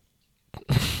 señores.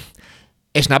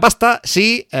 Es una pasta,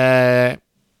 sí.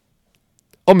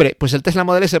 Hombre, pues el Tesla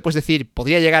Model S, puedes decir,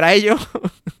 podría llegar a ello.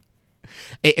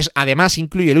 Además,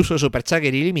 incluye el uso de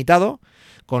Supercharger ilimitado,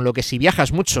 con lo que si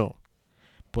viajas mucho,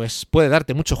 pues puede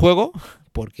darte mucho juego,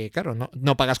 porque claro,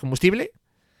 no pagas combustible.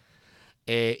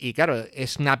 Y claro,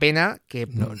 es una pena que...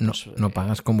 No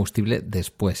pagas combustible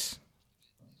después.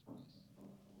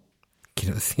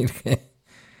 Quiero decir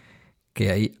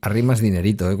que ahí arrimas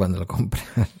dinerito cuando lo compras.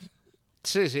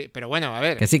 Sí, pero bueno, a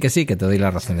ver. Que sí, que te doy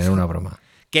la razón, era una broma.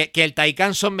 Que el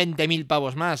Taycan son 20.000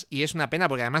 pavos más, y es una pena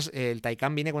porque además el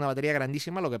Taycan viene con una batería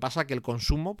grandísima, lo que pasa que el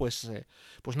consumo pues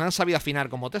no han sabido afinar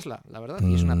como Tesla, la verdad,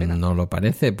 y es una pena. No lo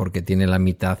parece, porque tiene la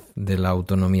mitad de la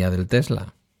autonomía del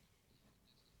Tesla.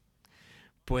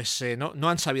 Pues no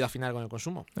han sabido afinar con el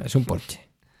consumo. Es un Porsche.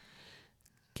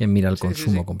 ¿Quién mira el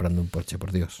consumo comprando un Porsche,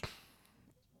 por Dios?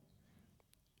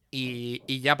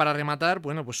 Y ya para rematar,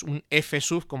 bueno, pues un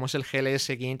F-SUV como es el GLS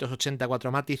 580 4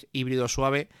 Matiz híbrido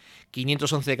suave,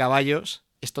 511 caballos.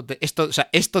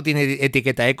 Esto tiene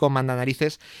etiqueta eco, manda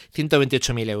narices,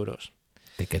 128.000 euros.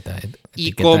 Etiqueta y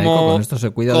eco, con esto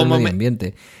se cuida del medio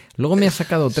ambiente. Luego me ha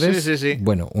sacado 3. Sí.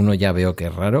 Bueno, uno ya veo que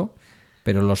es raro,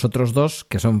 pero los otros 2,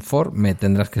 que son Ford, me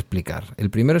tendrás que explicar. El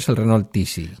primero es el Renault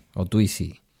Twizy, o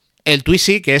Twizy. El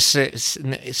Twizy, que es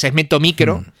segmento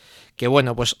micro. Que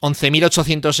bueno, pues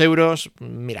 11.800 euros,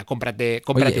 mira, cómprate.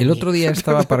 Oye, el otro día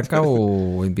estaba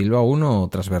aparcado en Bilbao 1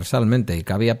 transversalmente y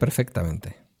cabía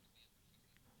perfectamente.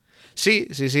 Sí.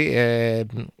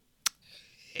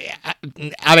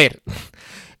 A ver,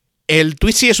 el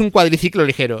Twizy es un cuadriciclo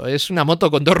ligero, es una moto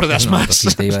con 2 ruedas más.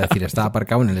 Sí, te iba a decir, estaba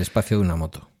aparcado en el espacio de una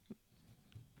moto.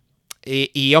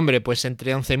 Y hombre, pues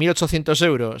entre 11.800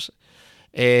 euros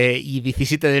y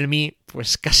 17 del Mi,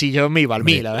 pues casi yo me iba al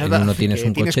Mi, la verdad. En uno tienes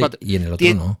un coche y en el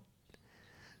otro no.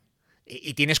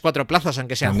 Y tienes 4 plazas,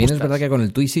 aunque sean También justas. Es verdad que con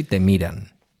el Twizy te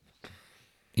miran.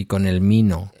 Y con el Mi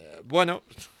no. Bueno,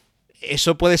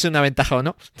 eso puede ser una ventaja o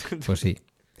no. Pues sí.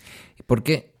 ¿Por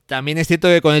qué? También es cierto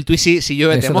que con el Twizy, si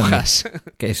llueve, te mojas.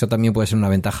 Que eso también puede ser una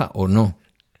ventaja o no.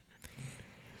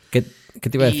 ¿Qué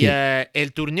te iba a decir? Y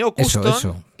el Tourneo Custom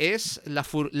eso. es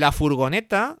la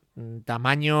furgoneta,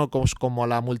 tamaño como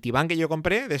la multivan que yo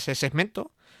compré de ese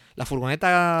segmento, la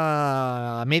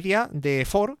furgoneta media de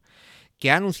Ford, que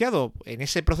ha anunciado en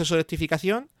ese proceso de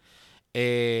electrificación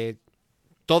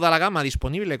toda la gama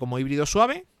disponible como híbrido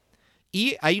suave,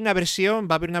 y va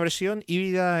a haber una versión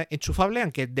híbrida enchufable,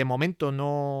 aunque de momento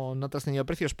no ha trascendido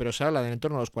precios, pero se habla de en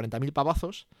torno a los 40.000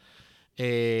 pavazos,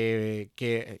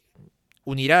 que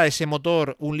unirá a ese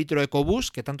motor 1 litro de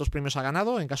EcoBoost, que tantos premios ha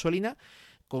ganado en gasolina,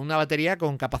 con una batería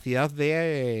con capacidad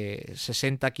de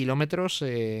 60 kilómetros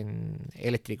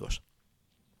eléctricos.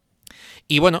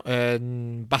 Y bueno,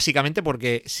 básicamente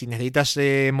porque si necesitas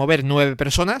mover 9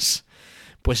 personas,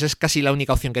 pues es casi la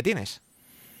única opción que tienes.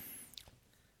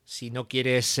 Si no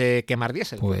quieres quemar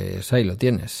diésel. Pues ahí lo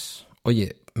tienes.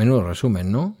 Oye, menudo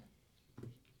resumen, ¿no?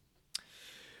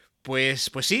 Pues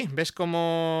sí, ¿ves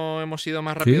cómo hemos ido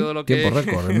más rápido de lo que... tiempo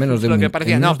récord, en menos de, lo que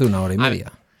parecía? menos de una hora y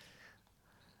media.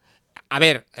 A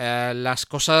ver, las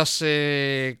cosas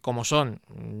como son.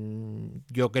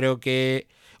 Yo creo que...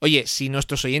 Oye, si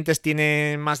nuestros oyentes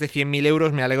tienen más de 100.000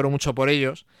 euros, me alegro mucho por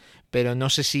ellos, pero no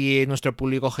sé si nuestro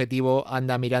público objetivo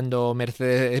anda mirando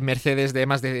Mercedes de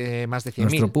más de 100.000.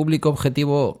 Nuestro público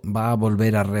objetivo va a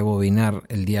volver a rebobinar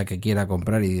el día que quiera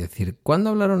comprar y decir, ¿cuándo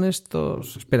hablaron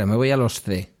estos? Espera, me voy a los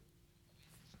C,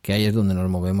 que ahí es donde nos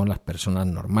movemos las personas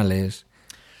normales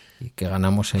y que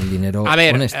ganamos el dinero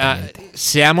honestamente.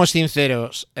 Seamos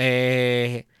sinceros,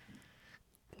 en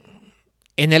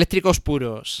eléctricos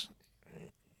puros,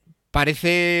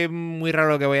 parece muy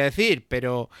raro lo que voy a decir,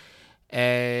 pero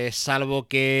salvo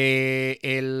que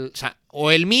el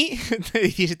Mi de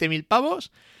 17.000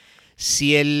 pavos,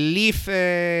 si el Leaf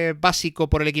básico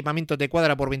por el equipamiento te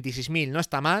cuadra por 26.000, no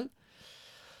está mal.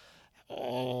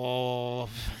 O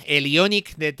el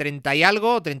Ioniq de 30 y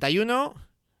algo, 31,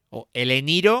 o el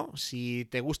Eniro, si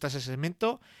te gusta ese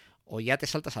segmento, o ya te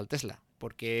saltas al Tesla.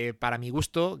 Porque para mi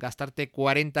gusto, gastarte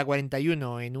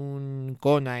 40-41 en un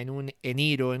Kona, en un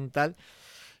Eniro, en tal...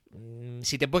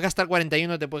 Si te puedes gastar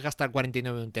 41, te puedes gastar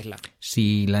 49 en un Tesla.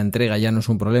 Si la entrega ya no es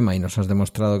un problema y nos has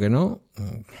demostrado que no,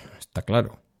 está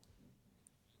claro.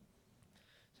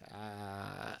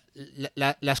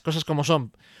 Las cosas como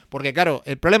son. Porque claro,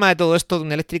 el problema de todo esto de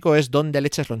un eléctrico es dónde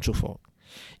leches lo enchufo.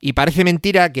 Y parece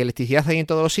mentira que electricidad hay en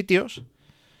todos los sitios,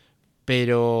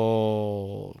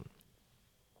 pero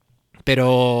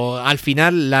al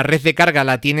final la red de carga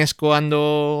la tienes con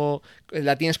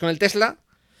el Tesla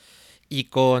y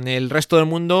con el resto del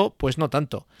mundo pues no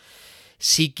tanto.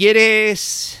 Si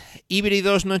quieres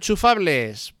híbridos no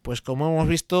enchufables, pues como hemos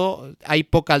visto hay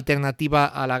poca alternativa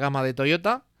a la gama de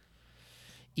Toyota.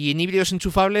 Y en híbridos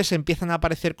enchufables empiezan a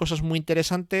aparecer cosas muy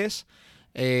interesantes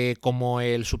como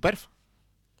el Superb.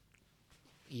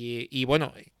 Y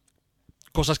bueno,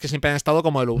 cosas que siempre han estado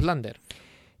como el Outlander.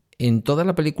 En toda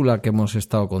la película que hemos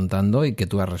estado contando y que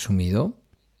tú has resumido,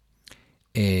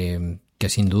 que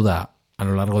sin duda a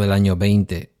lo largo del año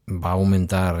 20 va a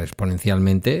aumentar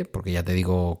exponencialmente, porque ya te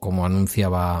digo, como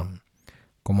anunciaba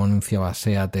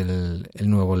SEAT el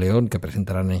nuevo León que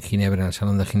presentarán en Ginebra, en el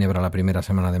Salón de Ginebra la primera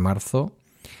semana de marzo.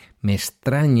 Me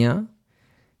extraña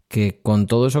que con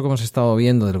todo eso que hemos estado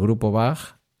viendo del grupo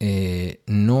BAG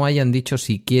no hayan dicho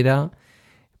siquiera,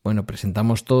 bueno,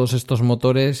 presentamos todos estos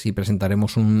motores y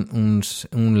presentaremos un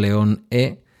León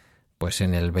E pues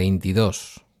en el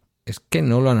 22. Es que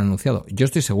no lo han anunciado. Yo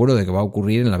estoy seguro de que va a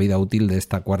ocurrir en la vida útil de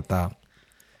esta cuarta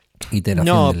iteración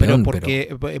del León. No, pero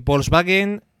porque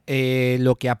Volkswagen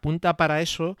lo que apunta para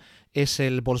eso es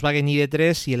el Volkswagen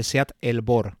ID3 y el SEAT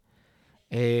Elbor.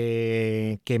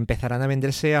 Que empezarán a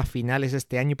venderse a finales de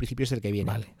este año y principios del que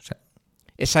viene. Vale, o sea,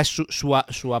 esa es su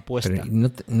apuesta. Pero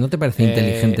 ¿no te parece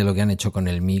inteligente lo que han hecho con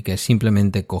el Mi, que es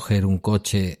simplemente coger un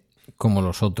coche como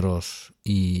los otros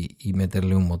y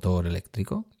meterle un motor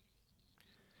eléctrico?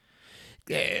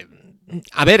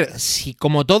 A ver, si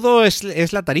como todo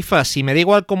es la tarifa, si me da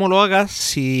igual cómo lo hagas,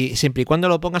 siempre y cuando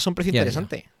lo pongas a un precio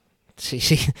interesante. Ya. Sí.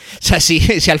 O sea,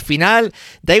 si al final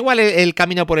da igual el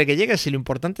camino por el que llegues, si lo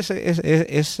importante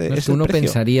es uno el precio.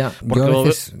 Pensaría, porque yo a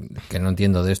veces, que no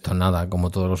entiendo de esto nada, como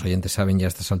todos los oyentes saben ya a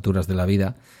estas alturas de la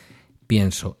vida,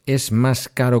 pienso, ¿es más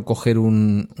caro coger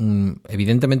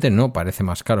evidentemente no, parece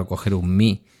más caro coger un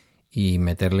Mi y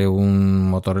meterle un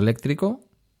motor eléctrico,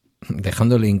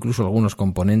 dejándole incluso algunos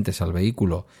componentes al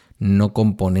vehículo, no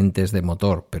componentes de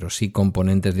motor, pero sí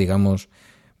componentes, digamos,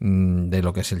 de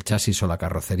lo que es el chasis o la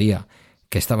carrocería,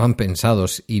 que estaban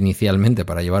pensados inicialmente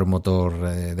para llevar motor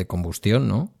de combustión,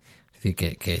 ¿no? Es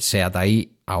decir, que SEAT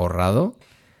ahí ahorrado.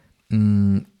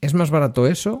 ¿Es más barato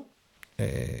eso?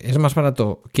 Es más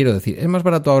barato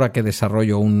ahora que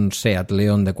desarrollo un SEAT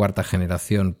León de cuarta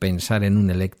generación pensar en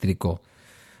un eléctrico,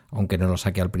 aunque no lo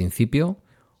saque al principio,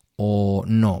 o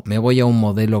no, me voy a un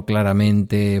modelo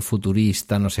claramente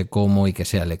futurista, no sé cómo, y que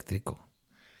sea eléctrico.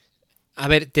 A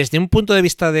ver, desde un punto de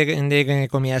vista de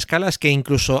economía de escala, es que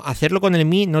incluso hacerlo con el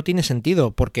Mi no tiene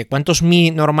sentido, porque ¿cuántos Mi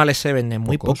normales se venden?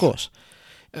 Muy pocos.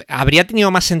 Habría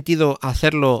tenido más sentido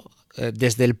hacerlo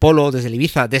desde el Polo, desde el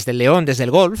Ibiza, desde el León, desde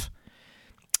el Golf,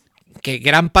 que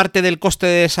gran parte del coste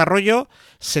de desarrollo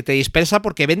se te dispersa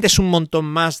porque vendes un montón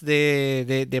más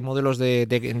de modelos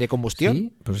de combustión.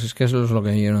 Sí, pues es que eso es lo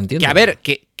que yo no entiendo. Que a ver,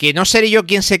 que no seré yo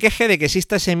quien se queje de que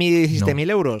exista ese Mi de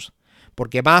 17.000 euros.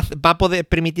 Porque va a poder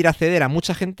permitir acceder a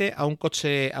mucha gente a un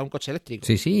coche eléctrico.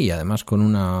 Sí, y además con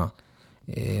una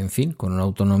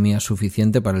autonomía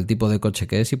suficiente para el tipo de coche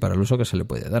que es y para el uso que se le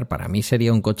puede dar. Para mí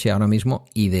sería un coche ahora mismo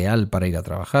ideal para ir a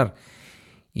trabajar.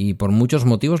 Y por muchos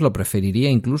motivos lo preferiría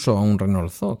incluso a un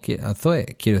Renault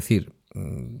Zoe. Quiero decir,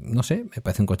 no sé, me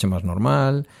parece un coche más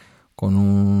normal, con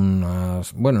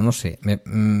unas... Bueno, no sé,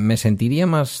 me sentiría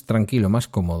más tranquilo, más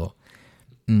cómodo.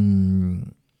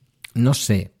 no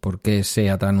sé por qué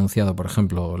SEAT ha anunciado, por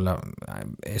ejemplo,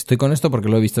 estoy con esto porque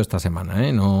lo he visto esta semana,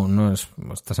 ¿eh? No es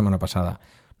esta semana pasada,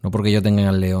 no porque yo tenga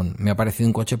el León. Me ha parecido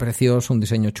un coche precioso, un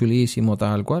diseño chulísimo,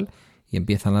 tal cual, y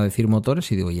empiezan a decir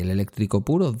motores y digo, ¿y el eléctrico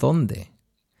puro dónde?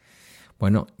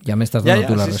 Bueno, ya me estás dando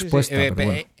tú la respuesta. Sí.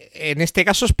 Pero bueno. En este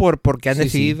caso es porque han Sí,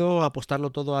 decidido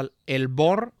apostarlo todo al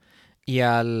Elbor y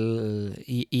al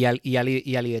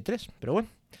ID3, pero bueno.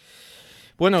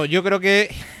 Bueno, yo creo que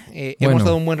hemos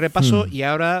dado un buen repaso y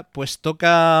ahora pues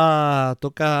toca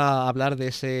hablar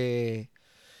de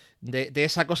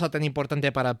esa cosa tan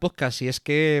importante para el podcast, y es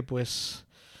que pues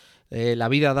la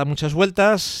vida da muchas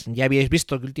vueltas. Ya habéis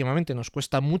visto que últimamente nos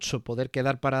cuesta mucho poder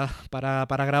quedar para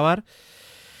grabar.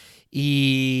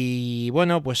 Y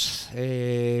bueno, pues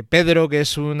Pedro, que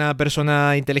es una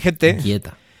persona inteligente,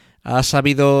 inquieta, ha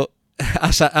sabido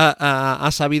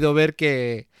ver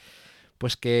que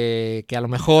pues que a lo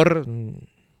mejor,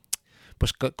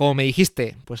 pues como me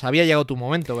dijiste, pues había llegado tu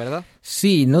momento, ¿verdad?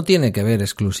 Sí, no tiene que ver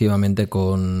exclusivamente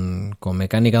con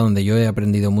mecánica, donde yo he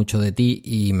aprendido mucho de ti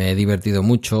y me he divertido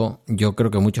mucho. Yo creo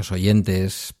que muchos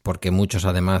oyentes, porque muchos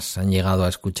además han llegado a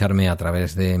escucharme a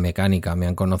través de mecánica, me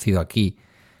han conocido aquí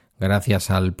gracias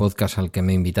al podcast al que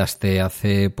me invitaste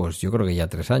hace, pues yo creo que ya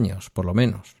 3 años, por lo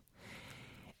menos,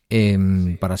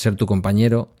 para ser tu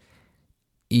compañero.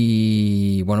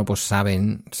 Y bueno, pues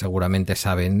seguramente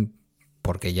saben,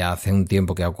 porque ya hace un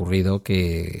tiempo que ha ocurrido,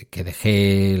 que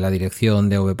dejé la dirección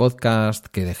de AV Podcast,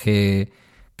 que dejé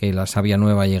que la Savia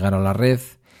Nueva llegara a la red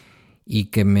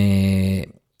y que me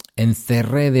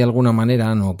encerré de alguna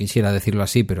manera, no quisiera decirlo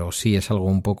así, pero sí es algo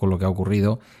un poco lo que ha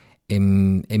ocurrido,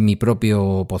 en mi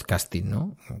propio podcasting,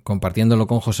 ¿no? Compartiéndolo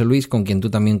con José Luis, con quien tú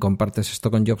también compartes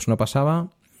Esto con Jobs no pasaba,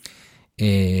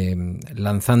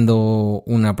 lanzando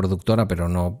una productora, pero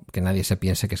no que nadie se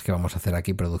piense que es que vamos a hacer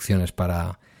aquí producciones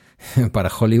para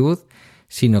Hollywood,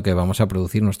 sino que vamos a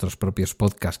producir nuestros propios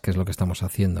podcasts, que es lo que estamos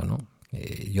haciendo, ¿no?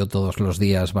 Yo todos los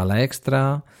días Bala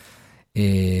Extra,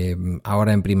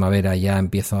 ahora en primavera ya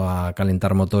empiezo a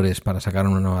calentar motores para sacar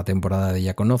una nueva temporada de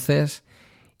Ya Conoces,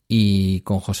 y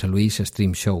con José Luis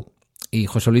Stream Show. Y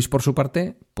José Luis, por su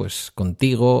parte, pues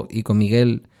contigo y con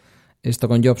Miguel Esto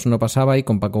con Jobs no pasaba, y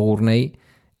con Paco Gurney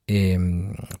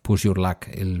Push Your Luck,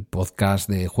 el podcast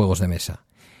de juegos de mesa.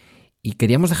 Y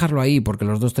queríamos dejarlo ahí porque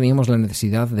los dos teníamos la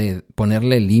necesidad de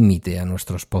ponerle límite a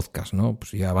nuestros podcasts, ¿no?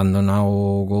 Pues yo he abandonado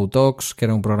Go Talks, que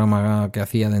era un programa que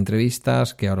hacía de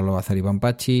entrevistas, que ahora lo va a hacer Iván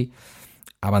Pachi.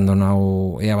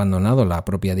 He abandonado la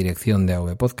propia dirección de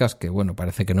AV Podcast, que bueno,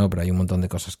 parece que no, pero hay un montón de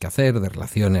cosas que hacer, de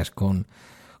relaciones con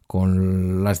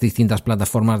las distintas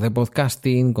plataformas de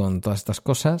podcasting, con todas estas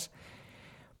cosas,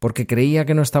 porque creía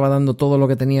que no estaba dando todo lo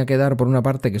que tenía que dar, por una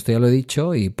parte, que esto ya lo he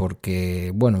dicho, y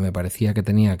porque, bueno, me parecía que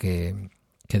tenía que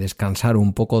descansar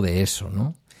un poco de eso,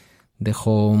 ¿no?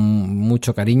 Dejo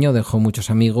mucho cariño, dejo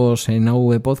muchos amigos en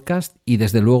AV Podcast y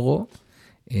desde luego,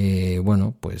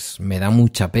 bueno, pues me da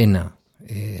mucha pena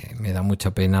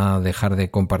dejar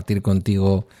de compartir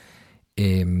contigo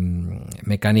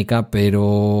mecánica,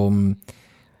 pero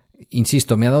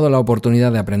insisto, me ha dado la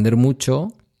oportunidad de aprender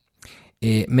mucho.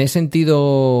 Me he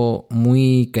sentido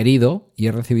muy querido y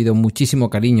he recibido muchísimo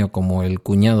cariño como el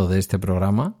cuñado de este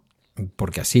programa,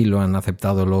 porque así lo han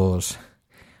aceptado los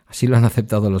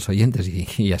oyentes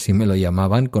y así me lo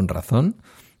llamaban, con razón,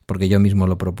 porque yo mismo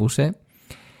lo propuse.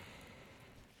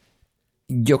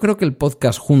 Yo creo que el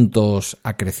podcast Juntos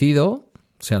ha crecido,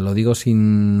 o sea, lo digo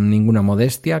sin ninguna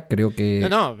modestia, creo que...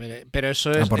 No, pero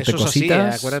eso es así.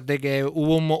 Acuérdate que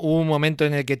hubo un momento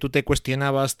en el que tú te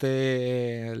cuestionabas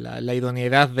la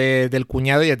idoneidad del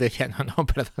cuñado y yo te decía, no,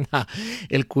 perdona,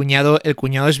 el cuñado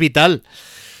es vital.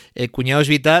 El cuñado es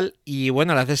vital y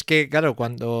bueno, la verdad es que, claro,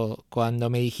 cuando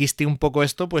me dijiste un poco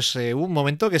esto, pues hubo un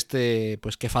momento que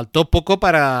que faltó poco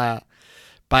para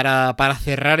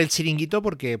cerrar el chiringuito,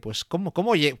 porque pues ¿cómo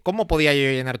podía yo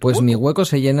llenar tu hueco? Pues mi hueco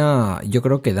se llena, yo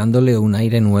creo que dándole un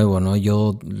aire nuevo, ¿no?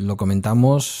 Yo lo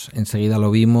comentamos, enseguida lo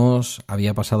vimos,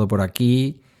 había pasado por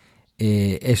aquí,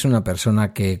 es una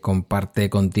persona que comparte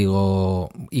contigo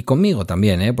y conmigo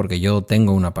también, porque yo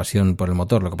tengo una pasión por el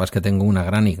motor, lo que pasa es que tengo una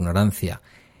gran ignorancia.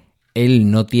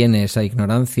 Él no tiene esa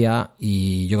ignorancia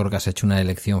y yo creo que has hecho una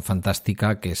elección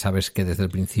fantástica que sabes que desde el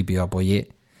principio apoyé.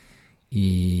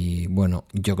 Y bueno,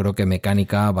 yo creo que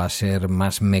Mecánica va a ser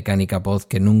más Mecánica Pod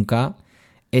que nunca.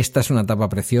 Esta es una etapa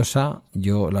preciosa.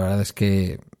 Yo la verdad es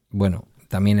que, bueno,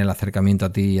 también el acercamiento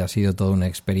a ti ha sido toda una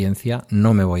experiencia.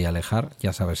 No me voy a alejar,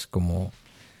 ya sabes cómo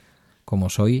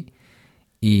soy.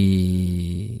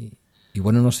 Y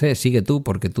bueno, no sé, sigue tú,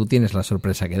 porque tú tienes la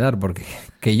sorpresa que dar, porque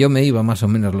que yo me iba más o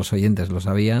menos los oyentes lo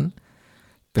sabían,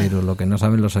 pero lo que no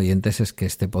saben los oyentes es que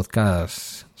este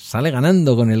podcast sale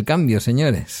ganando con el cambio,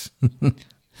 señores.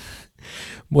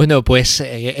 Bueno, pues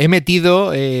he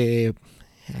metido en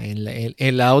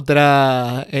la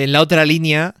otra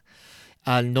línea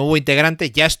al nuevo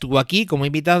integrante. Ya estuvo aquí como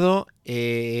invitado.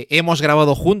 Hemos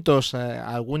grabado juntos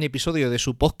algún episodio de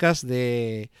su podcast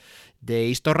de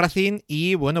Histo Racing.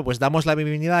 Y bueno, pues damos la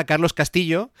bienvenida a Carlos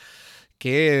Castillo,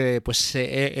 que pues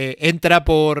entra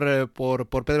por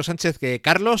Pedro Sánchez.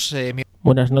 Carlos,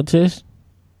 buenas noches.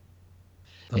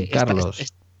 Don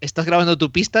Carlos. ¿Estás grabando tu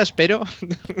pista, espero?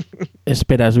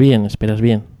 Esperas bien.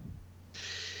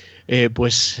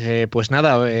 Pues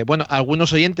nada, bueno,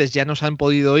 algunos oyentes ya nos han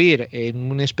podido oír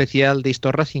en un especial de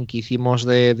Histo Racing que hicimos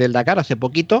del Dakar hace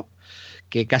poquito,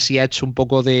 que casi ha hecho un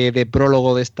poco de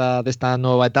prólogo de esta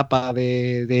nueva etapa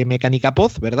de Mecánica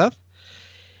Pod, ¿verdad?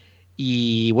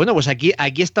 Y bueno, pues aquí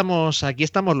estamos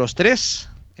los tres.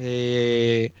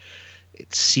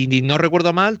 Si no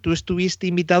recuerdo mal, tú estuviste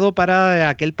invitado para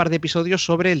aquel par de episodios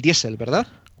sobre el diésel, ¿verdad?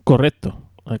 Correcto.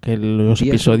 Aquellos Diésel,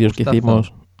 episodios que gustazo.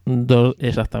 hicimos,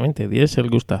 exactamente, diésel,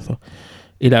 gustazo.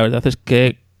 Y la verdad es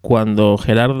que cuando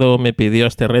Gerardo me pidió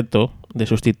este reto de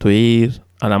sustituir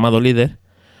al amado líder,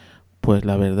 pues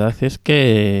la verdad es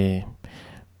que,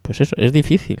 pues eso, es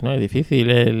difícil, ¿no? Es difícil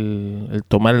el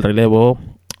tomar el relevo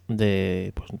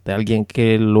de alguien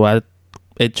que lo ha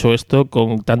hecho esto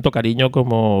con tanto cariño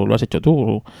como lo has hecho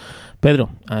tú,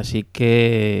 Pedro. Así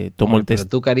que tomo el Pero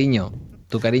test. tu cariño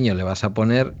le vas a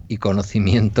poner y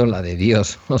conocimiento la de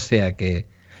Dios. O sea que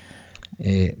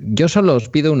yo solo os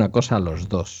pido una cosa a los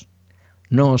dos.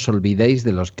 No os olvidéis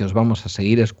de los que os vamos a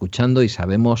seguir escuchando y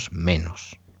sabemos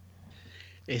menos.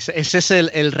 Ese es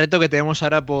el reto que tenemos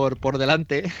ahora por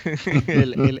delante,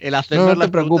 el hacernos No te las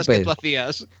preguntas que preocupes. tú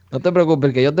hacías. No te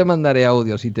preocupes, que yo te mandaré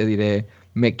audios y te diré,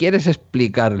 ¿me quieres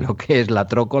explicar lo que es la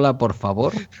trócola, por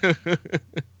favor?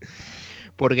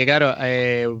 Porque claro,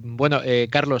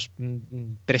 Carlos,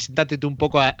 preséntate tú un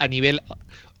poco a nivel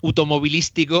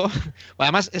automovilístico.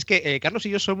 Además, es que Carlos y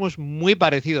yo somos muy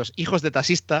parecidos, hijos de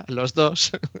taxista, los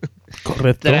dos.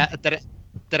 Correcto.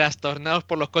 Trastornados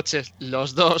por los coches,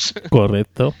 los dos.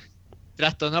 Correcto.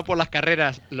 Trastornados por las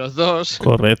carreras, los dos.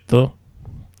 Correcto.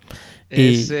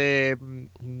 Es,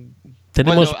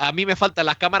 Tenemos bueno, a mí me faltan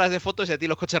las cámaras de fotos y a ti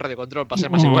los coches radiocontrol, para ser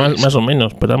más iguales. más o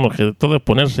menos, pero vamos, que todo es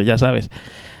ponerse, ya sabes.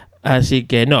 Así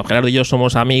que no, Gerardo y yo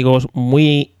somos amigos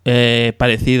muy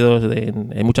parecidos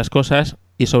en muchas cosas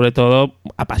y sobre todo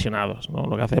apasionados, ¿no?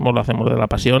 Lo hacemos de la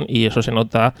pasión y eso se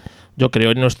nota, yo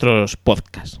creo, en nuestros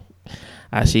podcasts.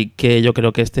 Así que yo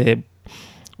creo que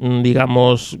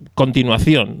digamos,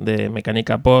 continuación de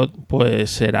Mecánica Pod,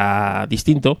 pues será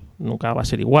distinto, nunca va a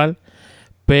ser igual,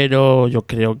 pero yo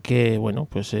creo que, bueno,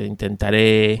 pues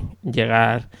intentaremos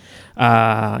llegar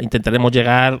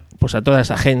pues a toda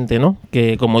esa gente, ¿no?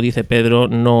 Que, como dice Pedro,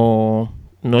 no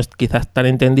es quizás tan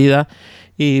entendida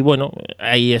y, bueno,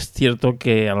 ahí es cierto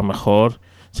que a lo mejor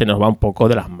se nos va un poco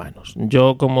de las manos.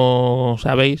 Yo, como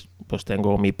sabéis, pues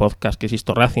tengo mi podcast que es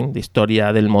Histo Racing, de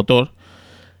historia del motor.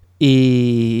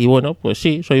 Y bueno, pues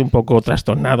sí, soy un poco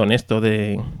trastornado en esto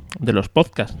de los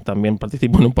podcasts. También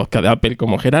participo en un podcast de Apple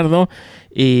como Gerardo.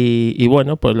 Y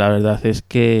bueno, pues la verdad es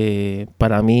que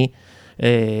para mí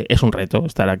es un reto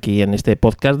estar aquí en este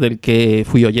podcast del que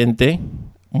fui oyente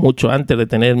mucho antes de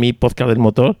tener mi podcast del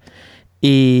motor.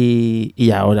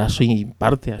 Y ahora soy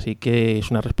parte, así que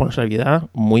es una responsabilidad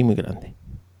muy, muy grande.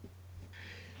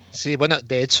 Sí, bueno,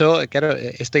 de hecho, claro,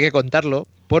 esto hay que contarlo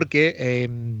porque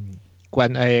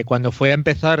cuando fue a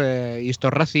empezar Histo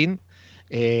Racing,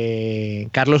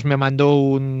 Carlos me mandó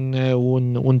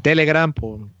un Telegram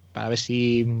para ver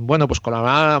si, bueno, pues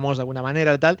colaborábamos de alguna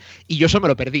manera y tal, y yo eso me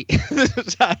lo perdí. O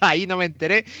sea, ahí no me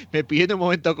enteré, me pillé en un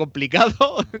momento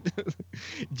complicado.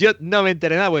 Yo no me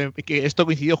enteré nada, porque esto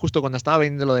coincidió justo cuando estaba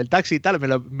vendiendo lo del taxi y tal,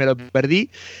 me lo perdí.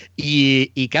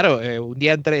 Y claro, un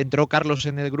día entró Carlos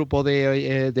en el grupo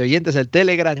de oyentes del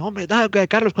Telegram, y, hombre, tal,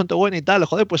 Carlos, cuánto bueno y tal,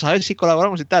 joder, pues a ver si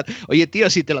colaboramos y tal. Oye, tío,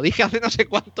 si te lo dije hace no sé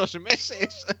cuántos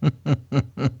meses.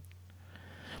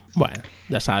 Bueno,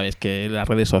 ya sabes que las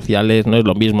redes sociales no es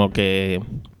lo mismo que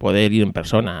poder ir en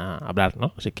persona a hablar,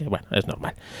 ¿no? Así que, bueno, es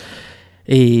normal.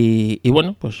 Y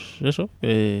bueno, pues eso,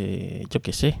 yo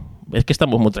qué sé. Es que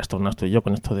estamos muy trastornados tú y yo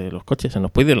con esto de los coches. Se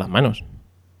nos puede ir las manos.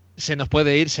 Se nos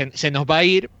puede ir, se nos va a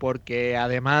ir porque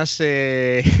además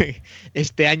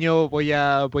este año voy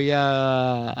a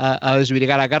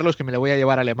desvirgar a Carlos, que me le voy a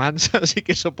llevar a Le Mans, así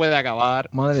que eso puede acabar.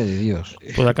 Madre de Dios.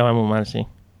 Puede acabar muy mal, sí.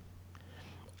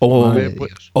 Madre de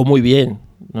Dios. O muy bien,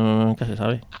 nunca se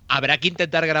sabe. Habrá que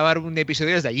intentar grabar un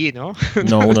episodio desde allí, ¿no?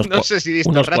 No, No sé si de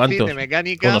Histo unos Racing, cuantos, de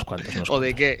mecánica unos cuantos, o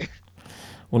de qué.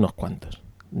 Unos cuantos.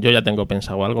 Yo ya tengo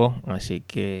pensado algo, así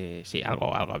que sí,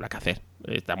 algo habrá que hacer.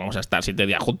 Vamos a estar 7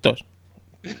 días juntos.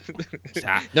 O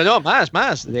sea, No,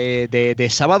 más. De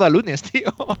sábado a lunes,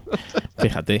 tío.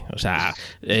 fíjate, o sea,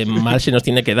 mal se nos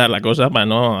tiene que dar la cosa para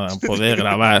no poder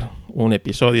grabar un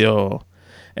episodio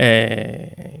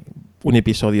de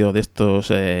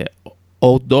estos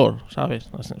outdoor, ¿sabes?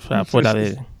 O sea, fuera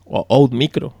de... O out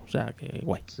micro, o sea, que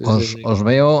guay. Os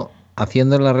veo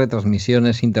haciendo las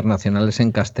retransmisiones internacionales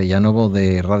en castellano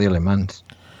de Radio Le Mans.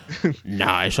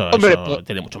 No, eso Hombre,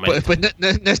 tiene mucho mérito. Pues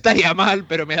no estaría mal,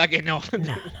 pero me da que no.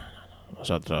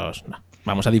 Nosotros no.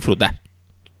 Vamos a disfrutar.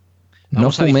 No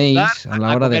Vamos a fuméis disfrutar, a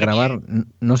la hora de comer grabar,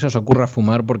 no se os ocurra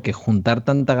fumar porque juntar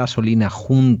tanta gasolina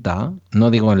junta, no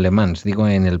digo en Le Mans, digo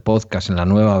en el podcast, en la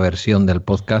nueva versión del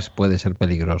podcast, puede ser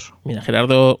peligroso. Mira,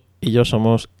 Gerardo y yo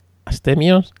somos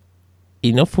astemios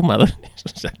y no fumadores.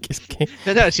 O sea, que es que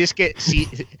No, si es que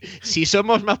si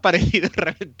somos más parecidos,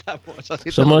 reventamos. Así te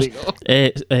lo somos digo.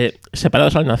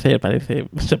 separados al nacer, parece.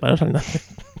 Separados al nacer.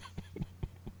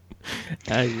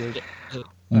 Ay, Dios.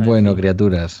 Bueno,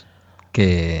 criaturas,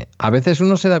 que a veces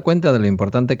uno se da cuenta de lo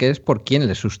importante que es por quién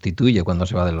le sustituye cuando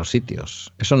se va de los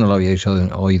sitios. ¿Eso no lo habíais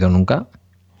oído nunca?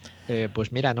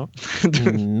 Pues mira, ¿no?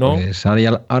 No, Pues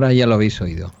ahora ya lo habéis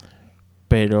oído.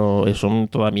 pero eso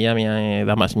todavía me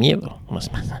da más miedo. Más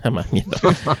miedo.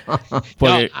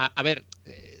 Porque- No, a ver,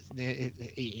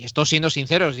 y esto siendo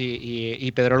sinceros, y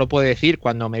Pedro lo puede decir,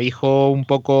 cuando me dijo un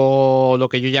poco lo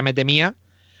que yo ya me temía,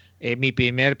 mi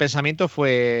primer pensamiento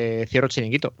fue cierro el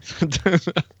chiringuito.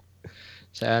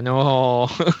 O sea, no,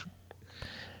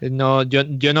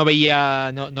 yo no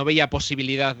veía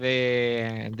posibilidad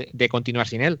de continuar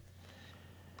sin él.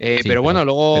 Sí, pero bueno,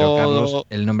 luego... Pero Carlos,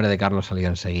 el nombre de Carlos salió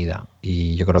enseguida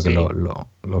y yo creo que Sí.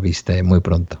 lo viste muy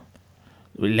pronto.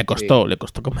 le costó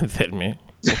convencerme.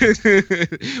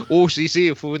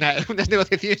 Sí, fue unas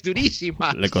negociaciones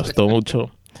durísimas. Le costó mucho.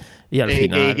 Y al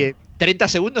final... que 30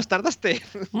 segundos tardaste.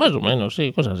 Más o menos,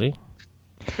 sí, cosas así.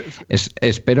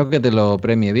 Espero que te lo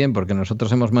premie bien, porque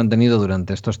nosotros hemos mantenido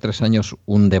durante estos 3 años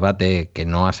un debate que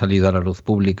no ha salido a la luz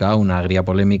pública, una agria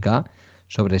polémica,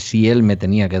 sobre si él me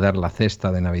tenía que dar la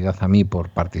cesta de Navidad a mí por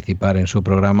participar en su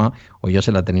programa o yo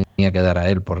se la tenía que dar a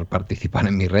él por participar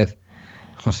en mi red.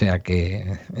 O sea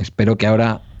que espero que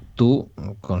ahora tú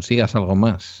consigas algo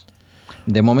más.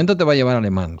 De momento te va a llevar a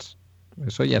Le Mans.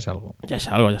 Eso ya es algo. Ya es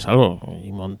algo.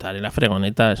 Y montar en la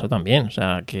fregoneta, eso también. O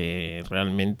sea, que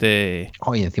realmente...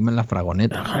 Oye, encima en la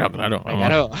fragoneta. Claro.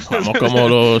 Claro. Vamos como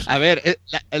los... A ver,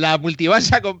 la Multivan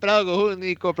se ha comprado con un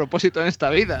único propósito en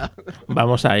esta vida.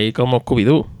 Vamos ahí como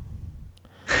Scooby-Doo.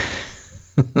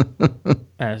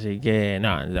 Así que,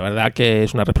 no, la verdad que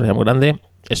es una responsabilidad muy grande.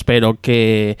 Espero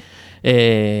que...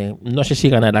 no sé si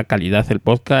ganará calidad el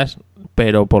podcast,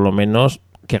 pero por lo menos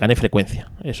que gane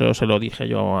frecuencia. Eso se lo dije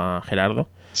yo a Gerardo.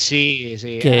 Sí.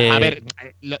 Que- A ver,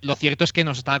 lo cierto es que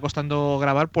nos estaba costando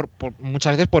grabar por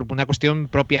muchas veces por una cuestión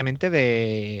propiamente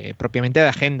de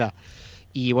agenda.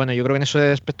 Y bueno, yo creo que en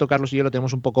ese aspecto Carlos y yo lo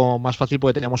tenemos un poco más fácil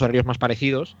porque tenemos horarios más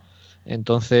parecidos.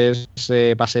 Entonces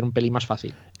va a ser un pelín más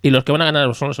fácil. Y los que van a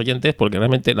ganar son los oyentes, porque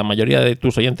realmente la mayoría de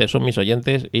tus oyentes son mis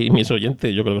oyentes, y mis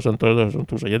oyentes yo creo que son todos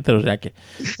tus oyentes, o sea que...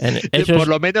 Por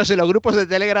lo menos en los grupos de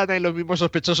Telegram hay los mismos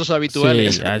sospechosos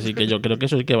habituales. Sí, así que yo creo que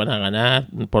eso es que van a ganar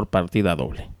por partida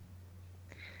doble.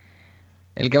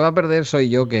 El que va a perder soy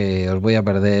yo, que os voy a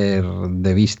perder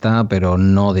de vista, pero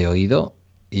no de oído.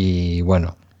 Y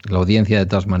bueno, la audiencia de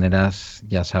todas maneras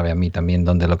ya sabe a mí también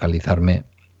dónde localizarme.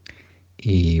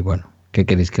 Y bueno, ¿qué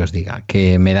queréis que os diga?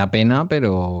 Que me da pena,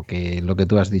 pero que lo que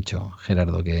tú has dicho,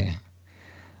 Gerardo, que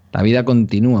la vida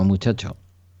continúa, muchacho.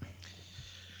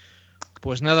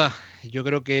 Pues nada, yo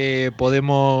creo que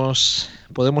podemos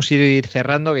ir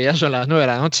cerrando, que ya son las 9 de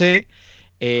la noche.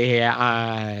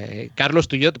 Carlos,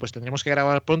 tú y yo pues tendremos que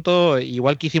grabar pronto,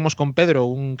 igual que hicimos con Pedro,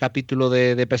 un capítulo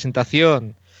de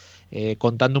presentación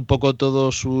contando un poco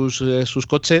todos sus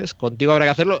coches. Contigo habrá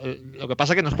que hacerlo. Lo que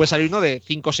pasa es que nos puede salir uno de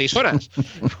 5 o 6 horas.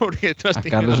 Porque tú has A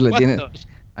tenido Carlos, unos cuantos.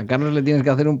 a Carlos le tienes que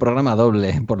hacer un programa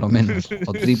doble, por lo menos,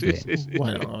 o triple. Sí.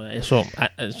 Bueno, eso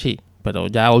sí, pero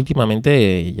ya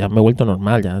últimamente ya me he vuelto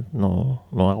normal, ya no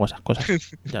hago esas cosas.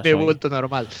 Ya Me he soy- vuelto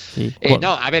normal. sí. Bueno,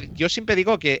 No, a ver, yo siempre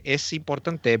digo que es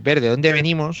importante ver de dónde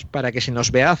venimos para que se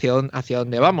nos vea hacia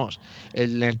dónde vamos.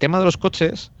 El tema de los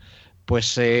coches,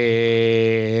 pues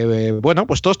bueno,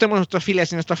 pues todos tenemos nuestras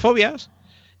filias y nuestras fobias.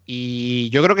 Y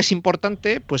yo creo que es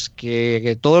importante pues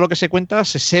que todo lo que se cuenta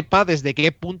se sepa desde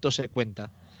qué punto se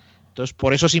cuenta. Entonces,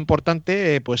 por eso es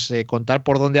importante contar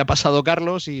por dónde ha pasado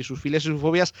Carlos y sus filias y sus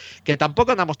fobias, que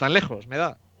tampoco andamos tan lejos, me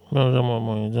da. no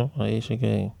somos ahí sí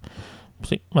que...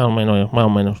 Sí, más o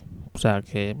menos. O sea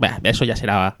que... Eso ya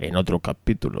será en otro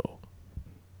capítulo.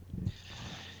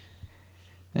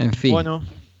 En fin. Bueno,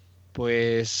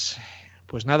 pues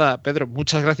nada, Pedro,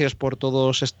 muchas gracias por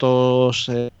todos estos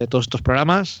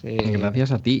programas.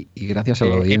 Gracias a ti y gracias a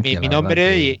la audiencia. En mi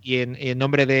nombre y en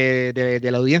nombre de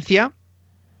la audiencia.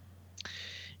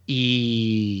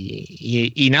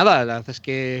 Y nada, la verdad es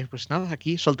que, pues nada,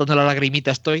 aquí soltando la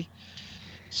lagrimita estoy.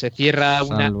 Se cierra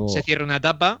una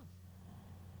etapa.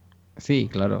 Sí,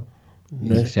 claro.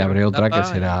 Y se abre otra que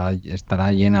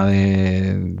estará llena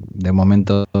de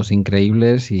momentos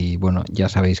increíbles y bueno, ya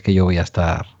sabéis que yo voy a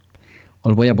estar.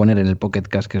 Os voy a poner en el Pocket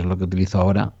Cast, que es lo que utilizo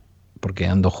ahora, porque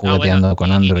ando jugueteando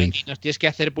con Android. Y nos tienes que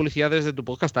hacer publicidad desde tu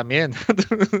podcast también.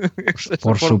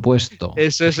 Por supuesto.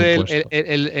 Eso es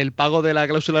el pago de la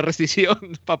cláusula de rescisión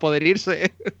para poder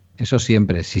irse. Eso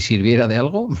siempre, si sirviera de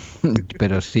algo,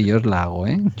 pero sí, yo os la hago,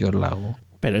 ¿eh? Yo os la hago.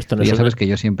 Pero esto no ya sabes que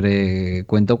yo siempre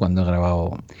cuento cuando he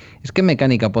grabado. Es que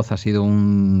Mecánica Pod ha sido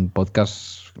un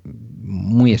podcast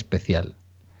muy especial.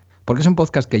 Porque es un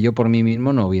podcast que yo por mí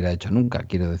mismo no hubiera hecho nunca,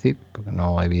 quiero decir. Porque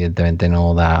no, evidentemente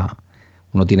no da.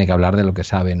 Uno tiene que hablar de lo que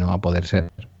sabe, ¿no? A poder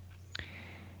ser.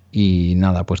 Y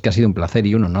nada, pues que ha sido un placer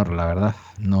y un honor, la verdad.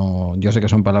 No, yo sé que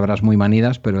son palabras muy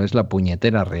manidas, pero es la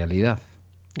puñetera realidad,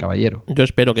 caballero. Yo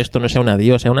espero que esto no sea un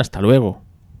adiós, sea un hasta luego.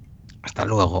 Hasta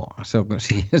luego.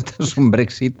 Sí, esto es un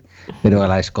Brexit, pero a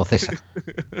la escocesa.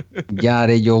 Ya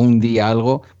haré yo un día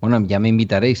algo. Bueno, ya me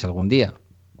invitaréis algún día.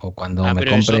 O cuando me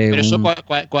compre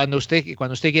cuando usted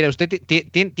quiera, usted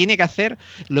tiene que hacer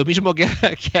lo mismo que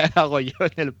hago yo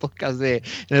en el podcast de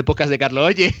Carlos.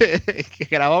 Oye, que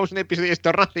grabamos un episodio de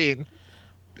Esto Racing.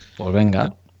 Pues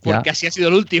venga. Porque así ha sido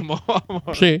el último.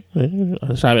 Vamos. Sí,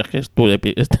 sabes que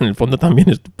en el fondo también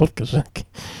es tu podcast. O sea, que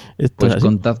pues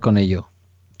contad con ello,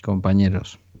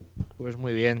 compañeros. Pues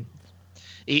muy bien.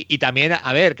 Y también,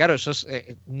 a ver, claro, eso es,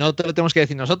 no te lo tenemos que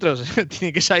decir nosotros,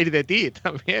 tiene que salir de ti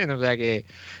también. O sea que,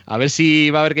 a ver si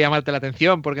va a haber que llamarte la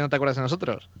atención porque no te acuerdas de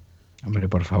nosotros. Hombre,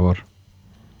 por favor.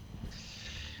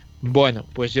 Bueno,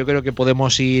 pues yo creo que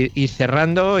podemos ir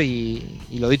cerrando y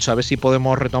lo dicho, a ver si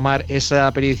podemos retomar esa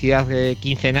periodicidad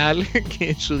quincenal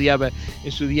que en su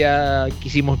día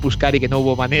quisimos buscar y que no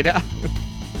hubo manera.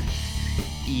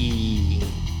 Y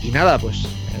nada, pues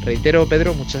reitero,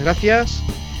 Pedro, muchas gracias.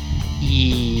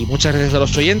 Y muchas gracias a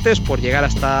los oyentes por llegar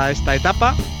hasta esta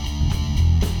etapa.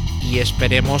 Y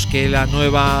esperemos que la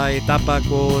nueva etapa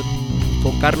con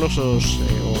Carlos os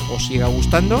siga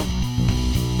gustando.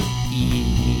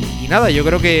 Y nada, yo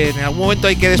creo que en algún momento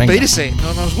hay que despedirse. Venga.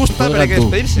 No nos gusta, pero hay que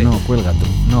despedirse. No, cuelga tú.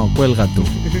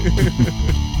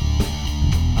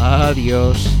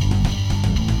 Adiós.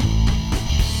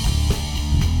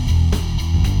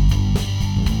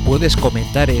 Puedes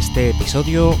comentar este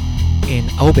episodio en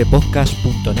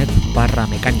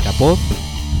avpodcast.net/mecanicapod,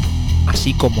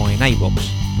 así como en iVoox.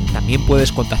 También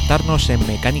puedes contactarnos en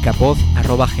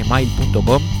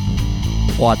mecanicapod@gmail.com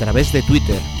o a través de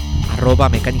Twitter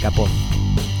 @mecanicapod.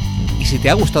 Y si te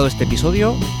ha gustado este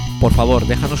episodio, por favor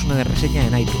déjanos una reseña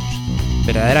en iTunes.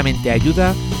 Verdaderamente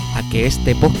ayuda a que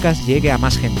este podcast llegue a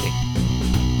más gente.